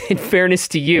now, in fairness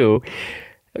to you,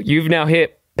 you've now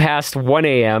hit past 1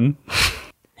 a.m.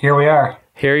 Here we are.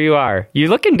 Here you are. You're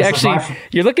looking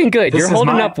you're looking good. You're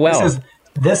holding up well.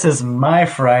 This is my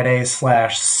Friday /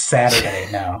 Saturday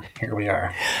now. Here we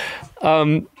are.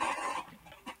 I'm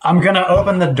going to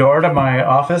open the door to my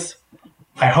office.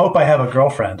 I hope I have a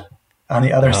girlfriend on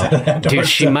the other side of that door.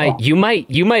 Dude, you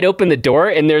might open the door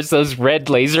and there's those red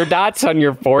laser dots on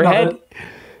your forehead.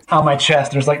 On my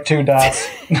chest, there's like 2 dots.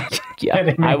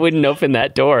 Yeah, I wouldn't open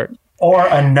that door. Or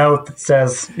a note that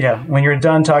says, when you're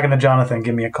done talking to Jonathan,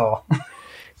 give me a call.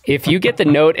 If you get the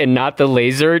note and not the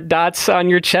laser dots on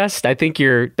your chest, I think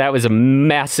that was a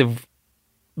massive,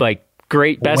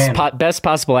 great, best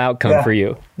possible outcome for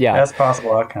you. Yeah. Best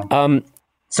possible outcome.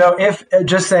 So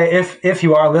if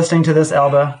you are listening to this,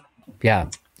 Elba. Yeah.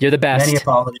 You're the best. Many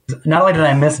apologies. Not only did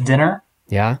I miss dinner.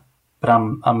 Yeah. But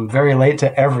I'm very late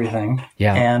to everything.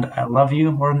 Yeah. And I love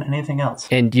you more than anything else.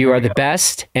 And you are the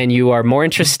best, and you are more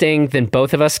interesting than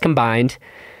both of us combined,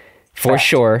 for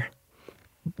sure.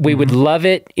 We would love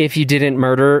it if you didn't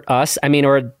murder us. I mean,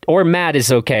 or Matt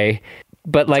is okay,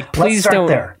 but please don't.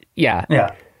 There. Yeah.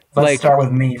 Yeah. Let's start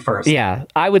with me first. Yeah.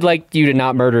 I would like you to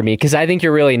not murder me because I think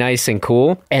you're really nice and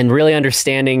cool and really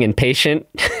understanding and patient.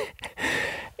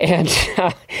 And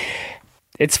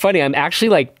it's funny. I'm actually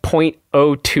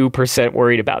 0.02%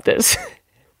 worried about this.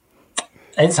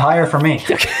 It's higher for me.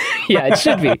 Yeah, it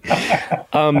should be.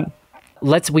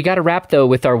 We got to wrap though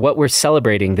with our what we're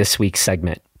celebrating this week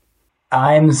segment.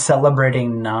 I'm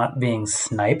celebrating not being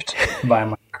sniped by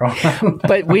my girlfriend.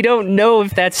 But we don't know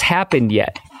if that's happened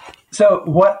yet. So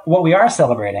what we are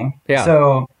celebrating. Yeah.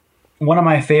 So one of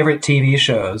my favorite TV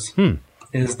shows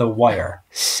is The Wire.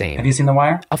 Same. Have you seen The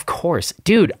Wire? Of course.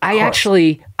 Dude, I've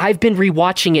been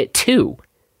rewatching it too.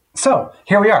 So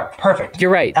here we are. Perfect.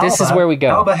 You're right. This is where we go.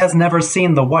 Alba has never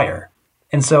seen The Wire.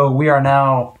 And so we are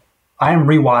now, I'm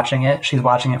rewatching it. She's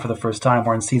watching it for the first time.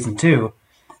 We're in season 2.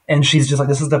 And she's just like,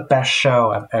 this is the best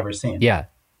show I've ever seen. Yeah.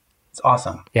 It's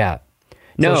awesome. Yeah.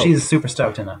 No. So she's super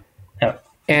stoked in it. Yeah.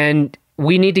 And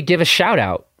we need to give a shout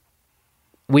out.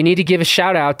 We need to give a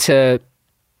shout out to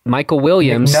Michael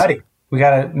Williams. McNutty. We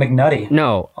got a McNutty.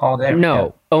 No. All day. No.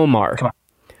 Yeah. Omar. Come on.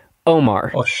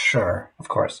 Omar. Oh, sure. Of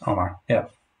course. Omar. Yeah.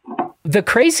 The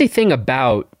crazy thing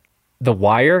about The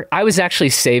Wire, I was actually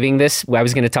saving this. I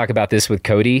was going to talk about this with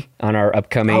Cody on our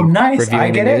upcoming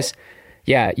Reviewing the News.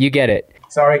 Yeah, you get it.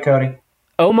 Sorry, Cody.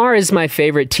 Omar is my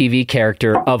favorite TV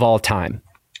character of all time.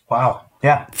 Wow.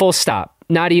 Yeah. Full stop.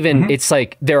 Not even, it's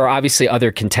there are obviously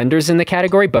other contenders in the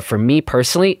category, but for me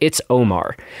personally, it's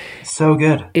Omar. So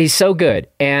good. He's so good.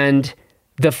 And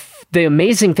the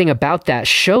amazing thing about that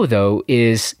show, though,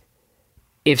 is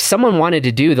if someone wanted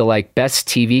to do the best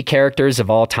TV characters of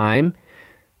all time,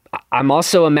 I'm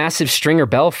also a massive Stringer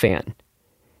Bell fan.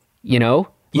 You know?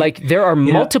 There are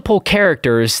multiple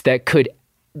characters that could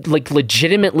like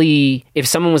legitimately, if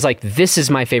someone was like, this is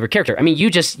my favorite character. I mean, you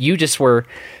just were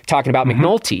talking about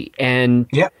McNulty, and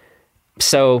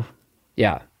so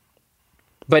yeah.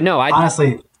 But no,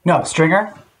 honestly, no,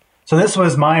 Stringer. So this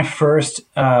was my first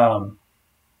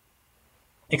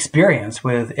experience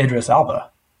with Idris Elba.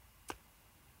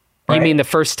 Right? You mean the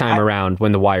first time around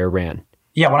when The Wire ran?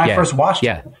 Yeah, when I first watched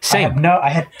it. Same.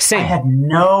 I had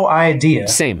no idea.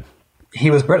 Same. He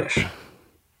was British.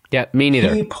 Yeah, me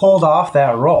neither. He pulled off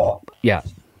that role. Yeah.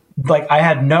 Like, I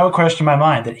had no question in my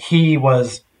mind that he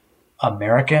was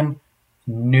American,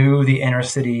 knew the inner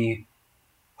city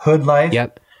hood life.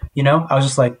 Yep. You know, I was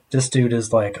just like, this dude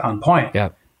is like on point. Yeah.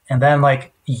 And then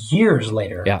like years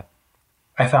later,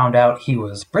 I found out he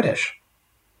was British.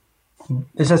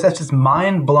 That's just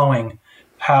mind blowing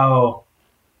how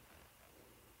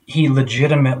he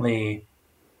legitimately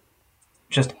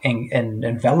just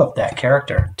enveloped that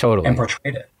character. Totally. And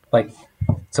portrayed it. Like,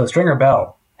 so Stringer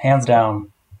Bell, hands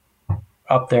down,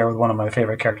 up there with one of my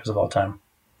favorite characters of all time.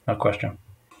 No question.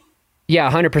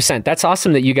 Yeah, 100%. That's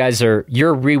awesome that you're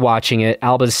rewatching it.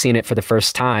 Alba's seen it for the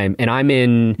first time, and I'm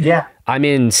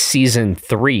in season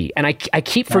 3. And I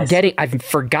keep forgetting, I've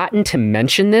forgotten to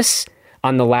mention this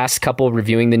on the last couple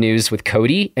reviewing the news with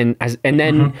Cody, and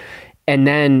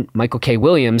then Michael K.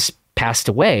 Williams passed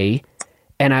away,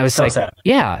 and I was so like, sad.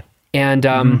 Yeah.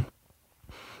 And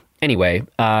anyway,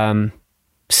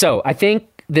 so I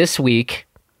think this week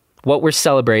what we're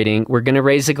celebrating, we're going to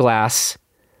raise a glass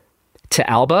to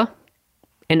Alba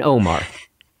and Omar.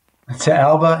 To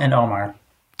Alba and Omar.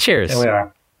 Cheers. There we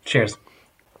are. Cheers.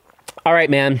 All right,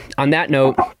 man. On that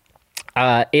note,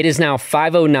 it is now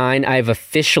 5:09. I've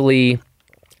officially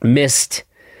missed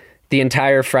the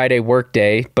entire Friday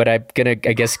workday, but I'm going to,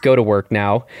 I guess, go to work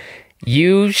now.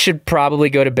 You should probably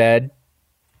go to bed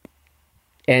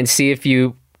and see if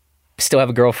you still have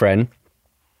a girlfriend.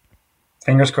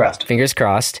 Fingers crossed. Fingers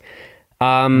crossed.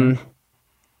 I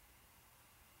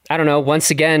don't know.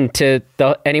 Once again, to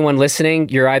anyone listening,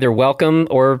 you're either welcome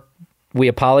or we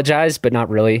apologize, but not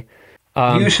really.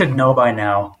 You should know by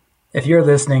now. If you're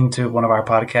listening to one of our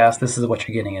podcasts, this is what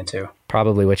you're getting into.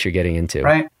 Probably what you're getting into.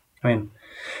 Right? I mean,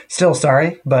 still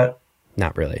sorry, but...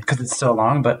 Not really. Because it's so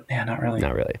long, but yeah, not really.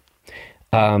 Not really.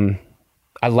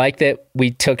 I like that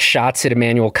we took shots at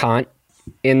Immanuel Kant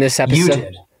in this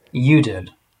episode. You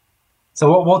did.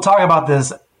 So we'll talk about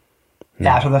this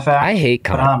after the fact. I hate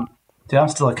Kant. Dude, I'm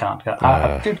still a Kant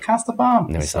guy. Dude, Kant's the bomb.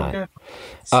 No, he's so not. Good.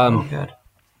 So good.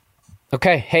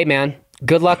 Okay. Hey, man.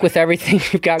 Good luck with everything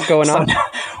you've got going on.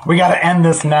 We got to end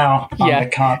this now on the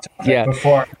Kant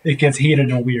before it gets heated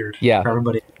and weird for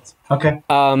everybody else. Okay.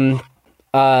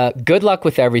 Good luck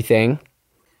with everything.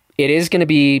 It is going to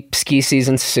be ski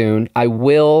season soon. I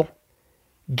will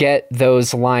get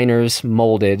those liners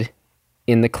molded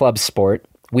in the club sport.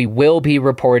 We will be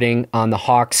reporting on the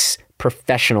Hawks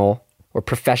professional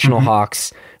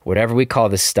Hawks, whatever we call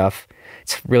this stuff.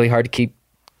 It's really hard to keep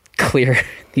clear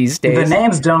these days. The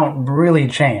names don't really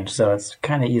change, so it's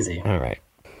kind of easy. All right.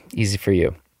 Easy for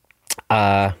you.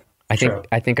 I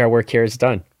think our work here is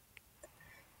done.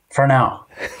 For now.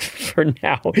 For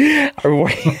now. Our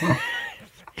work...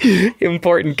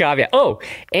 Important caveat. Oh,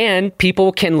 and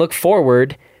people can look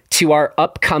forward to our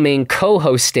upcoming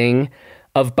co-hosting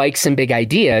of Bikes and Big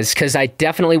Ideas, because I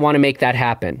definitely want to make that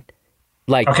happen.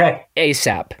 Like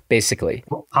ASAP, basically.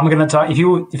 I'm gonna talk. If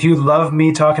you love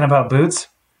me talking about boots,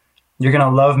 you're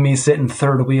gonna love me sitting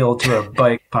third wheel to a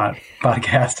bike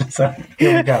podcast. So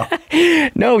here we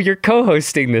go. No, you're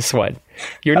co-hosting this one.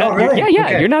 You're not. Really?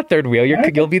 Okay. You're not third wheel.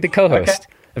 You'll be the co-host.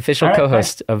 Okay. Official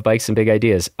co-host of Bikes and Big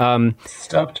Ideas.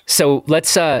 Stoked. So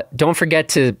let's don't forget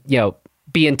to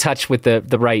be in touch with the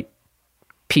right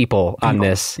people on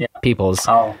this. Yeah. Peoples.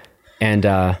 And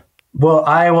well,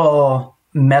 I will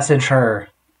message her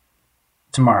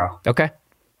tomorrow. Okay.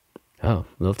 Oh,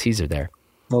 little teaser there.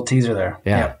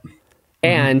 Yeah. Yep.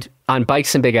 And on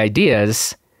Bikes and Big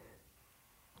Ideas,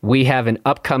 we have an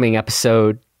upcoming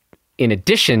episode in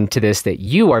addition to this that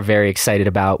you are very excited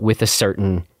about with a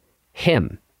certain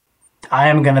him. I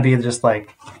am going to be just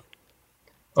like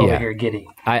over here giddy.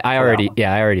 I already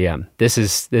am. This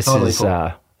is totally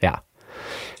cool. Yeah.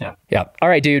 All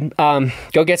right, dude.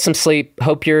 Go get some sleep.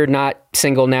 Hope you're not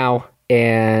single now,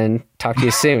 and talk to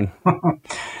you soon.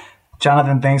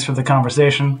 Jonathan, thanks for the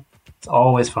conversation. It's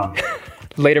always fun.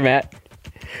 Later, Matt.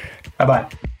 Bye-bye.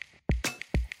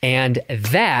 And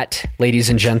that, ladies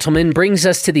and gentlemen, brings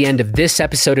us to the end of this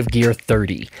episode of Gear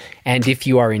 30. And if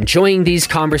you are enjoying these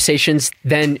conversations,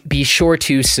 then be sure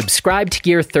to subscribe to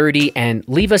Gear 30 and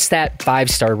leave us that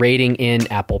 5-star rating in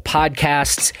Apple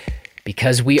Podcasts,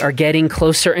 because we are getting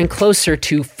closer and closer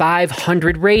to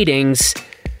 500 ratings.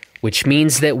 which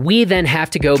means that we then have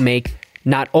to go make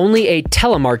not only a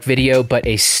telemark video, but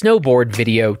a snowboard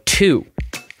video too.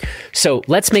 So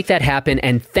let's make that happen,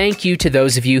 and thank you to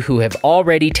those of you who have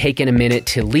already taken a minute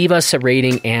to leave us a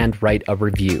rating and write a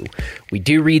review. We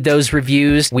do read those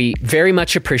reviews. We very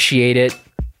much appreciate it.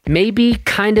 Maybe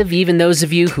kind of even those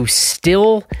of you who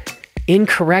still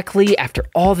incorrectly, after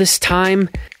all this time,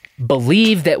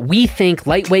 believe that we think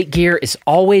lightweight gear is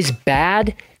always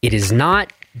bad. It is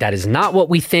not. That is not what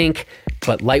we think,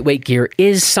 but lightweight gear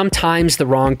is sometimes the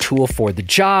wrong tool for the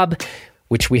job,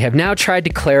 which we have now tried to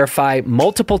clarify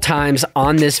multiple times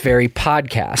on this very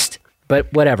podcast.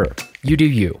 But whatever, you do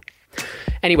you.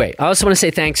 Anyway, I also want to say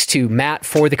thanks to Matt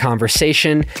for the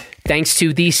conversation. Thanks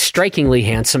to the strikingly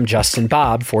handsome Justin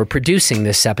Bob for producing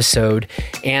this episode.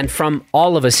 And from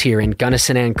all of us here in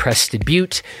Gunnison and Crested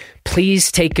Butte,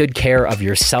 please take good care of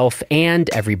yourself and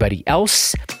everybody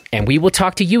else. And we will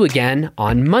talk to you again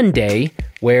on Monday,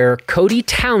 where Cody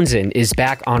Townsend is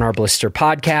back on our Blister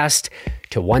podcast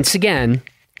to once again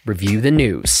review the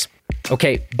news.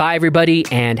 Okay, bye everybody,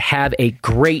 and have a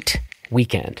great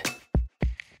weekend.